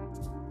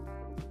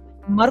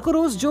 मार्को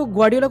रोज जो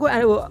ग्वार्डियोला को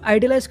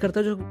आइडियलाइज करता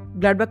है, जो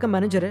ग्लैडबैक का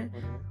मैनेजर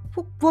है,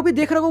 वो भी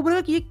देख रहा है, वो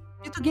बोलेगा कि ये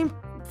तो गेम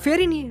फेयर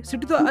ही नहीं है,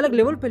 सिटी तो अलग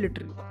लेवल पे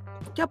लिटरली,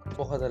 क्या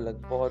बहुत अलग।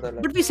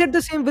 But we said the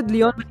same with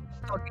Leone,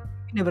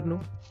 never know,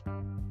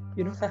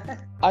 you know.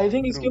 I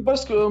think इसके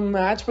ऊपर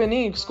मैच पे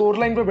नहीं, स्कोर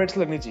लाइन पे बेट्स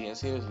लगनी चाहिए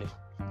सीरियसली।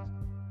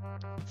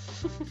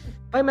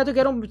 भाई मैं तो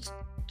कह रहा हूँ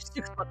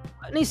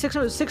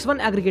 6-1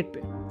 एग्रीगेट पे,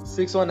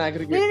 6-1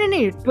 एग्रीगेट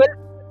नहीं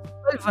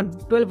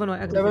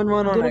 12-1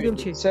 दोनों गेम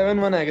 6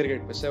 7-1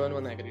 एग्रीगेट पे,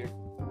 7-1 एग्रीगेट।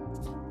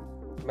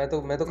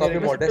 मैं तो काफी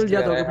मॉडेस्ट है।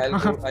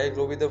 I'll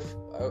go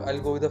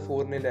with the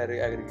 4-0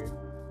 aggregate.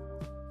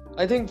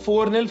 I think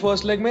 4-0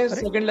 first leg में,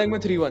 सेकंड लेग में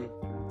 3-1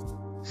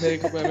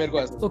 मेरे को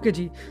ऐसा। ओके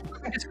जी,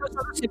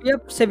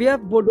 सेविया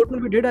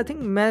डॉर्टमुंड भी डेड, आई थिंक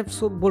मैं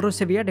बोल रहा हूं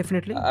सेविया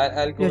definitely.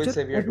 I'll go with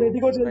Sevilla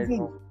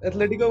too.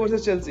 Atletico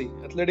versus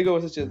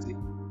Chelsea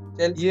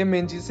ये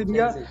मेन चीज।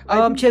 सेविया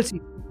चेल्सी,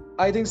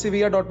 आई थिंक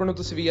सेविया डॉर्टमुंड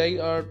तो सेविया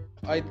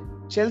आई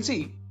Chelsea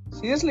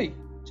seriously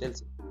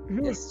Chelsea.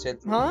 Yes,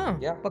 Chelsea. हां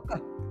Yeah. पक्का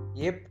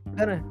Yep.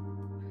 डर है।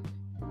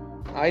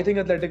 I think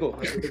Atletico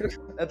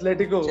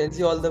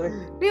Chelsea all the way.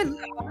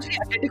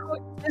 Atletico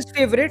is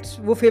favourites,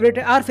 वो favourite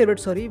है, are favourite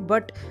sorry,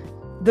 but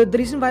the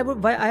reason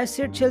why I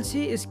said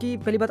Chelsea इसकी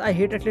पहली बात I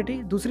hate Atleti,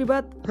 दूसरी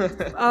बात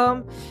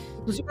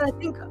I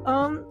think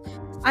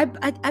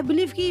I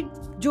believe कि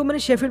जो मैंने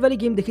शेफील्ड वाली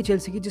गेम देखी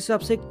चेल्सी की, जिस हिसाब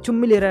से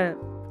चुम्मी ले रहा है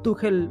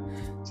तुखेल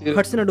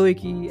हडसन-ओडोई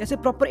की, ऐसे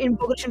प्रॉपर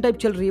इन्फोग्रेशन टाइप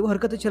चल रही है, वो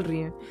हरकतें चल रही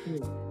हैं,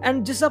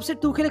 एंड जिस हिसाब से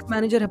तुखेल एक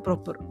मैनेजर है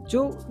प्रॉपर, जो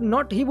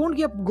not he won't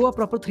go a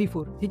proper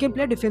 3-4, he can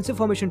play defensive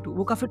formation to,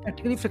 वो काफी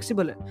टैक्टिकली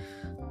फ्लेक्सिबल है,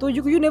 तो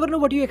you never know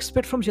what you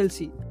expect from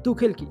Chelsea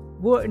तुखेल की,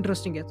 वो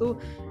इंटरेस्टिंग है। तो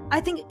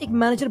आई थिंक एक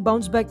मैनेजर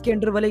बाउंस बैक के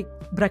अंडर वाले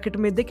ब्रैकेट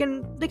में they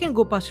can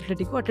go past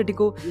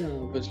Atletico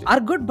are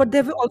good, but they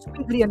have also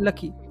been very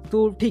unlucky,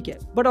 तो ठीक है,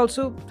 बट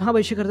आल्सो हाँ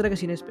भाई शिखर का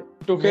सीन है इस पे।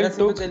 तुखेल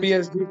took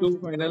PSG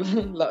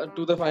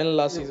to the final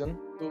last season,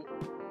 तो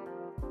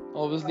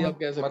obviously आप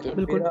कह सकते हो।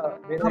 बिल्कुल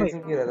मेरा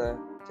रीजन ये रहता है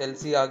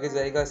चेल्सी आगे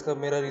जाएगा, इसका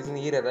मेरा रीजन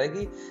ये रहता है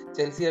कि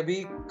चेल्सी अभी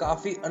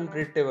काफी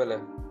अनप्रेडिक्टेबल है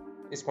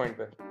इस पॉइंट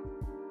पे।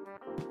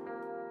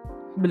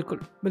 बिल्कुल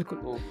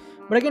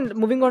but again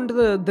moving on to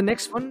the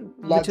next one,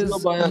 which is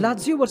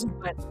Lazio versus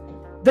Bayern.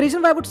 The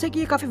reason why I would say कि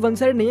ये काफी वन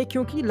साइड नहीं है,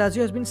 क्योंकि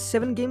Lazio has been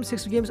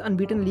 6 games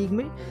unbeaten league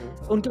में।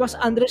 उनके पास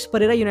आंद्रेस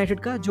परेरा यूनाइटेड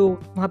का, जो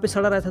वहाँ पे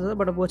सड़ा रहता था,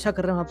 बट वो अच्छा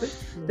कर रहे हैं वहाँ पे।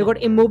 They got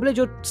Immobile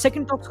जो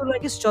सेकंड टॉप स्कोरर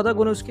है, 14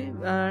 गोल है उसके,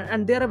 and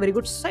they are a very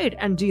good side,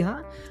 and जी हाँ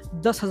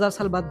 10,000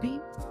 साल बाद भी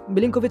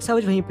मिलिंकोविच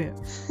साविच वहीं पे है,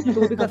 तो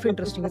वो भी काफी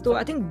इंटरेस्टिंग है। तो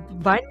आई थिंक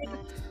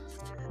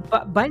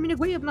बायर्न म्यूनिख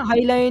वही अपना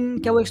हाई लाइन,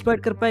 क्या वो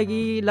एक्सप्लॉइट कर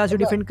पाएगी, लाजियो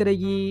डिफेंड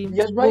करेगी,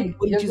 यस भाई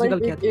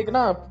एक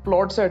ना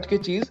प्लॉट सेट की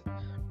चीज,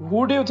 who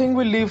do you think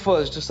will leave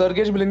first,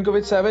 सर्गेज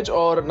मिलिंकोविच साविच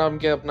और नाम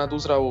क्या अपना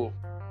दूसरा, वो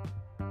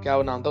क्या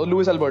वो नाम था,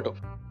 लुइस अल्बर्टो?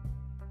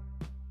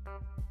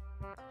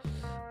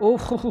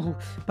 ओह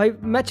भाई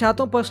मैं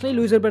चाहता हूँ पर्सनली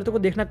लुइस अल्बर्टो को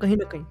देखना कहीं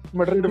ना कहीं,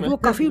 मैड्रिड क्योंकि में वो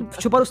काफी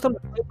छुपा रुस्तम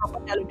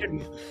प्रॉपर टैलेंटेड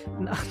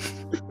ना,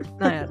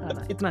 ना यार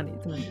ना, इतना नहीं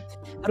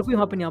हर कोई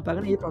वहाँ पे नहीं आ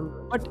पाएगा ना, ये प्रॉब्लम है।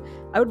 But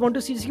I would want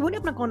to see, वो नहीं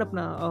अपना कौन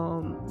अपना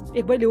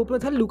एक बार लिवरपूल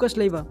में था लूकास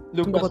लेवा,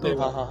 तुमको पता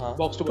होगा, हाँ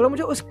बॉक्स टू थोड़ा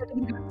मुझे उस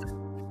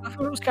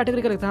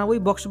कैटेगरी का लगता है, हाँ वही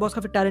बॉक्स टू बॉक्स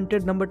काफी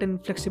टैलेंटेड, नंबर 10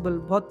 फ्लेक्सिबल,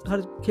 बहुत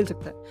हर खेल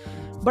सकता है।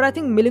 But I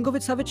think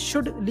Milinkovic Savic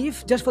should leave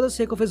just for the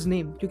sake of his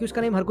name, क्योंकि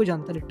उसका नेम हर कोई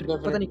जानता है लिटरली,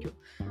 पता नहीं क्यों,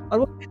 और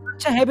वो इतना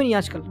अच्छा है भी नहीं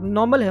आजकल,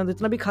 नॉर्मल है,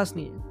 इतना भी खास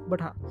नहीं है।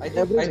 बट हाँ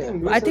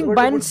I think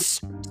Bayern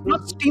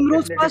not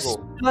steamrolls past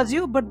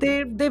Lazio, but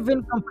they win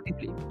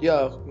comfortably.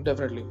 Yeah,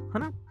 definitely. है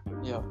ना?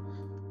 Yeah.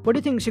 What do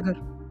you think, Shikhar?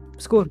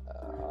 Score?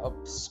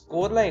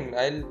 Score line.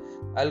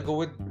 I'll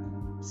go with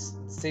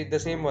say the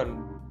same one.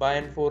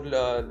 Bayern 4,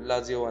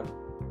 Lazio 1.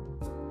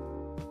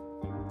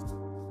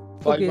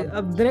 Okay.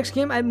 अब the next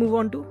game I move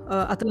on to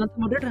Atalanta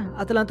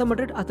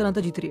Madrid.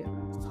 Atalanta जीत रही है.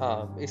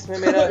 हाँ, इसमें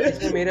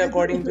मेरे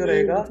according जो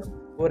रहेगा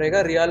वो रहेगा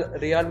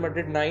real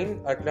Madrid 9,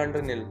 Atalanta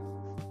 0.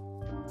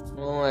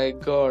 Oh my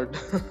god.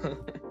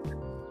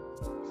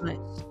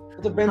 Nice.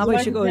 तो बेंजेमा भाई,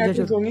 की शिखर, क्या जय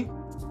चीज़ होंगी?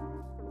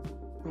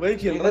 वही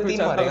खेल रहा है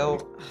 3 मारेगा वो.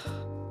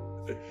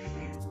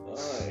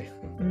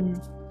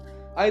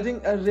 I think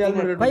Real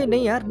Madrid. भाई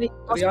नहीं यार नहीं.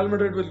 Real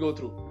Madrid will go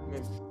through.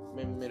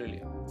 मेरे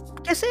लिए.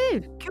 कैसे?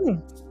 क्यों?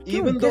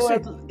 Even though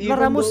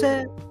Ramos है.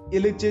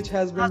 Ilicic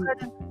has been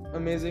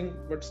amazing,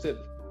 but still.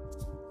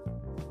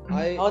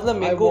 मतलब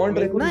मेरे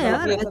को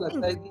ऐसा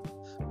लगता है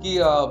कि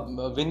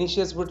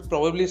Vinicius would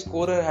probably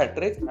score a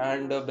hat trick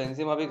and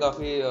Benzema भी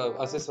काफी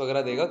असिस्ट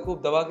वगैरह देगा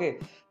खूब दबा के,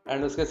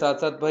 एंड उसके साथ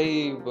साथ भाई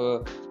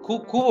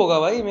खूब होगा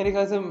भाई, मेरे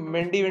ख्याल से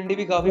मेंडी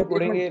भी काफी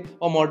फोड़ेंगे,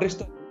 और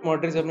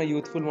मॉड्रिच अपना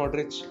यूथफुल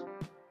मॉड्रिच.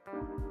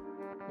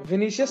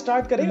 विनीशियस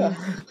स्टार्ट करेगा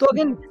तो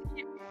अगेन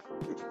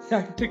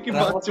हैट्रिक की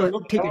बात छोड़ो,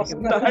 ठीक है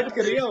स्टार्ट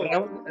करेगा.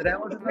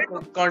 रैमोस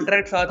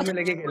कॉन्ट्रैक्ट साथ में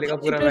लेके खेलेगा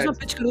पूरा मैच.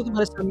 पिच कर दो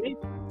तुम्हारे सामने,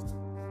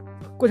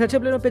 कुछ अच्छे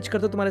प्लेयर में पिच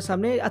करता हूँ तुम्हारे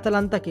सामने.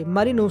 अतलांता के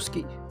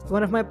Malinovskyi,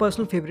 one of my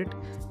personal favourite,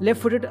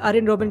 left footed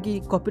Arjen Robben की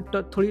कॉपी,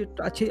 थोड़ी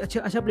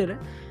अच्छा प्लेयर है.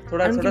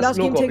 थोड़ा उनकी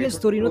लास्ट गेम थे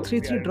अगेंस्ट टोरिनो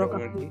 3-3 ड्रॉ का.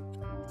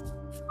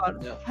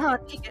 हाँ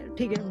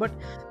ठीक है but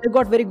they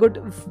got very good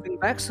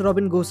backs.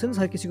 Robin Gosens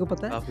हर किसी को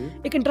पता है.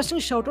 एक interesting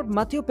shout out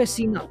Matteo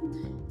Pessina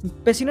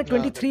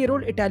 23 year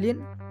old Italian,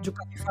 जो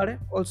काफी फाड़ है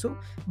आल्सो,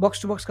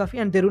 बॉक्स टू बॉक्स काफी,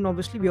 and de Roon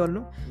obviously we all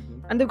no,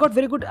 and they got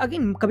very good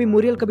again, कभी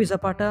मुरियल कभी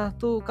जपाटा,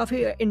 तो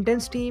काफी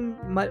इंटेंस टीम.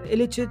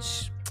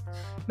 इलिचिच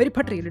मेरी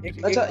फट रही है.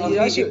 अच्छा,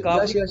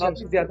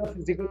 काफी ज्यादा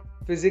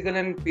physical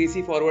and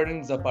pacey forward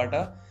in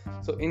Zapata.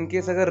 So in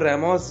case अगर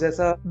रैमोस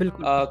जैसा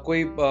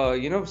कोई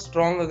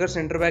स्ट्रॉन्ग अगर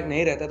सेंटर बैक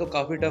नहीं रहता तो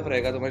काफी टफ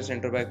रहेगा तुम्हारे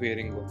सेंटर बैक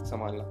पेयरिंग को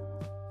संभालना.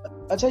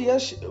 अच्छा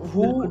यश,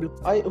 who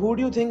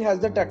do you think has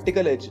the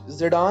tactical edge,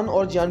 Zidane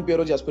or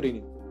Gianpiero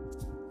Gasperini?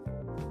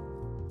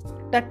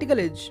 Tactical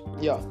edge.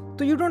 Yeah.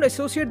 So you don't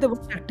associate the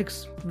word tactics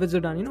with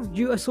Zidane, you know.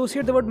 You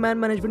associate the word man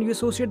management. You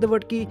associate the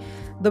word की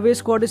the way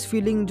squad is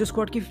feeling, जो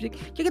squad की feeling.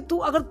 क्योंकि तू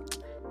अगर,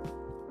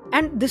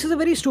 and this is a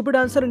very stupid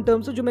answer in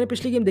terms of जो मैंने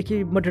पिछली game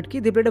देखी मैड्रिड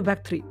की, they played a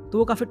back 3, तो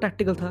वो काफी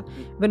tactical था.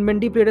 When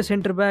Mendy played a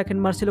center back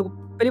and Marcelo को,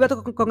 पहली बात तो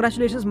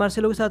congratulations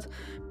Marcelo के साथ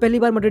पहली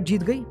बार मैड्रिड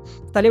जीत गई.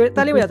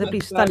 ताली बजाते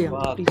प्लीज, तालियां.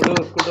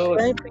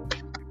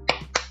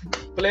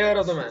 Player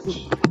of the match.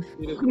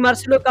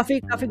 Marcelo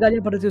काफी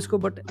गालियां पड़ रही थी उसको,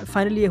 बट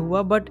फाइनली ये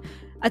हुआ. But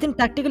I think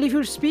tactically if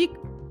you speak,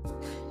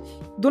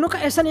 दोनों का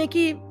ऐसा नहीं है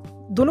कि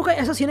दोनों का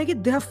ऐसा सीन है कि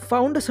they have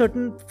found a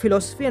certain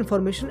philosophy and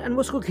formation, and वो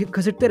उसको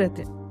घसीटते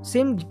रहते हैं.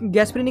 सेम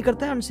गैस्पेरिनी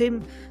करता है एंड सेम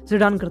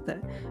ज़िडान करता है.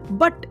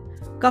 बट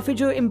काफी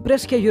जो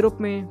इम्प्रेस किया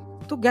यूरोप में,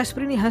 तो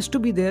Gasperini has to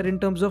be there in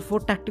terms of वो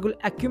tactical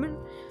acumen.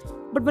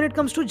 But when it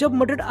comes to जब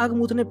मैड्रिड आग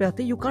मूतने पे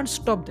आते, you can't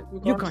stop them,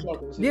 you can't.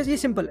 ये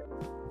सिंपल है.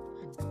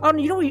 और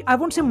you know I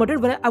won't say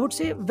Madrid, I would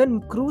say when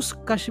Kroos,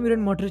 Casemiro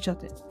and Modric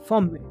आते हैं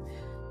फॉर्म में,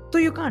 तो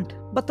यू कांट,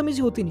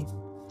 बदतमीजी होती नहीं.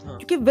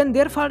 क्योंकि व्हेन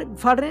देयर फाड़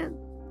रहे हैं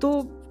तो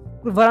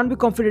वरान भी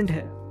कॉन्फिडेंट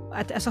है,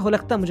 ऐसा हो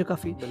लगता है मुझे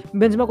काफी.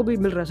 बेंजेमा को भी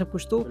मिल रहा है सब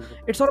कुछ, तो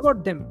it's all about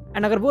them.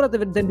 And अगर वो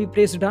रहते then we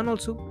praise Zidane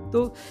also.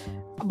 तो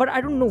बट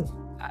आई डोंट नो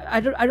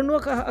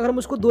अगर हम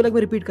उसको 2 लेग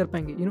में रिपीट कर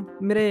पाएंगे, यू नो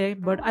मेरे.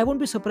 But I won't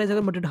be surprise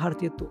अगर मैड्रिड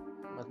हारती है तो.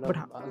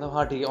 मतलब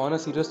हाँ ठीक है. ऑन अ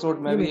सीरियस नोट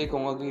मैं भी ये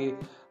कहूँगा कि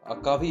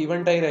काफी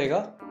इवेंट ही रहेगा,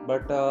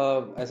 बट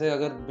ऐसे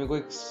अगर मेरे को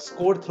एक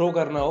स्कोर थ्रो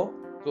करना हो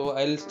तो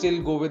I will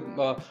still go with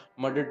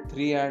Madrid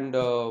 3 and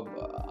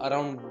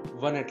around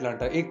 1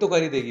 Atalanta. एक तो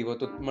कर ही देगी वो,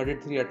 तो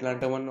मैड्रिड 3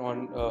 अटलांटा 1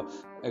 ऑन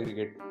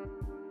एग्रीगेट.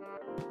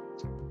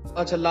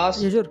 अच्छा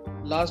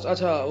लास्ट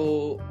अच्छा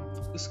वो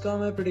इसका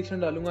मैं प्रेडिक्शन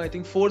डालूंगा. I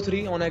think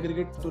 4-3 on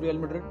aggregate to real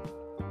Madrid.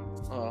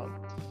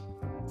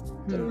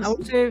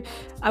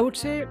 I would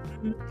say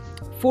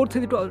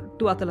 4-3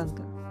 to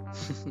Atalanta.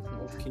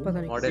 पता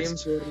नहीं. सेम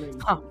स्कोर में.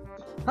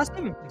 हाँ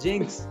same.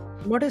 Jinx.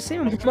 What is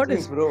same? What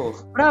is bro?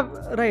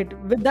 Right.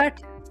 With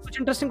that, कुछ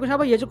इंटरेस्टिंग कुछ. हाँ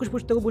भाई, ये जो कुछ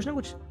पूछते को पूछना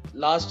कुछ.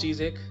 लास्ट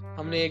चीज एक,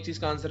 हमने एक चीज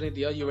का आंसर नहीं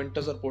दिया.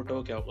 यूवेंटस और पोर्टो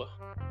को क्या होगा?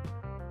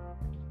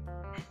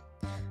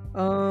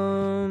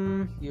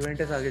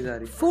 यूवेंटस आगे जा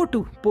रही.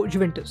 4-2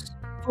 Juventus.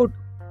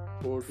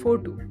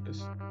 4-2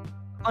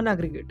 on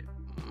aggregate.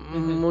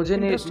 मुझे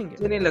Interesting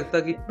है। नहीं लगता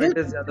कि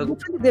यूवेंटस ज्यादा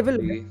Hopefully they will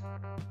win.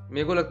 जीतेगी।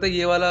 मेरे को लगता है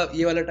ये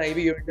वाला टाइम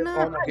ही यूवेंटस ना,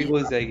 कौन आगे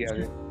घुस जाएगी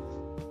आगे।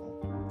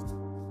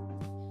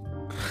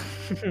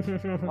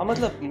 हाँ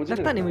मतलब मुझे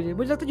लगता नहीं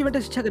मुझे लगता है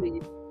यूवेंटस अच्छा करेगी।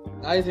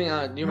 आई थिंक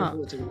हां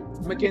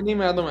यूवेंटस मैं कहनी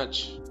मैं तो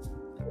मैच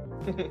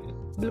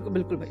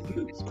बिल्कुल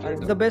भाई,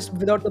 the best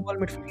without the ball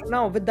midfielder.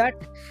 Now with that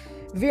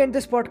we and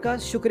this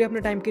podcast. शुक्रिया अपने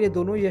टाइम के लिए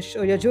दोनों,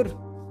 यजुर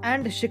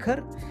एंड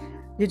शिखर।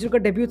 यजुर का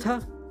डेब्यू था,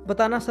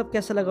 बताना सब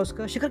कैसा लगा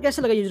उसका। शिखर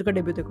कैसा लगा यजुर का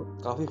डेब्यू देखो?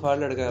 काफी फाड़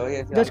लड़का है भाई,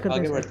 ऐसे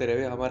आगे बढ़ते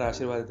रहे, हमारा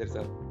आशीर्वाद है तेरे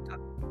साथ।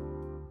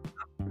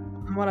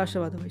 हमारा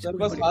आशीर्वाद है सर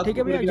भाई। बस ठीक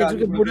है भैया, यजुर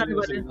के बोर्ड आने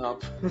वाले हैं,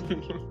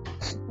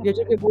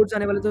 यजुर के बोर्ड्स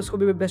आने वाले तो उसको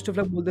भी बेस्ट ऑफ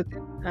लक बोल देते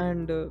हैं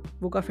एंड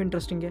वो काफी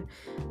इंटरेस्टिंग है।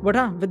 बट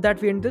हाँ, with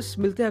that we and this.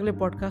 मिलते हैं अगले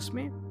पॉडकास्ट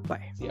में,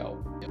 बाय।